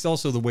it's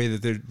also the way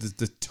that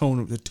the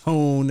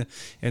tone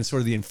and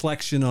sort of the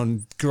inflection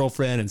on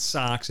girlfriend and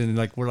socks. And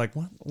like, we're like,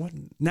 what?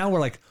 Now we're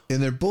like,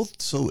 and they're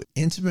both so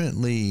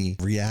intimately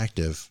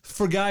reactive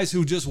for guys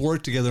who just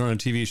work together on a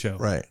TV show,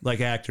 right?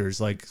 Like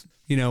actors, like,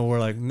 we're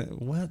like,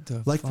 what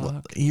the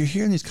fuck? You're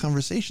hearing these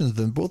conversations of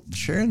them both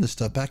sharing this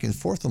stuff back and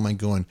forth. I'm like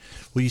going,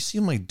 well, you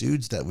seem like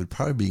dudes that would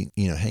probably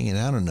be, hanging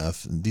out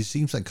enough. These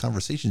seems like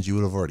conversations you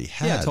would have already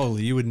had. Yeah,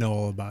 totally. You would know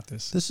all about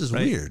this. This is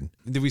weird.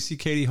 Did we see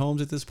Katie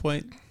Holmes at this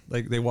point?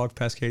 Like they walked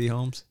past Katie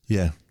Holmes?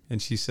 Yeah.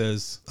 And she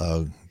says,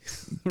 oh,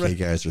 gay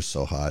guys are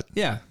so hot.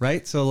 Yeah,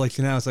 right? So like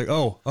now it's like,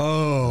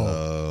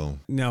 oh.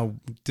 Now,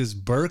 does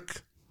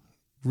Burke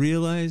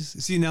realize?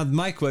 See, now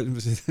my question,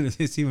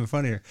 it's even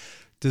funnier.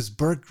 Does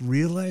Burke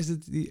realize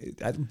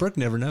that Burke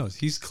never knows?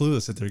 He's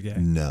clueless that they're gay.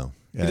 No.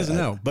 He doesn't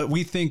know. But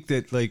we think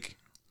that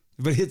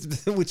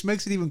which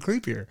makes it even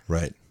creepier.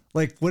 Right.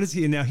 Like, what is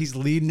he? And now he's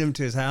leading him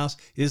to his house.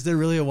 Is there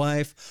really a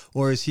wife?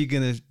 Or is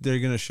they're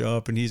going to show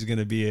up and he's going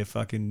to be a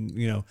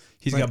fucking,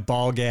 he's got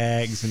ball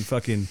gags and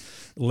fucking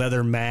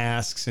leather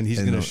masks and he's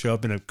going to show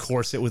up in a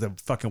corset with a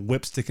fucking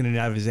whip sticking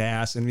out of his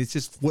ass. And it's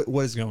just, what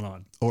is going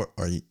on? Or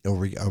are we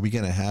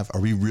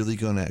really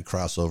going to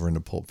cross over into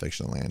Pulp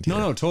Fiction land here?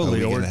 No,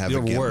 totally. Are we going to have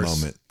a Gimp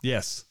moment?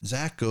 Yes.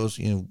 Zach goes,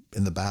 in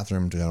the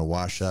bathroom to kind of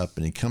wash up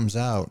and he comes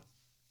out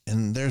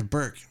and there's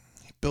Burke,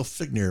 Bill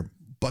Fichtner,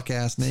 buck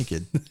ass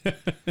naked,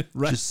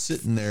 right, just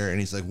sitting there, and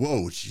he's like,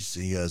 "Whoa!"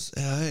 He goes,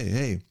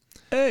 "Hey!"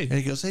 And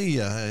he goes,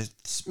 "Hey,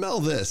 smell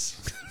this."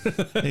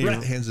 And he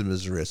hands him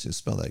his wrist. And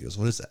smell that. He goes,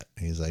 "What is that?"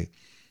 And he's like,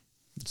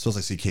 "It smells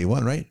like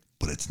CK1, right?"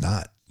 But it's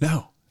not.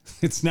 No,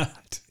 it's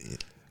not.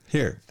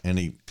 Here, and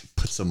he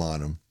puts them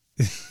on him.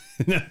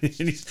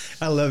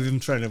 I love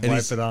him trying to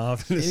wipe it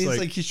off. And he's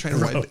like he's trying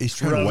to wipe. He's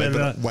trying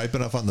to wipe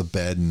it off on the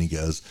bed, and he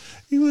goes,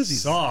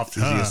 "He's soft,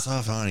 huh?" He's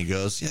soft, huh? And he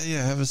goes,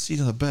 "Yeah, have a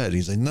seat on the bed." And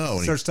he's like, "No."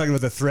 And starts talking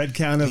about the thread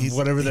count of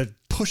whatever that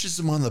pushes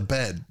him on the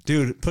bed.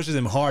 Dude pushes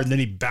him hard, and then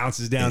he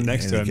bounces down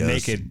next to him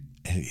naked.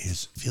 And he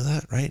goes, feel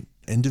that, right?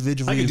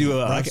 Individually, I could do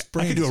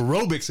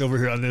aerobics over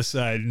here on this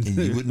side, and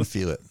you wouldn't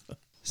feel it.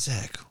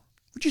 Zach,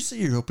 would you say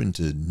you're open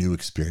to new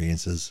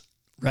experiences?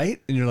 Right?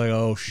 And you're like,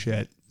 oh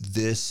shit,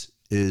 this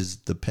is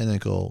the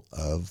pinnacle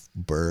of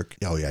Burke.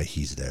 Oh yeah,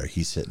 he's there.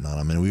 He's hitting on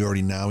him. And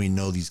we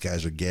know these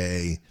guys are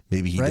gay.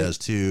 Maybe he does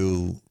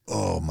too.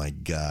 Oh my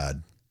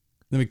God.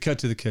 Then we cut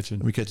to the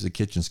kitchen.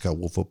 Scott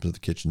Wolf opens the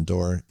kitchen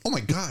door. Oh my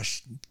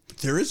gosh.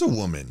 There is a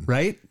woman.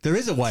 Right? There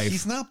is a wife.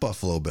 He's not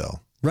Buffalo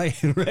Bill. Right,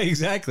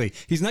 exactly.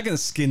 He's not going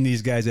to skin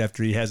these guys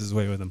after he has his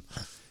way with them.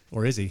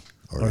 Or is he?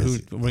 What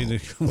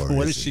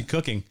is she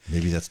cooking?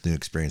 Maybe that's the new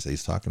experience that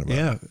he's talking about.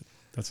 Yeah,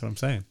 that's what I'm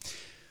saying.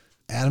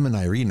 Adam and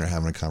Irene are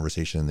having a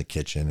conversation in the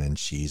kitchen, and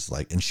she's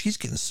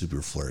getting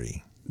super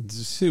flirty,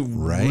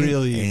 right?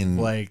 Really, and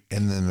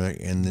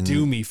then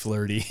do me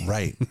flirty,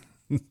 right?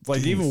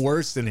 Like even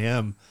worse than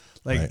him.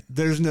 Like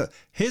there's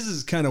his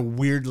is kind of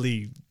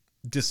weirdly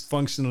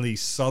dysfunctionally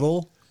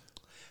subtle.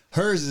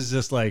 Hers is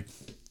just like,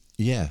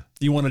 yeah,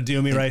 you want to do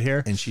me right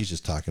here, and she's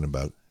just talking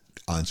about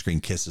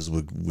on-screen kisses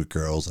with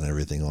girls and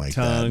everything like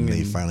that. And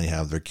they finally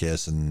have their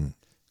kiss, and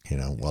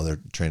while they're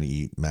trying to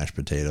eat mashed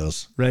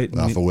potatoes, right,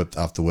 off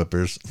the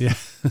whippers, yeah,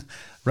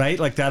 right,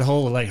 like that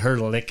whole like her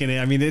licking it.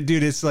 I mean,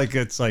 dude, it's like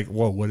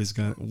whoa,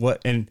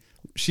 what? And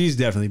She's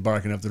definitely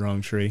barking up the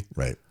wrong tree.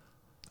 Right.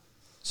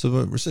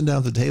 So we're sitting down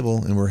at the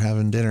table and we're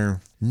having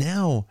dinner.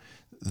 Now,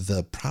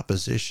 the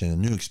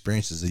proposition, new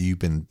experiences that you've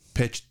been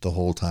pitched the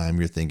whole time,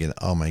 you're thinking,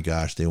 oh my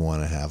gosh, they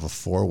want to have a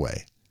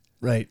 4-way.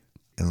 Right.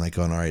 And like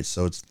going, all right,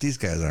 so these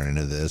guys aren't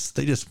into this.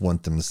 They just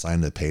want them to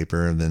sign the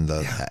paper and then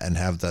and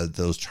have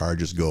those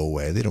charges go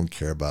away. They don't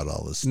care about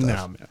all this stuff.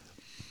 No, man.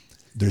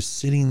 They're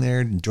sitting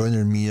there enjoying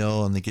their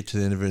meal and they get to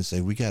the end of it and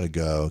say, we got to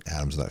go.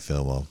 Adam's not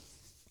feeling well.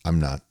 I'm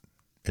not.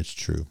 It's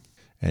true.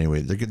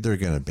 Anyway, they're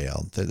going to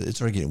bail. It's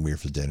already getting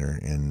weird for dinner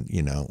and,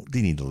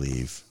 they need to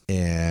leave.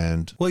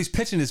 And well, he's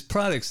pitching his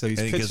products, though.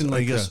 He's pitching what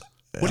do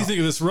you think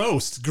of this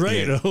roast?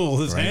 Great. Yeah,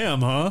 this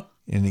ham, huh?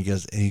 And he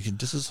goes,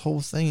 just this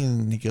whole thing.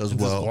 And he goes,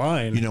 well,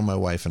 my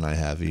wife and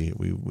I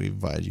we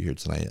invited you here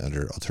tonight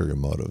under ulterior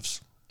motives.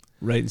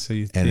 Right. So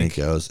he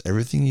goes,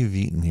 everything you've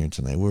eaten here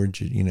tonight, where'd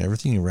you,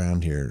 everything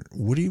around here,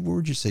 where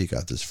would you say you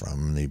got this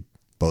from? And they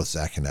both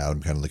sacking out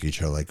and kind of look at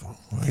each other like,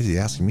 why is he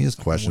asking me this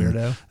question?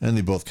 Weirdo. And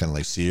they both kind of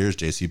like Sears,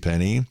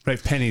 JCPenney.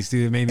 Right, pennies,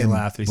 dude. It made me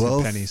laugh. They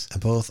said pennies.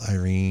 Both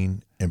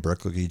Irene and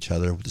Brooke look at each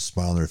other with a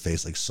smile on their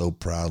face, like so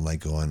proud,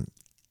 like going,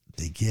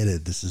 they get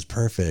it. This is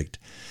perfect.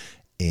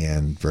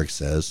 And Brooke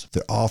says,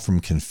 they're all from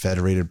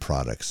Confederated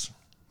products.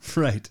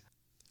 Right.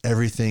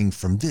 Everything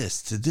from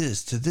this to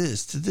this to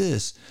this to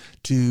this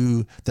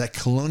to that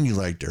cologne you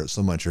liked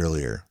so much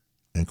earlier.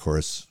 And of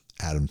course,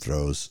 Adam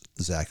throws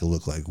Zach a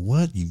look like,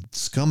 what, you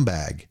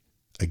scumbag?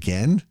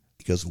 Again?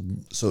 He goes,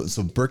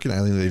 so Burke and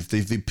Eileen,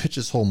 they pitch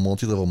this whole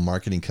multi-level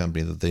marketing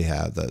company that they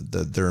have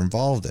that they're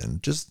involved in.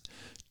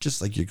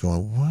 Just like you're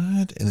going,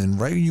 what? And then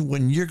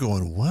when you're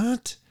going,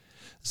 what?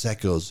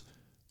 Zach goes,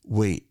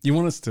 wait. You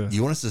want us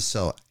to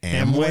sell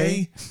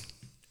Amway?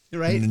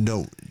 Right?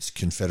 No, it's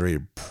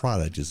Confederated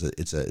product.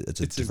 It's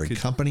a different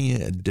company,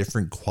 a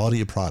different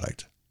quality of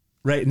product.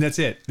 Right, and that's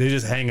it. They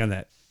just hang on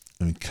that.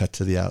 And we cut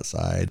to the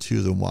outside, two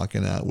of them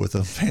walking out with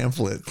a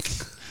pamphlet.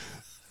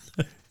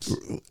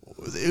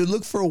 It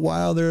looked for a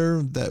while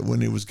there that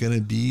when it was going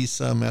to be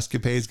some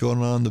escapades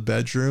going on in the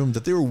bedroom,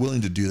 that they were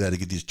willing to do that to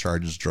get these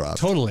charges dropped.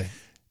 Totally.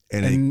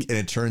 And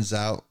it turns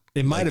out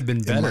it might have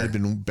been better. It might have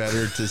been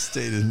better to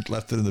stay and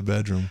left it in the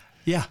bedroom.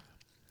 Yeah.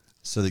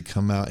 So they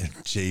come out and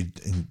Jade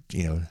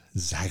and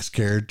Zach's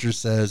character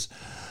says,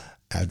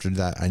 after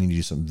that, I need to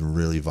do something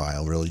really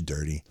vile, really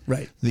dirty.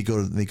 Right. They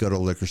go to a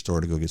liquor store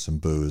to go get some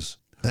booze.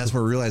 And that's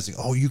where we're realizing,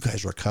 oh, you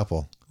guys were a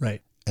couple.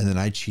 Right. And then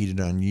I cheated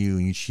on you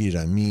and you cheated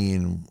on me.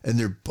 And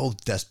they're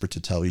both desperate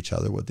to tell each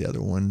other what the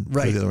other one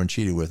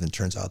cheated with. And it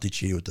turns out they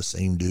cheated with the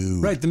same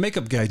dude. Right. The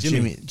makeup guy,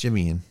 Jimmy.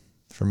 Jimmy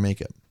from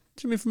makeup.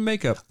 Jimmy from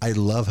makeup. I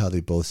love how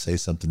they both say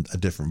a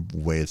different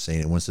way of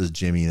saying it. One says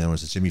Jimmy and then one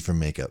says Jimmy from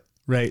makeup.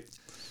 Right.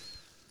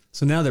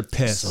 So now they're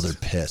pissed.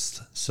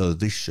 So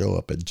they show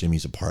up at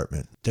Jimmy's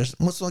apartment. There's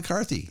Melissa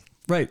McCarthy.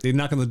 Right. They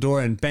knock on the door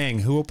and bang.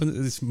 Who opened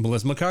it? It's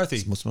Melissa McCarthy.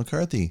 It's Melissa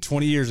McCarthy.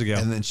 20 years ago.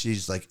 And then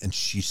she's like, and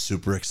she's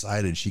super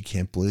excited. She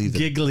can't believe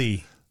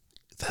Giggly.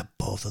 That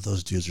both of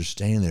those dudes are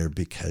staying there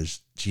because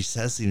she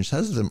says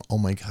to them, oh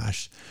my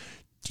gosh,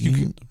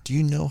 do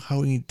you know how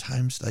many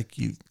times like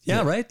you?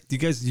 Yeah, right. You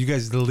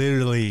guys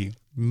literally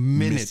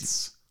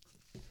minutes.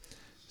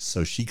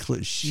 So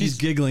she's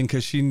giggling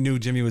because she knew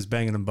Jimmy was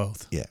banging them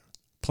both. Yeah.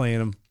 Playing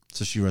them.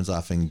 So she runs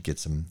off and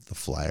gets him the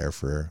flyer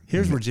for.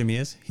 Here's where Jimmy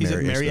is. He's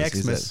at Merry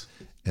Xmas.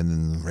 And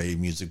then the rave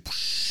music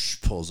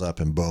pulls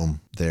up and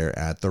boom, they're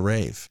at the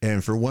rave.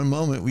 And for one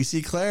moment, we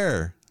see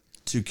Claire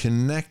to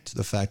connect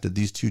the fact that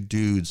these two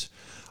dudes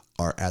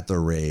are at the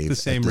rave at the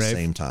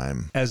same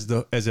time as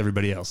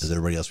everybody else. As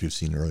everybody else we've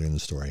seen earlier in the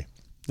story.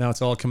 Now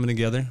it's all coming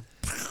together.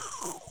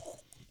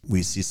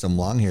 We see some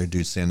long-haired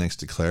dude stand next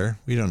to Claire.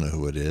 We don't know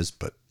who it is,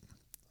 but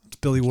it's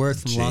Billy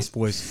Worth from Lost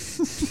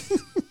Boys.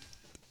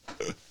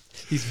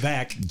 He's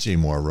back. Jay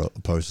Moore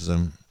posts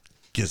him,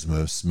 gives him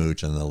a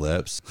smooch on the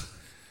lips.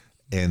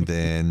 And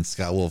then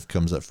Scott Wolf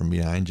comes up from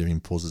behind Jimmy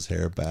and pulls his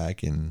hair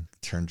back and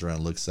turns around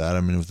and looks at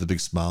him and with a big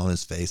smile on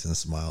his face, and the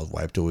smile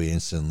wiped away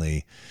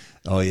instantly.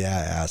 Oh, yeah,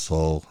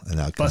 asshole. And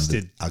out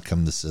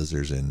come the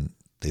scissors and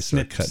they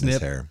start cutting his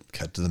hair.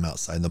 Cut to them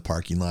outside in the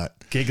parking lot.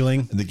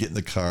 Giggling. And they get in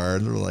the car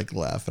and they're like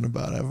laughing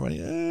about everybody.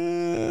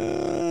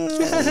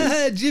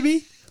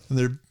 Jimmy. And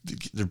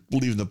they're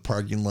leaving the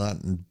parking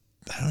lot and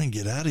how do I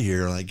get out of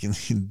here? Like,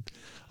 and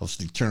I'll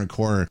just turn a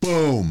corner.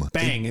 Boom.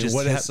 Bang. They just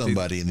hit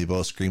somebody and they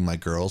both scream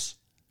like girls.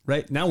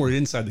 Right. Now we're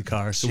inside the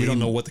car, so we don't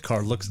know what the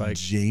car looks like.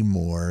 Jay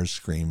Moore's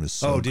scream is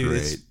so great.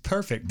 It's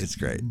perfect. It's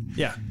great.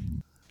 Yeah.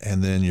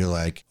 And then you're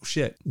like, oh,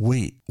 shit.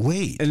 Wait.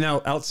 And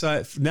now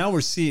outside,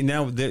 we're seeing,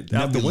 out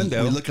the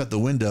window. We look out the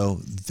window,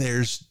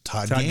 there's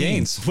Todd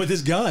Gaines with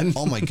his gun.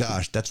 Oh my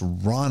gosh, that's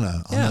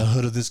Rana on the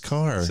hood of this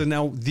car. So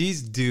now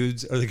these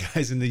dudes are the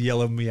guys in the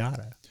yellow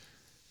Miata.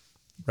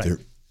 Right.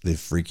 They're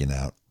freaking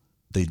out.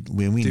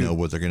 We know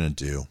what they're going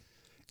to do.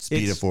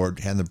 Speed it forward,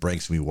 hand the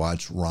brakes, and we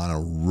watch Rana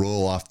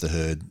roll off the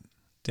hood.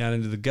 Down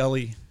into the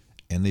gully.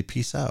 And they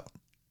peace out.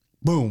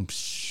 Boom.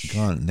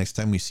 Gone. Next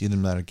time we see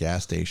them at a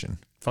gas station.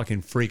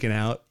 Fucking freaking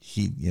out.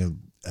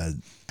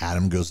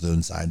 Adam goes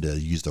inside to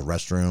use the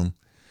restroom,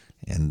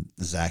 and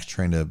Zach's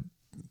trying to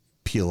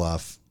peel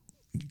off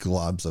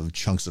globs of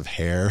chunks of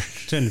hair.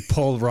 Trying to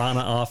pull Rana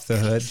off the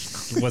hood.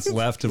 What's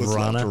left of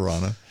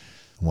Rana.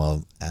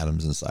 While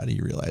Adam's inside, he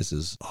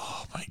realizes,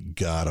 oh my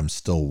God, I'm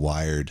still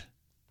wired.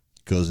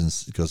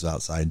 Goes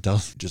outside,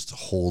 just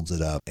holds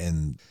it up,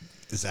 and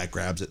Zach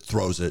grabs it,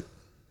 throws it.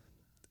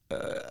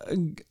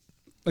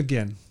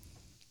 Again,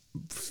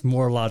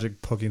 more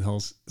logic poking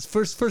holes.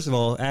 First of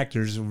all,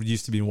 actors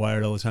used to be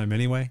wired all the time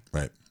anyway.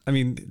 Right. I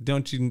mean,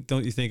 don't you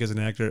think as an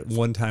actor, at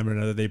one time or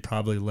another, they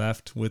probably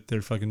left with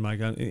their fucking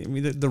mic on? I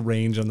mean, the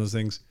range on those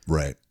things.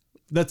 Right.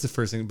 That's the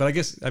first thing. But I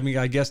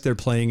guess they're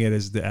playing it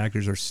as the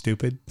actors are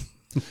stupid.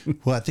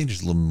 Well, I think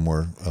there's a little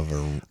more of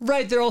a...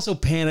 Right. They're also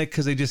panicked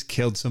because they just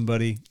killed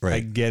somebody. Right. I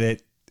get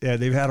it. Yeah,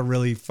 they've had a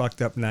really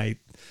fucked up night.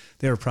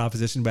 They were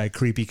propositioned by a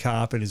creepy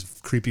cop and his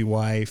creepy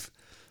wife.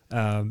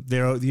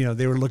 They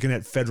were looking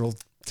at federal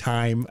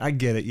time. I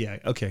get it. Yeah.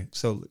 Okay.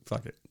 So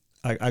fuck it.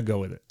 I go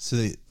with it.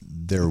 So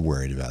they're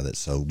worried about it.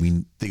 So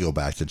they go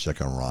back to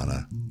check on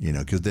Rana,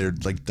 because they're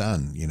like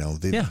done.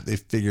 They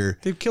figure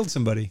they've killed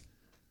somebody.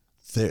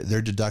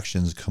 Their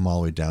deductions come all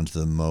the way down to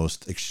the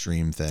most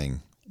extreme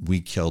thing. We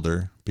killed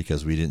her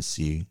because we didn't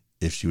see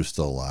if she was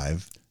still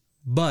alive.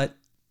 But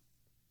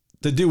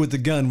the dude with the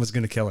gun was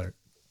going to kill her.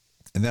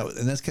 And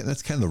that's kind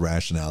of the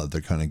rationale that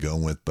they're kind of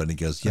going with. But he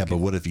goes, yeah, okay. But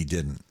what if he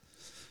didn't?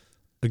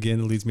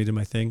 Again, it leads me to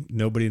my thing.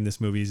 Nobody in this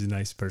movie is a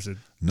nice person.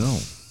 No.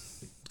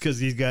 Because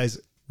these guys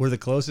were the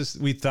closest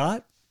we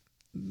thought.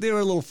 They were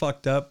a little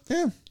fucked up.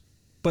 Yeah.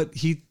 But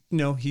he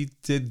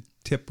did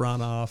tip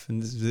Ron off.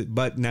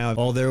 But now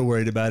all they're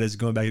worried about is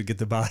going back to get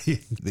the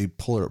body. They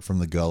pull her up from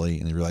the gully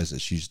and they realize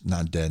that she's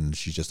not dead and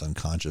she's just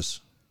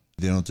unconscious.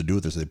 They don't know what to do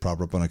with her. So they prop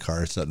her up on a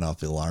car, setting off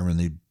the alarm, and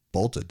they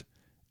bolted.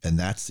 And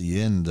that's the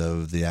end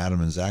of the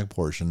Adam and Zach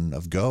portion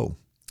of Go.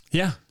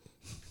 Yeah.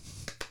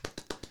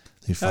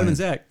 Adam and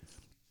Zach.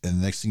 And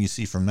the next thing you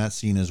see from that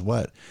scene is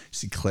what? You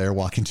see Claire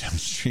walking down the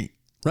street.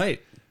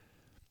 Right.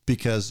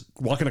 Because...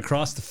 walking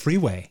across the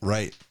freeway.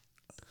 Right.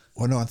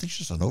 Well, no, I think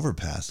she's on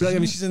overpass. I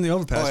mean, she's in the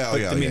overpass.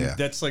 Yeah.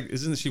 That's like,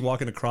 isn't she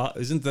walking across?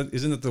 Isn't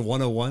it the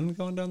 101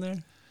 going down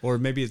there? Or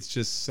maybe it's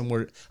just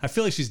somewhere. I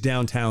feel like she's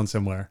downtown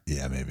somewhere.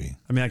 Yeah, maybe.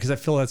 I mean, because I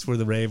feel that's where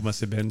the rave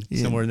must have been.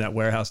 Yeah. Somewhere in that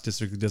warehouse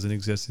district that doesn't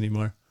exist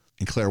anymore.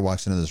 And Claire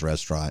walks into this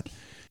restaurant.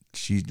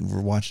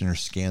 We're watching her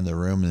scan the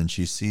room, and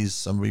she sees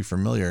somebody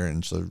familiar,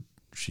 and so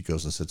she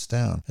goes and sits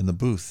down in the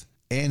booth.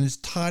 And it's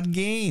Todd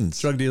Gaines.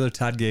 Drug dealer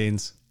Todd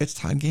Gaines. It's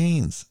Todd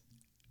Gaines.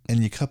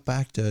 And you cut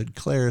back to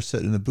Claire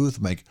sitting in the booth.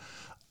 I'm like,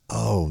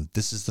 oh,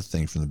 this is the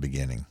thing from the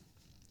beginning.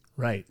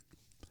 Right.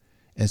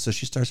 And so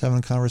she starts having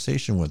a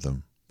conversation with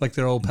him. Like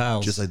they're old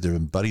pals. Just like they've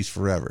been buddies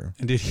forever.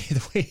 And dude,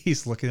 the way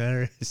he's looking at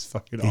her is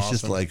fucking awesome. He's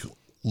just like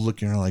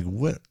looking at her like,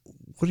 what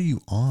are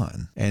you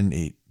on?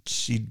 And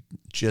she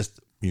just,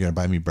 you're going to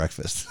buy me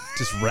breakfast.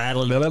 Just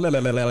rattling. Like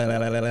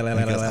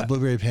a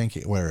blueberry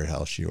pancake, whatever the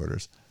hell she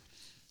orders.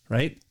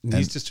 Right? And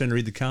he's just trying to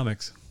read the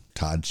comics.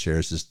 Todd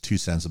shares his 2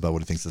 cents about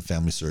what he thinks of the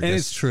Family Circus. And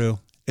it's true.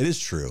 It is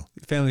true.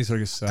 Family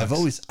Circus sucks.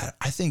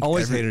 I think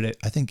hated it.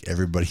 I think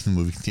everybody in the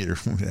movie theater,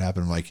 when it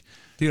happened, I'm like,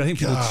 dude, I think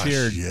people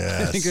cheered.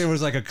 Yes. I think there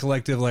was like a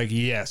collective, like,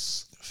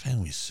 yes.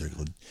 Family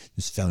Circle.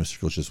 This Family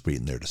Circle is just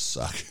waiting there to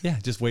suck. Yeah,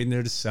 just waiting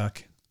there to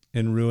suck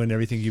and ruin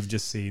everything you've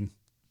just seen.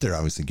 They're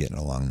obviously getting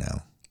along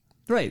now.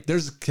 Right.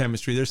 There's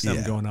chemistry. There's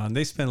something going on.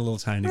 They spend a little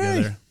time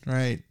together.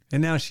 Right.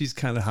 And now she's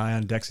kind of high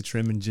on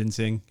Dexatrim and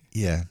ginseng.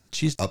 Yeah.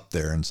 She's up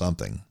there in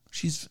something.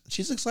 She's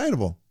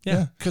excitable.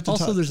 Yeah.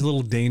 Also, there's a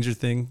little danger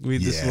thing.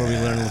 This is where we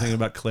learn a little thing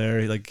about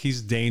Claire. Like,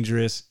 he's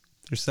dangerous.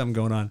 There's something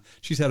going on.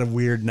 She's had a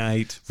weird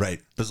night.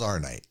 Right. Bizarre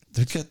night.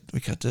 We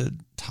got to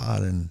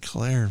Todd and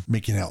Claire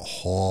making out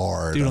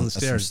hard. Dude, on the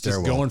stairs.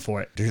 Just going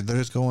for it. Dude, they're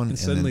just going. And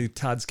suddenly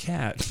Todd's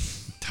cat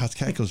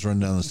goes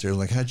running down the stairs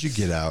like, how'd you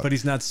get out? But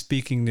he's not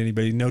speaking to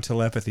anybody. No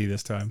telepathy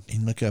this time.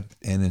 And look up,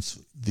 and it's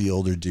the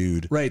older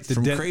dude. Right.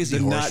 From Crazy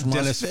Horse. Not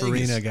Dennis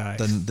Farina guy.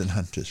 The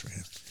not Dennis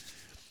Farina.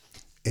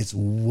 It's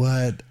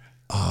what?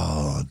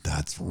 Oh,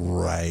 that's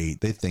right.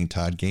 They think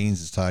Todd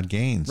Gaines is Todd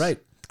Gaines. Right.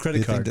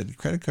 Credit card. The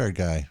credit card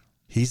guy.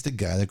 He's the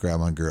guy that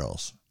grabbed on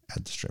girls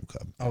at the strip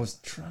club. I was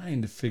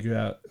trying to figure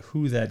out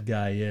who that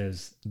guy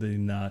is.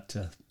 Not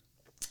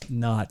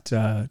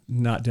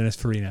Dennis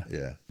Farina.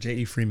 Yeah.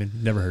 J.E. Freeman.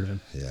 Never heard of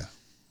him. Yeah.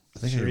 I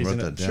think I wrote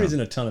that down. Sure, he's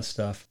in a ton of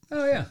stuff.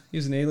 Oh yeah, he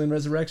was in Alien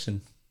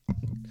Resurrection,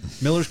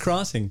 Miller's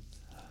Crossing.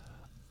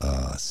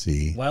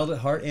 See. Wild at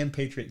Heart and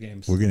Patriot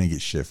Games. We're going to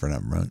get shit for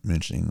not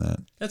mentioning that.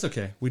 That's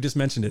okay. We just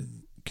mentioned it.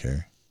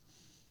 Okay.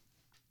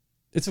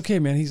 It's okay,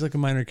 man. He's like a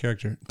minor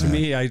character.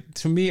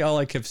 To me, all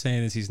I kept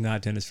saying is he's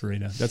not Dennis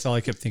Farina. That's all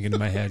I kept thinking in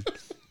my head.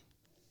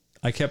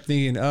 I kept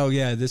thinking, oh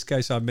yeah, this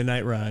guy saw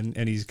Midnight Run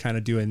and he's kind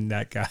of doing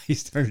that guy.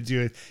 He's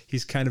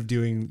kind of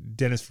doing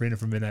Dennis Farina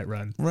from Midnight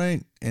Run.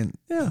 Right. And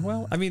yeah,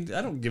 well, I mean,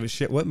 I don't give a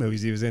shit what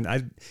movies he was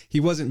in. He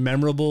wasn't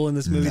memorable in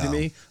this movie to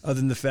me, other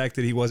than the fact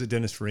that he wasn't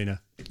Dennis Farina.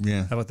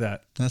 Yeah. How about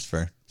that? That's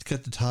fair. Let's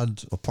get to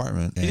Todd's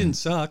apartment. He didn't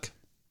suck.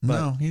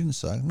 No, he didn't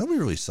suck. Nobody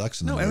really sucks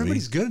in the movie. No,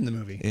 everybody's good in the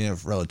movie. Yeah,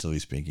 relatively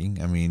speaking.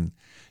 I mean,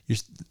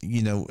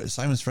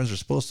 Simon's friends are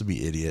supposed to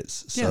be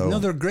idiots. So, yeah, no,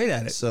 they're great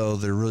at it. So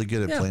they're really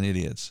good at playing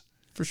idiots.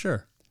 For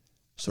sure.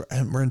 So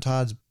we're in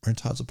Todd's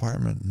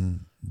apartment,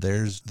 and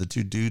there's the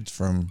two dudes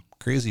from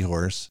Crazy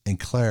Horse and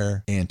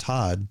Claire and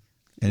Todd,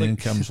 and then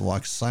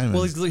walks Simon.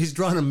 Well, he's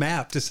drawn a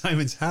map to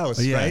Simon's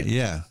house, yeah, right?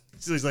 Yeah.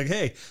 So he's like,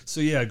 hey,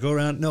 go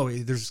around. No,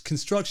 there's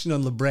construction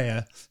on La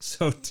Brea.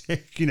 So,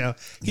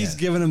 he's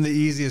giving him the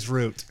easiest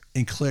route.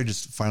 And Claire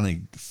just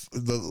finally,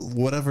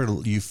 whatever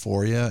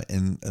euphoria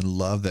and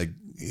love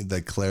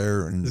that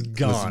Claire is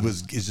gone.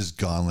 is just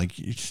gone. Like,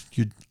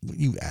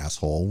 you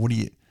asshole. What do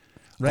you?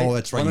 Right. Oh,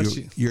 that's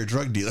right. You're a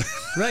drug dealer.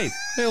 Right.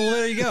 Hey, well,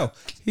 there you go.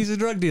 He's a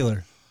drug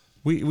dealer.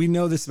 We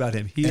know this about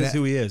him. He is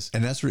who he is.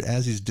 And that's where,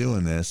 as he's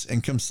doing this,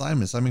 and comes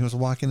Simon. Simon comes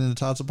walking into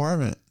Todd's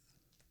apartment,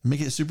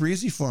 making it super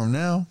easy for him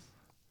now.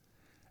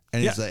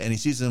 And he's like, and he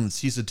sees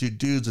the two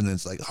dudes, and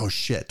it's like, oh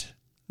shit.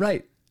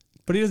 Right.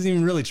 But he doesn't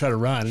even really try to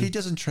run. He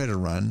doesn't try to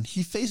run.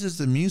 He faces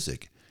the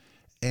music.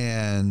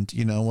 And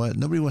you know what?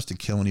 Nobody wants to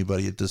kill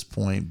anybody at this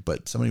point,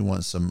 but somebody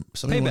wants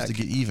to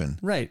get even.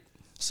 Right.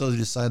 So they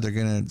decide they're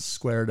gonna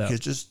square it up. He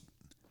goes,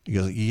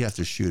 you have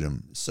to shoot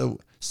him. So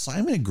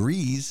Simon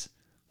agrees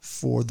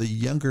for the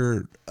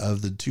younger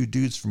of the two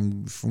dudes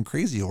from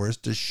Crazy Horse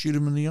to shoot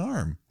him in the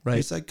arm. Right.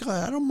 He's like,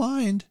 God, I don't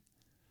mind.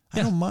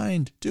 I don't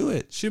mind. Do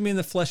it. Shoot me in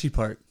the fleshy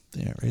part.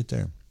 Yeah, right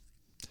there.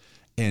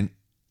 And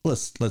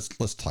let's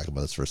talk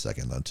about this for a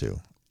second though too.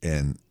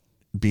 And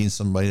being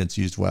somebody that's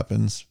used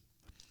weapons,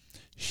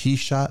 he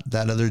shot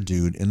that other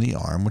dude in the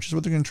arm, which is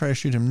what they're going to try to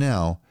shoot him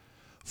now,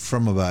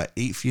 from about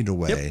 8 feet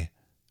away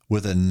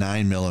with a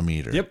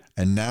 9mm. Yep.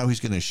 And now he's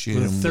going to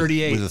shoot him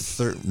 38.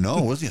 No,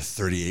 it wasn't a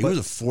 38. It was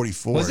a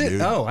 44. Was it?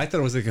 Dude. Oh, I thought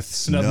it was like a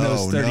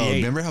snub-nosed 38. No.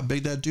 Remember how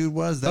big that dude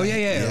was?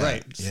 Yeah,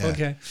 right. Yeah.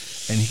 Okay.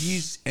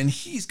 And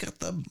he's got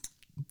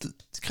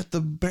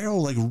the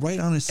barrel like right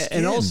on his skin.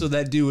 And also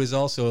that dude was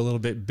also a little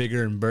bit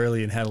bigger and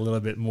burly and had a little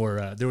bit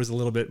more, there was a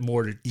little bit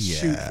more to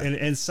shoot.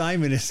 And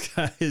Simon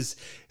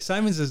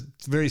Simon's a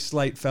very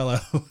slight fellow.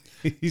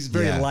 He's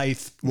very lithe.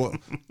 Well,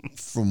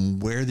 from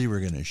where they were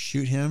going to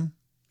shoot him,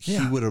 they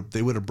would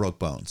have broke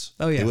bones.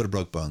 Oh yeah. They would have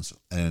broke bones.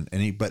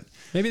 But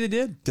maybe they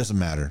did. Doesn't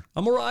matter.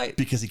 I'm all right.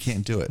 Because he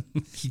can't do it.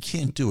 He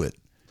can't do it.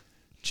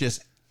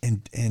 Just,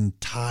 and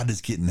Todd is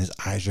his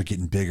eyes are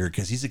getting bigger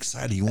because he's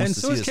excited. He wants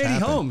to see this happen. And so is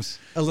Katie Holmes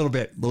a little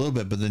bit.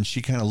 But then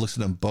she kind of looks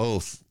at them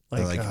both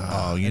like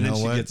oh, you know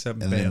what? She gets up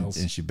and bails.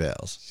 And she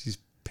bails. She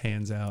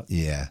pans out.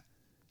 Yeah.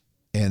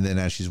 And then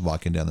as she's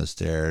walking down the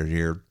stairs,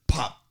 here,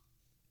 pop.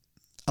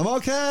 I'm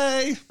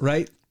okay.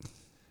 Right.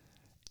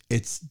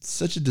 It's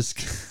such a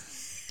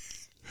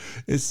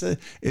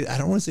I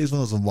don't want to say it's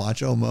one of those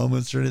macho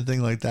moments or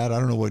anything like that. I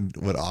don't know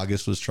what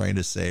August was trying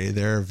to say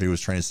there. If he was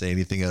trying to say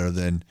anything other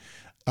than,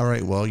 all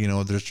right, well,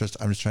 I'm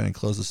just trying to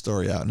close the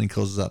story out, and he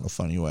closes out in a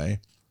funny way.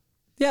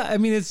 Yeah, I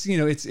mean, it's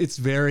it's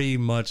very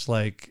much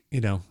like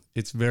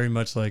it's very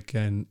much like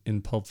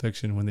in Pulp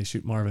Fiction when they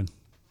shoot Marvin.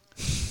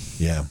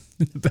 Yeah,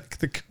 in the back of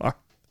the car.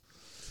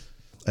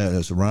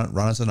 So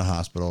Ron's in the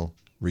hospital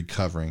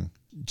recovering.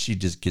 She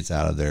just gets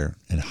out of there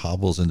and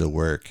hobbles into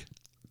work.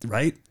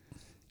 Right.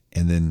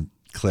 And then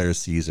Claire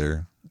sees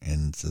her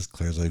and says,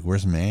 Claire's like,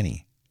 where's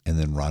Manny? And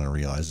then Ronna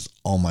realizes,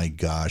 oh my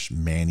gosh,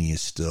 Manny is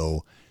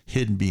still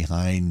hidden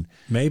behind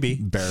maybe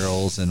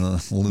barrels and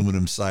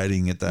aluminum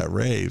siding at that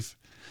rave.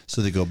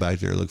 So they go back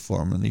there, look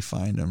for him, and they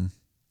find him.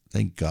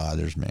 Thank God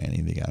there's Manny.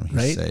 They got him.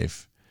 He's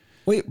safe.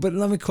 Wait, but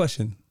let me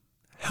question.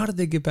 How did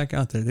they get back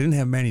out there? They didn't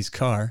have Manny's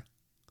car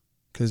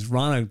because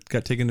Ronna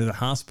got taken to the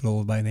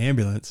hospital by an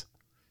ambulance.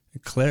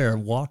 And Claire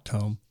walked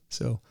home.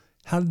 So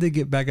how did they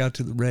get back out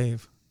to the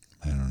rave?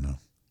 I don't know.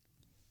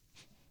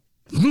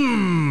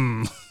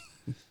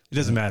 It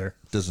doesn't matter.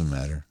 Doesn't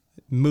matter.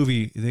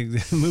 Movie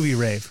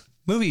rave.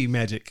 Movie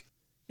magic.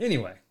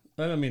 Anyway,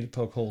 I don't mean to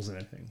poke holes in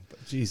anything,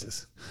 but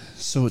Jesus.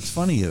 So what's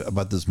funny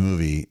about this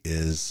movie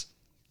is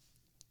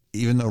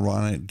even though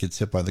Ronna gets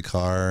hit by the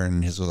car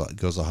and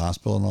goes to the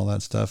hospital and all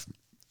that stuff,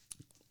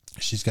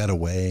 she's got a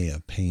way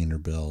of paying her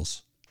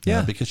bills.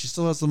 Yeah. Because she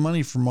still has the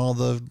money from all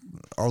the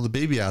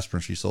baby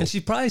aspirin she sold. And she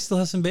probably still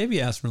has some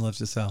baby aspirin left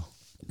to sell.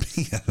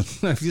 Yeah.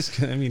 She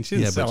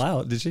didn't sell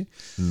out, did she?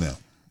 No.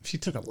 She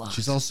took a lot.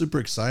 She's all super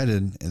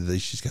excited, and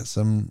she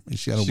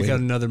got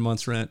another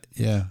month's rent.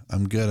 Yeah,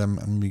 I'm good. I'm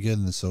gonna be good.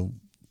 And so,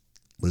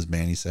 what does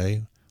Manny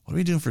say? What are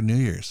we doing for New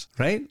Year's?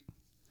 Right?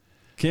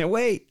 Can't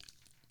wait.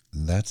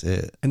 And that's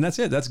it.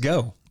 Let's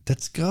go.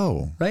 Let's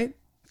go. Right?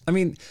 I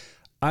mean,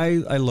 I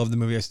love the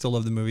movie. I still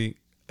love the movie.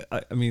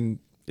 I mean,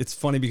 it's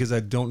funny because I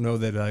don't know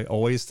that I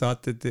always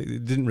thought that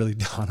it didn't really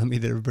dawn on me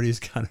that everybody's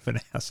kind of an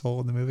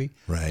asshole in the movie.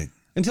 Right.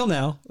 Until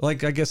now, I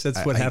guess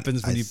that's what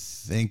happens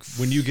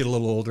when you get a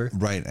little older.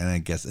 Right. And I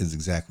guess it's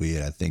exactly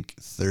it. I think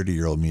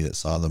 30-year-old me that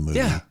saw the movie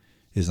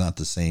is not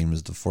the same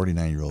as the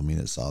 49-year-old me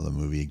that saw the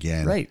movie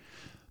again. Right.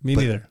 Me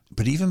neither.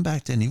 But even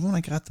back then, even when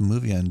I got the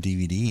movie on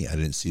DVD, I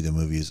didn't see the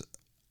movies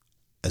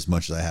as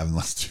much as I have in the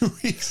last 2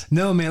 weeks.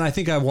 No, man, I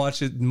think I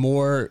watched it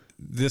more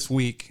this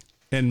week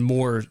and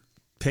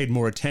paid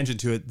more attention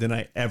to it than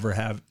I ever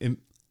have,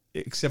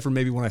 except for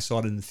maybe when I saw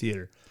it in the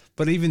theater.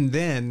 But even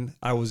then,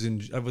 I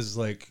was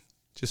like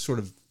just sort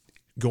of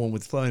going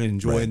with fun and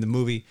enjoying the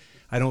movie.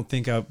 I don't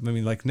think I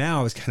mean, like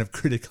now I was kind of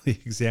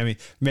critically examining,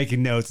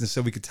 making notes, and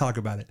so we could talk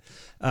about it,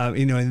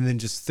 you know, and then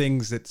just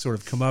things that sort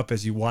of come up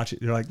as you watch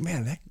it. You're like,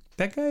 man,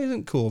 that guy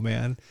isn't cool,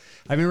 man.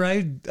 I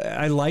mean,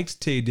 I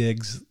liked Taye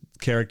Diggs'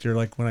 character.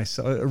 Like when I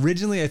saw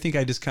originally, I think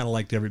I just kind of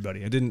liked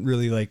everybody. I didn't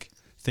really like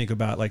think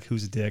about like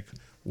who's a dick,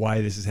 why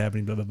this is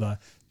happening, blah blah blah.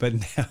 But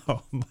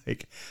now I'm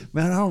like,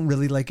 man, I don't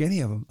really like any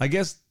of them. I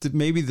guess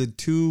maybe the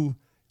two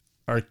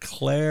are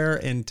Claire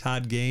and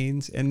Todd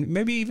Gaines, and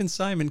maybe even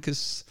Simon,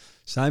 because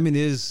Simon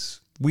is,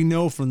 we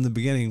know from the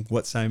beginning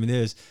what Simon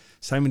is.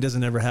 Simon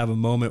doesn't ever have a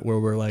moment where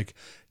we're like,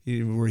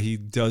 where he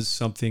does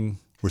something.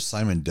 Where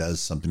Simon does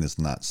something that's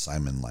not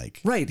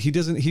Simon-like. Right. He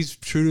doesn't, he's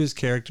true to his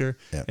character.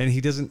 Yep. And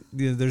he doesn't,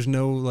 you know, there's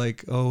no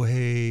like, oh,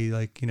 hey,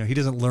 like, you know, he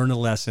doesn't learn a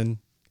lesson.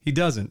 He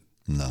doesn't.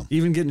 No.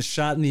 Even getting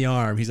shot in the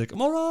arm, he's like,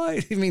 I'm all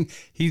right. I mean,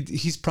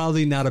 he's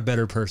probably not a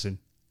better person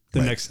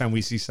the next time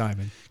we see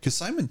Simon. Because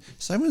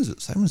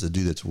Simon's a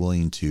dude that's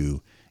willing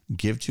to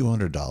give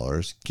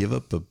 $200, give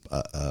up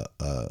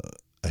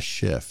a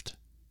shift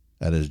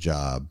at his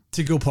job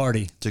to go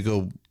party, to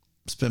go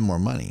spend more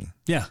money.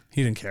 Yeah,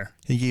 he didn't care.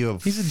 He gave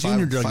up. He's a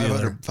junior drug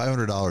dealer.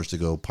 $500 to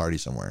go party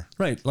somewhere.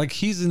 Right, like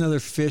he's another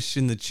fish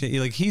in the chain.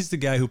 Like he's the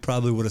guy who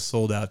probably would have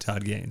sold out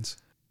Todd Gaines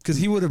because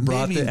he would have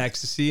brought the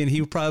ecstasy, and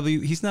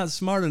he's not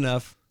smart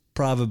enough,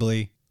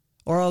 probably,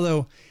 or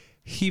although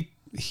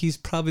he's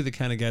probably the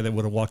kind of guy that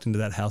would have walked into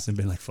that house and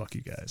been like, "Fuck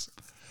you guys."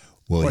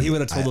 Well, or he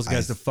would have told those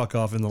guys to fuck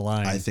off in the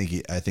line. I think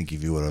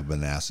if he would have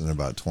been asking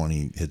about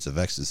 20 hits of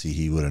ecstasy,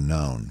 he would have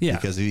known. Yeah,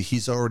 because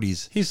he's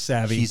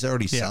savvy. He's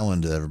already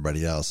selling to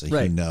everybody else, so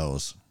he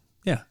knows.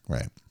 Yeah,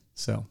 right.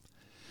 So,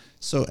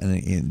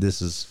 and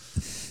this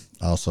is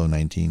also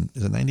 19.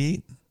 Is it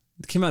 98?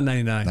 It came out in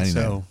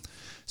 99.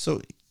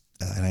 So,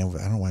 and I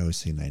don't know why I always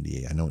say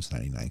 98. I know it's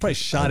 99. Probably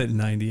shot it in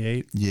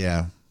 98.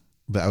 Yeah,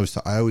 but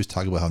I always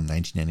talk about how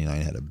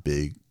 1999 had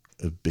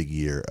a big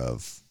year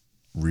of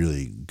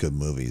really good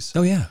movies.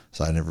 Oh yeah.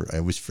 So I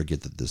always forget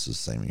that this is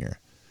the same year.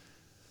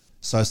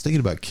 So I was thinking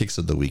about kicks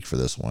of the week for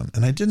this one,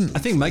 and I didn't. I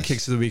think my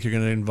kicks of the week are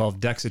going to involve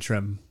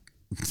Dexatrim.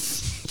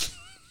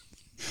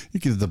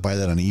 You can buy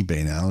that on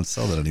eBay now. I don't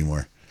sell that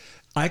anymore.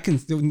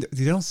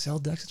 You don't sell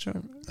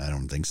Dexatrim? I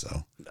don't think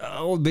so.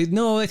 Oh,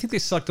 no, I think they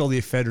sucked all the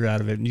ephedra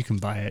out of it, and you can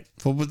buy it.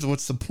 Well,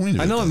 what's the point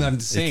of it? I know, I'm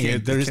just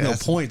saying there is no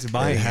point to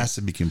buying it. It has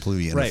to be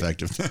completely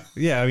ineffective. Right.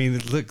 Yeah, I mean,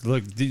 look,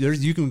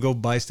 you can go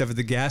buy stuff at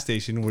the gas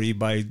station where you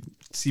buy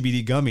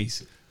CBD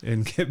gummies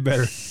and get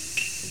better.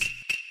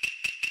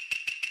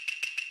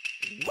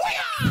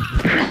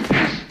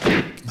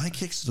 My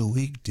kicks of the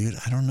week, dude.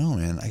 I don't know,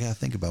 man. I gotta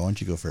think about it. Why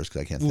don't you go first?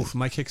 Because I can't think.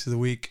 My kicks of the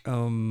week.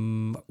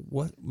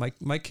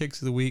 My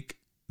kicks of the week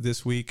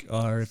this week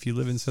are: if you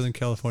live in Southern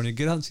California,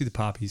 get out and see the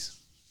poppies.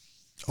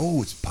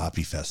 Oh, it's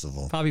Poppy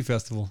Festival. Poppy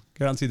Festival.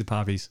 Get out and see the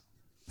poppies.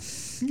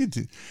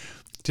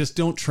 Just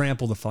don't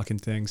trample the fucking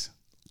things.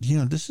 You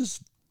know, this is.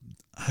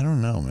 I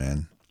don't know,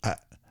 man.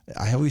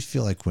 I always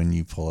feel like when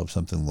you pull up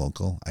something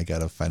local, I got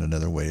to find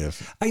another way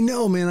of. I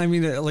know, man. I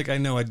mean, like, I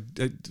know,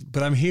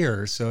 but I'm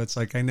here. So it's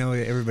like, I know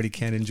everybody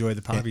can't enjoy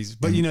the poppies,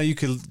 but you know, you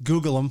could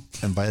Google them.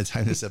 And by the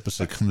time this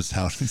episode comes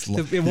out,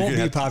 it won't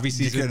be poppy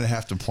season. You're going to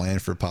have to plan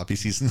for poppy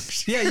season.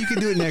 Yeah, you can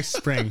do it next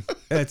spring.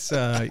 It's,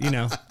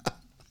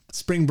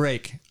 spring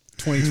break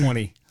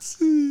 2020.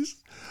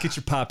 Get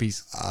your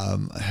poppies.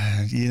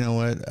 You know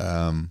what?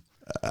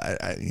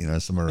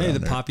 Somewhere around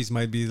the poppies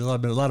might be a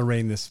lot of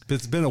rain. It's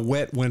been a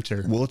wet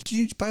winter. Well,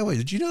 by the way,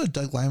 did you know that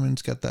Doug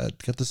Liman's got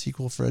the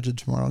sequel for Edge of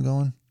Tomorrow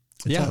going?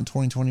 It's out in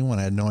 2021.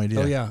 I had no idea.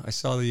 Oh yeah, I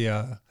saw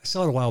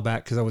it a while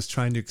back because I was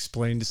trying to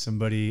explain to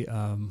somebody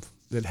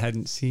that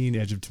hadn't seen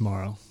Edge of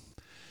Tomorrow.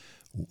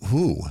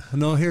 Who?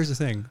 No, here's the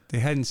thing: they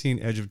hadn't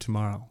seen Edge of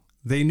Tomorrow.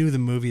 They knew the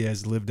movie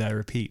as Live, Die,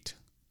 Repeat.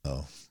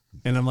 Oh.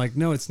 And I'm like,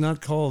 no, it's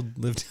not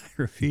called Live, Die,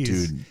 Repeat.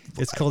 Dude,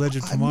 it's called Edge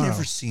of Tomorrow. I've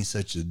never seen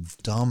such a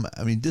dumb.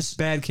 I mean, this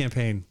bad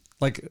campaign.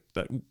 Like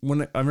I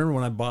remember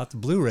when I bought the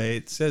Blu-ray,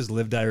 it says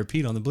Live, Die,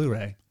 Repeat on the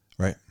Blu-ray.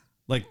 Right.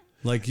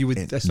 Like you would.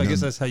 I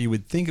guess that's how you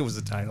would think it was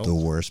the title. The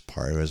worst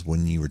part was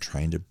when you were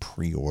trying to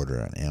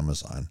pre-order on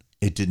Amazon.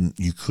 It didn't.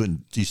 You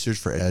couldn't. You search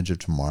for Edge of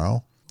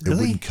Tomorrow. Really?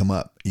 It wouldn't come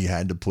up. You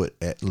had to put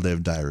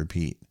Live, Die,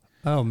 Repeat.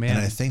 Oh man. And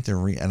I think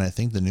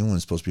the new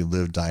one's supposed to be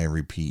Live, Die,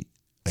 Repeat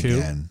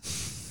again.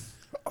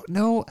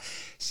 No,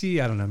 see,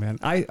 I don't know, man.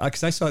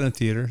 Because I saw it in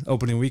theater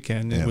opening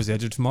weekend. It was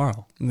Edge of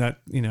Tomorrow. And that,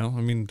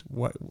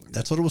 what?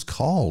 That's what it was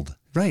called.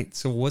 Right.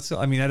 So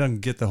I don't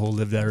get the whole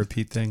Live, Die,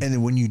 Repeat thing. And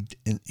then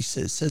it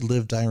said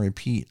Live, Die,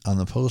 Repeat on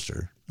the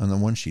poster on the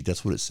one sheet.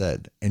 That's what it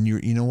said. And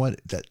you know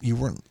what? That you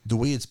weren't the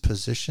way it's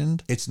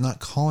positioned. It's not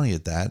calling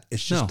it that.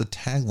 It's just the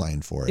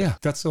tagline for it. Yeah,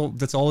 that's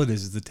all it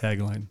is the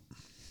tagline.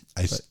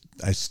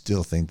 I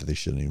still think that they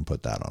shouldn't even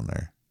put that on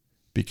there,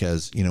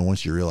 because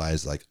once you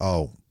realize like,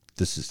 oh.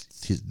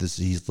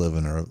 He's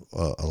living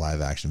a live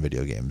action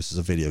video game. This is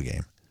a video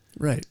game.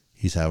 Right.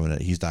 He's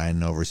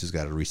dying over. So he's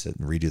got to reset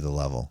and redo the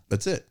level.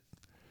 That's it.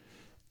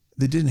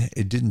 It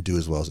didn't do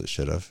as well as it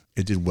should have.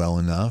 It did well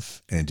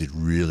enough, and it did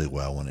really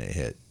well when it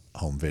hit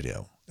home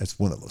video. It's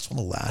one of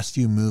the last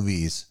few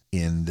movies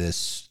in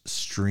this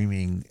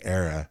streaming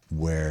era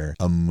where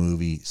a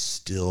movie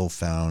still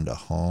found a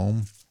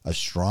home, a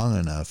strong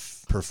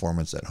enough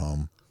performance at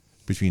home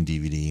between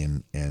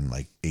DVD and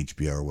like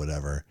HBO or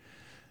whatever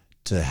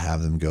to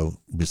have them go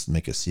just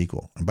make a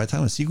sequel. And by the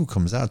time a sequel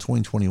comes out,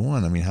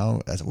 2021, I mean,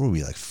 what are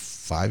we, like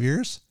 5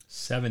 years?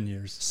 7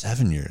 years.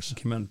 7 years. It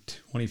came out in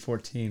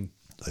 2014.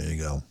 There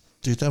you go.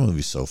 Dude, that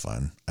movie's so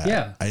fun.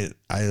 Yeah.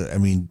 I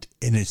mean,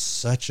 and it's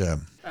such a...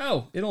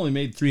 Oh, it only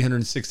made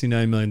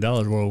 $369 million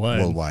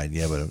worldwide. Worldwide,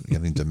 yeah, but I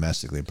think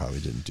domestically it probably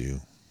didn't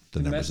do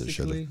the numbers it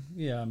should have.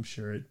 Yeah, I'm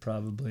sure it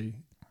probably...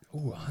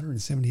 Oh,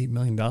 $178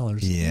 million.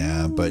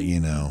 Yeah, but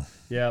you know...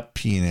 Yeah.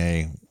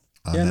 P&A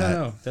on that.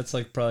 No. That's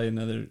like probably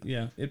another...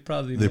 Yeah, it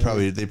probably... They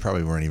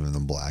probably weren't even in the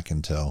black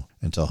until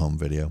home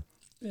video.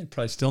 Yeah,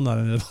 probably still not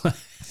in the black.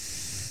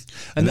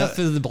 Enough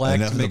of the black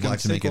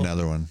to make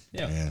another one.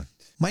 Yeah.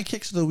 My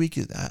kicks of the week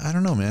is, I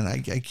don't know, man. I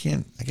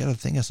can't. I got to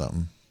think of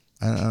something.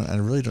 I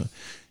really don't.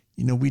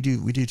 You know, we do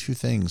two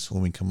things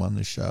when we come on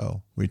the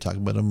show. We talk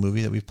about a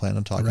movie that we plan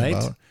on talking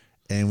about,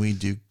 and we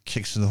do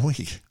kicks of the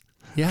week.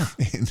 Yeah.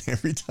 And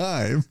every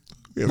time,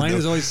 mine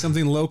is always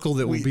something local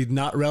that will be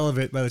not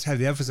relevant by the time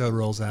the episode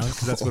rolls out,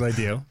 because that's what I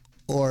do.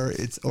 Or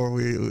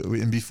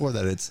and before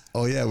that it's,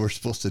 oh yeah, we're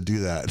supposed to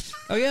do that.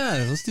 Oh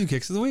yeah, let's do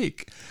kicks of the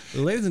week.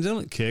 Ladies and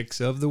gentlemen, kicks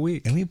of the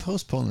week. And we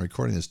postponed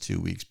recording this 2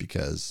 weeks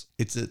because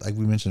like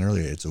we mentioned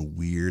earlier, it's a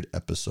weird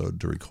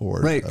episode to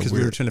record. Right, because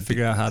we were trying to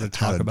figure out how to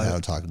talk about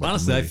it.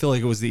 Honestly, I feel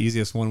like it was the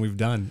easiest one we've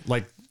done.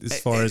 Like as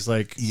far as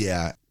like...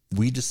 Yeah,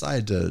 we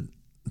decided to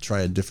try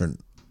a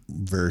different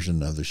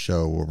version of the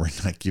show where we're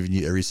not giving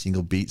you every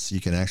single beat so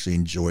you can actually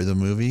enjoy the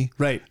movie,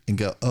 right? And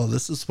go, oh,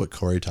 this is what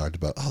Corey talked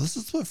about. Oh, this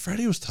is what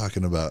Freddie was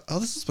talking about. Oh,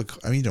 this is what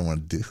you don't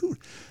want to do.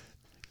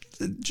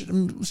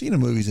 Seeing a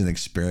movie is an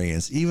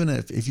experience, even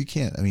if you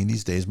can't. I mean,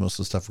 these days most of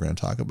the stuff we're going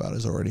to talk about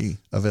is already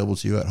available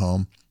to you at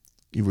home,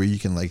 where you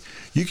can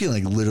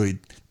literally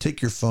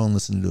take your phone,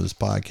 listen to this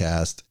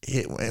podcast,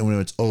 and when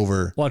it's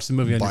over, watch the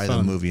movie, buy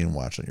the movie and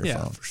watch on your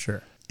phone. Yeah, for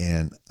sure.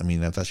 And I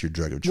mean, if that's your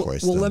drug of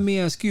choice. Well, let me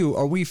ask you: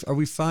 Are we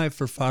 5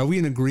 for 5? Are we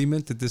in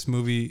agreement that this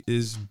movie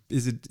is?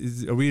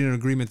 Are we in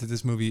agreement that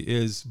this movie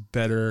is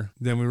better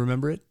than we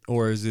remember it,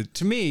 or is it?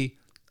 To me,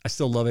 I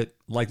still love it.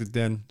 Liked it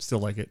then. Still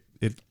like it.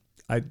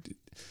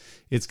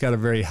 It's got a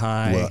very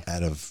high. Well,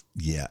 out of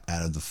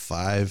the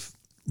 5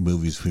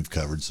 movies we've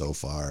covered so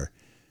far,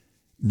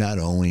 not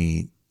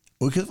only.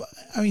 Because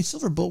I mean,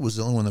 Silver Bullet was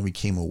the only one that we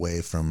came away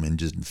from and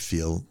didn't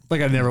feel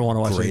like I never want to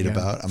watch great it again.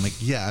 about. I'm like,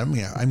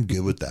 I'm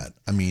good with that.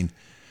 I mean,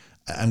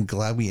 I'm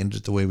glad we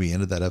ended the way we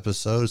ended that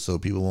episode, so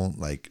people won't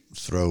like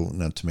throw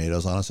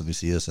tomatoes on us if we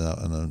see us out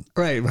in the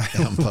right. Out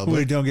in public.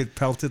 We don't get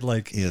pelted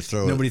like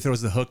nobody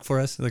throws the hook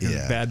for us like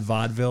a bad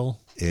vaudeville.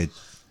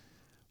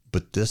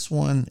 But this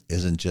one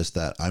isn't just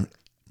that.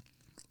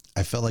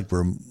 I felt like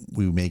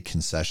we made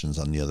concessions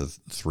on the other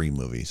 3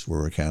 movies where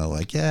we're kind of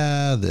like,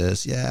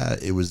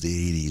 it was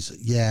the 80s.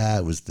 Yeah,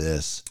 it was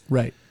this.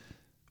 Right.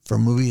 For a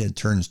movie that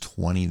turns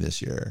 20 this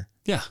year.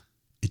 Yeah.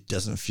 It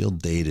doesn't feel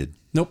dated.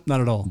 Nope,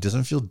 not at all. It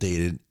doesn't feel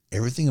dated.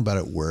 Everything about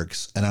it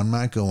works. And I'm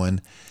not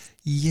going,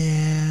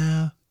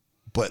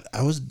 but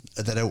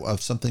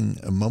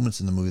moments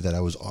in the movie that I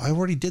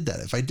already did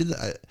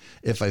that.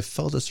 If I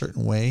felt a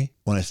certain way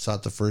when I saw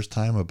it the first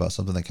time about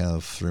something that kind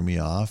of threw me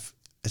off,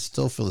 I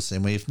still feel the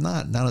same way. If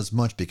not as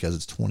much because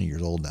it's 20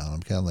 years old now. I'm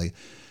kind of like,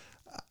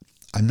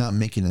 I'm not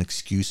making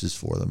excuses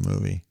for the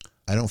movie.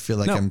 I don't feel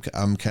like I'm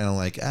kind of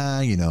like,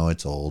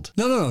 it's old.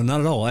 No, not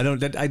at all.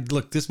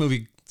 Look, this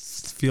movie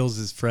feels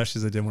as fresh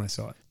as I did when I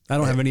saw it. I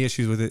don't have any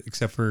issues with it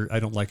except for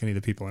I don't like any of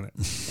the people in it.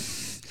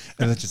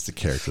 And that's just a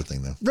character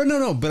thing though.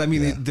 No. But I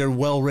mean, they're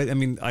well written. I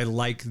mean, I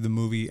like the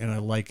movie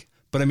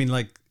but I mean,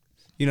 like,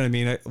 you know what I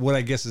mean? What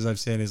I guess is I'm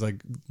saying is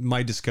like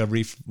my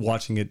discovery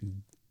watching it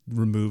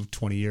removed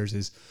 20 years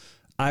is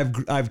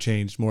I've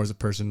changed more as a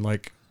person,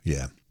 like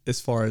as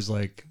far as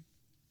like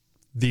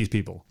these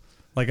people,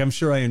 like I'm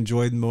sure I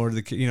enjoyed more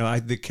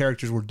the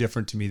characters were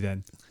different to me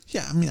then.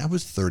 I mean I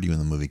was 30 when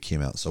the movie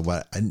came out, so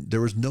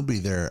there was nobody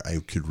there I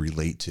could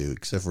relate to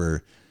except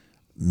for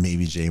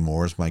maybe Jay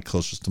Moore's my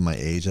closest to my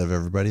age of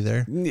everybody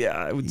there.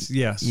 Yes.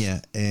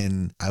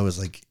 And I was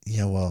like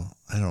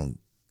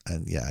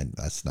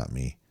that's not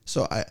me.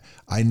 So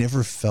I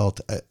never felt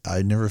an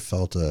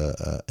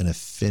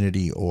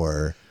affinity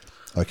or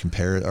a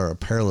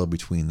parallel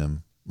between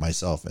them,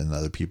 myself and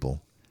other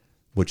people,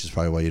 which is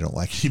probably why you don't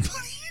like anybody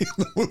in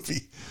the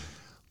movie.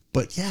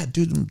 But yeah,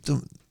 dude,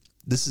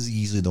 this is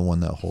easily the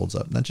one that holds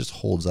up. Not just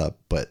holds up,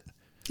 but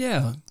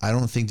yeah, I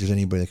don't think there's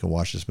anybody that can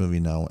watch this movie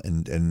now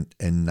and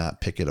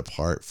not pick it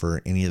apart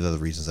for any of the other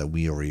reasons that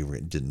we already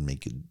didn't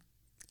make it,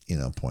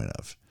 point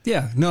of.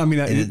 Yeah, no, I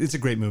mean, it's a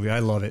great movie. I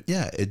love it.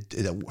 Yeah, it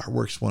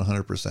works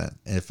 100%.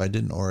 And if I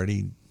didn't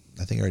already,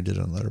 I think I already did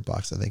it on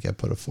Letterboxd. I think I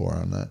put a 4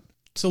 on that.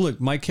 So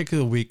look, my kick of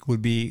the week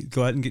would be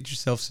go out and get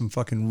yourself some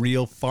fucking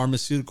real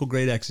pharmaceutical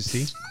grade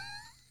ecstasy,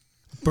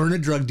 burn a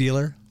drug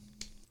dealer,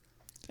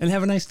 and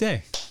have a nice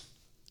day.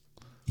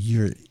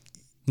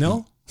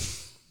 No?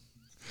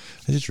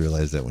 I just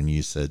realized that when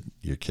you said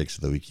your kicks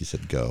of the week, you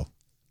said go.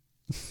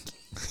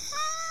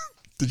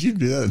 Did you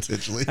do that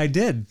intentionally? I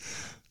did.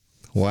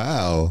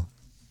 Wow.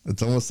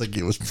 It's almost like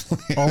it was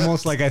planned.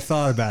 Almost like I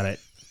thought about it.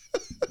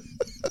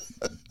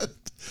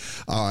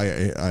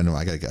 Oh, I know.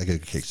 I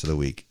got kicks of the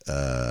week.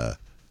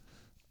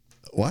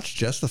 Watch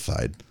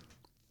Justified.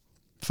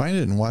 Find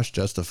it and watch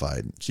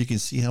Justified, so you can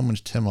see how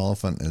much Tim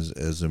Oliphant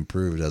has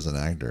improved as an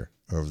actor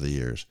over the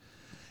years.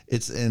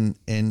 It's and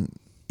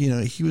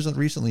he was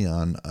recently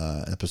on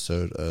an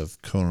episode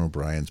of Conan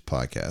O'Brien's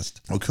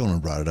podcast. Well, Conan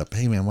brought it up.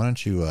 Hey man, why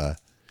don't you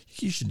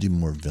should do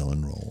more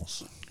villain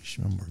roles. You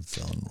should do more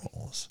villain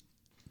roles.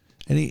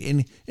 And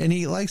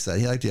he likes that.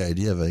 He liked the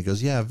idea of it. He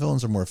goes, yeah,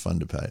 villains are more fun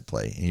to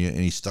play. And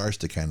he starts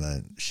to kind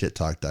of shit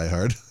talk Die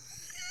Hard.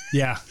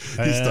 Yeah.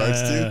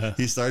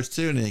 He starts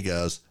to, and he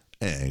goes,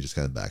 and he just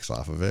kind of backs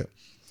off of it.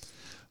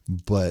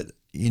 But,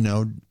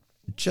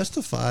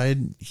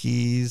 Justified,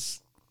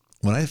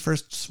 when I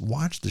first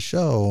watched the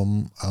show,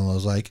 I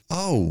was like,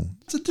 oh,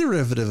 it's a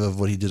derivative of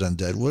what he did on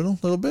Deadwood a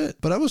little bit.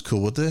 But I was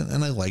cool with it,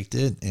 and I liked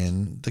it.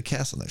 And the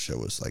cast on that show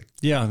was like...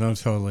 Yeah, no,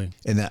 totally.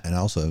 And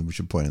also, we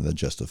should point out that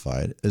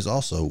Justified is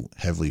also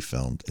heavily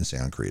filmed in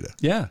Santa Clarita.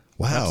 Yeah.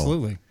 Wow.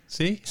 Absolutely.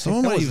 See?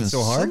 Someone might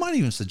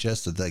even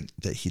suggested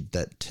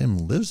that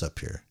Tim lives up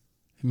here.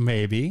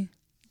 Maybe.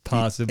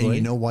 Possibly. And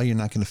you know why you're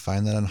not going to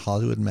find that on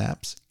Hollywood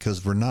maps?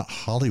 Because we're not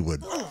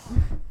Hollywood.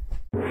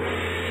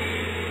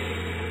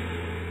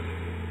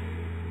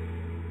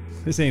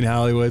 This ain't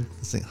Hollywood.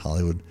 This ain't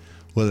Hollywood.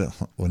 Well,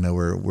 no,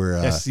 we're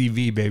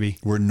SCV, baby.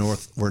 We're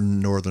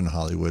northern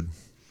Hollywood,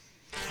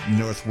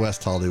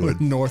 northwest Hollywood,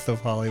 we're north of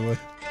Hollywood.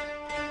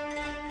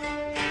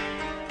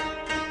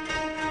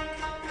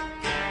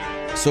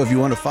 So if you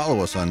want to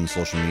follow us on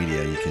social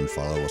media, you can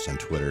follow us on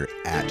Twitter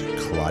at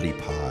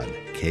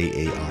KaratePod,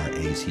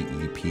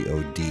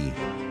 KARATEPOD.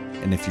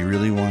 And if you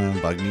really want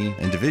to bug me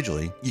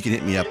individually, you can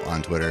hit me up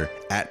on Twitter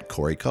at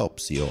Corey Culp,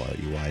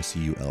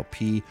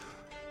 COREYCULP,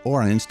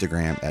 or on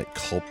Instagram at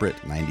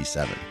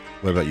Culprit97.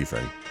 What about you,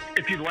 Freddie?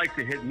 If you'd like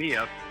to hit me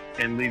up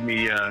and leave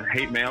me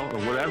hate mail or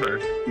whatever,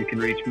 you can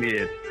reach me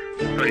at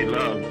Freddie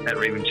Love at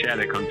Raymond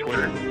Shattuck on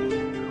Twitter,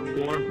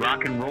 or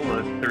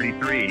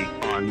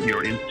Rock'n'Rolla33 on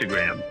your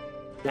Instagram,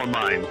 or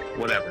mine,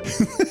 whatever.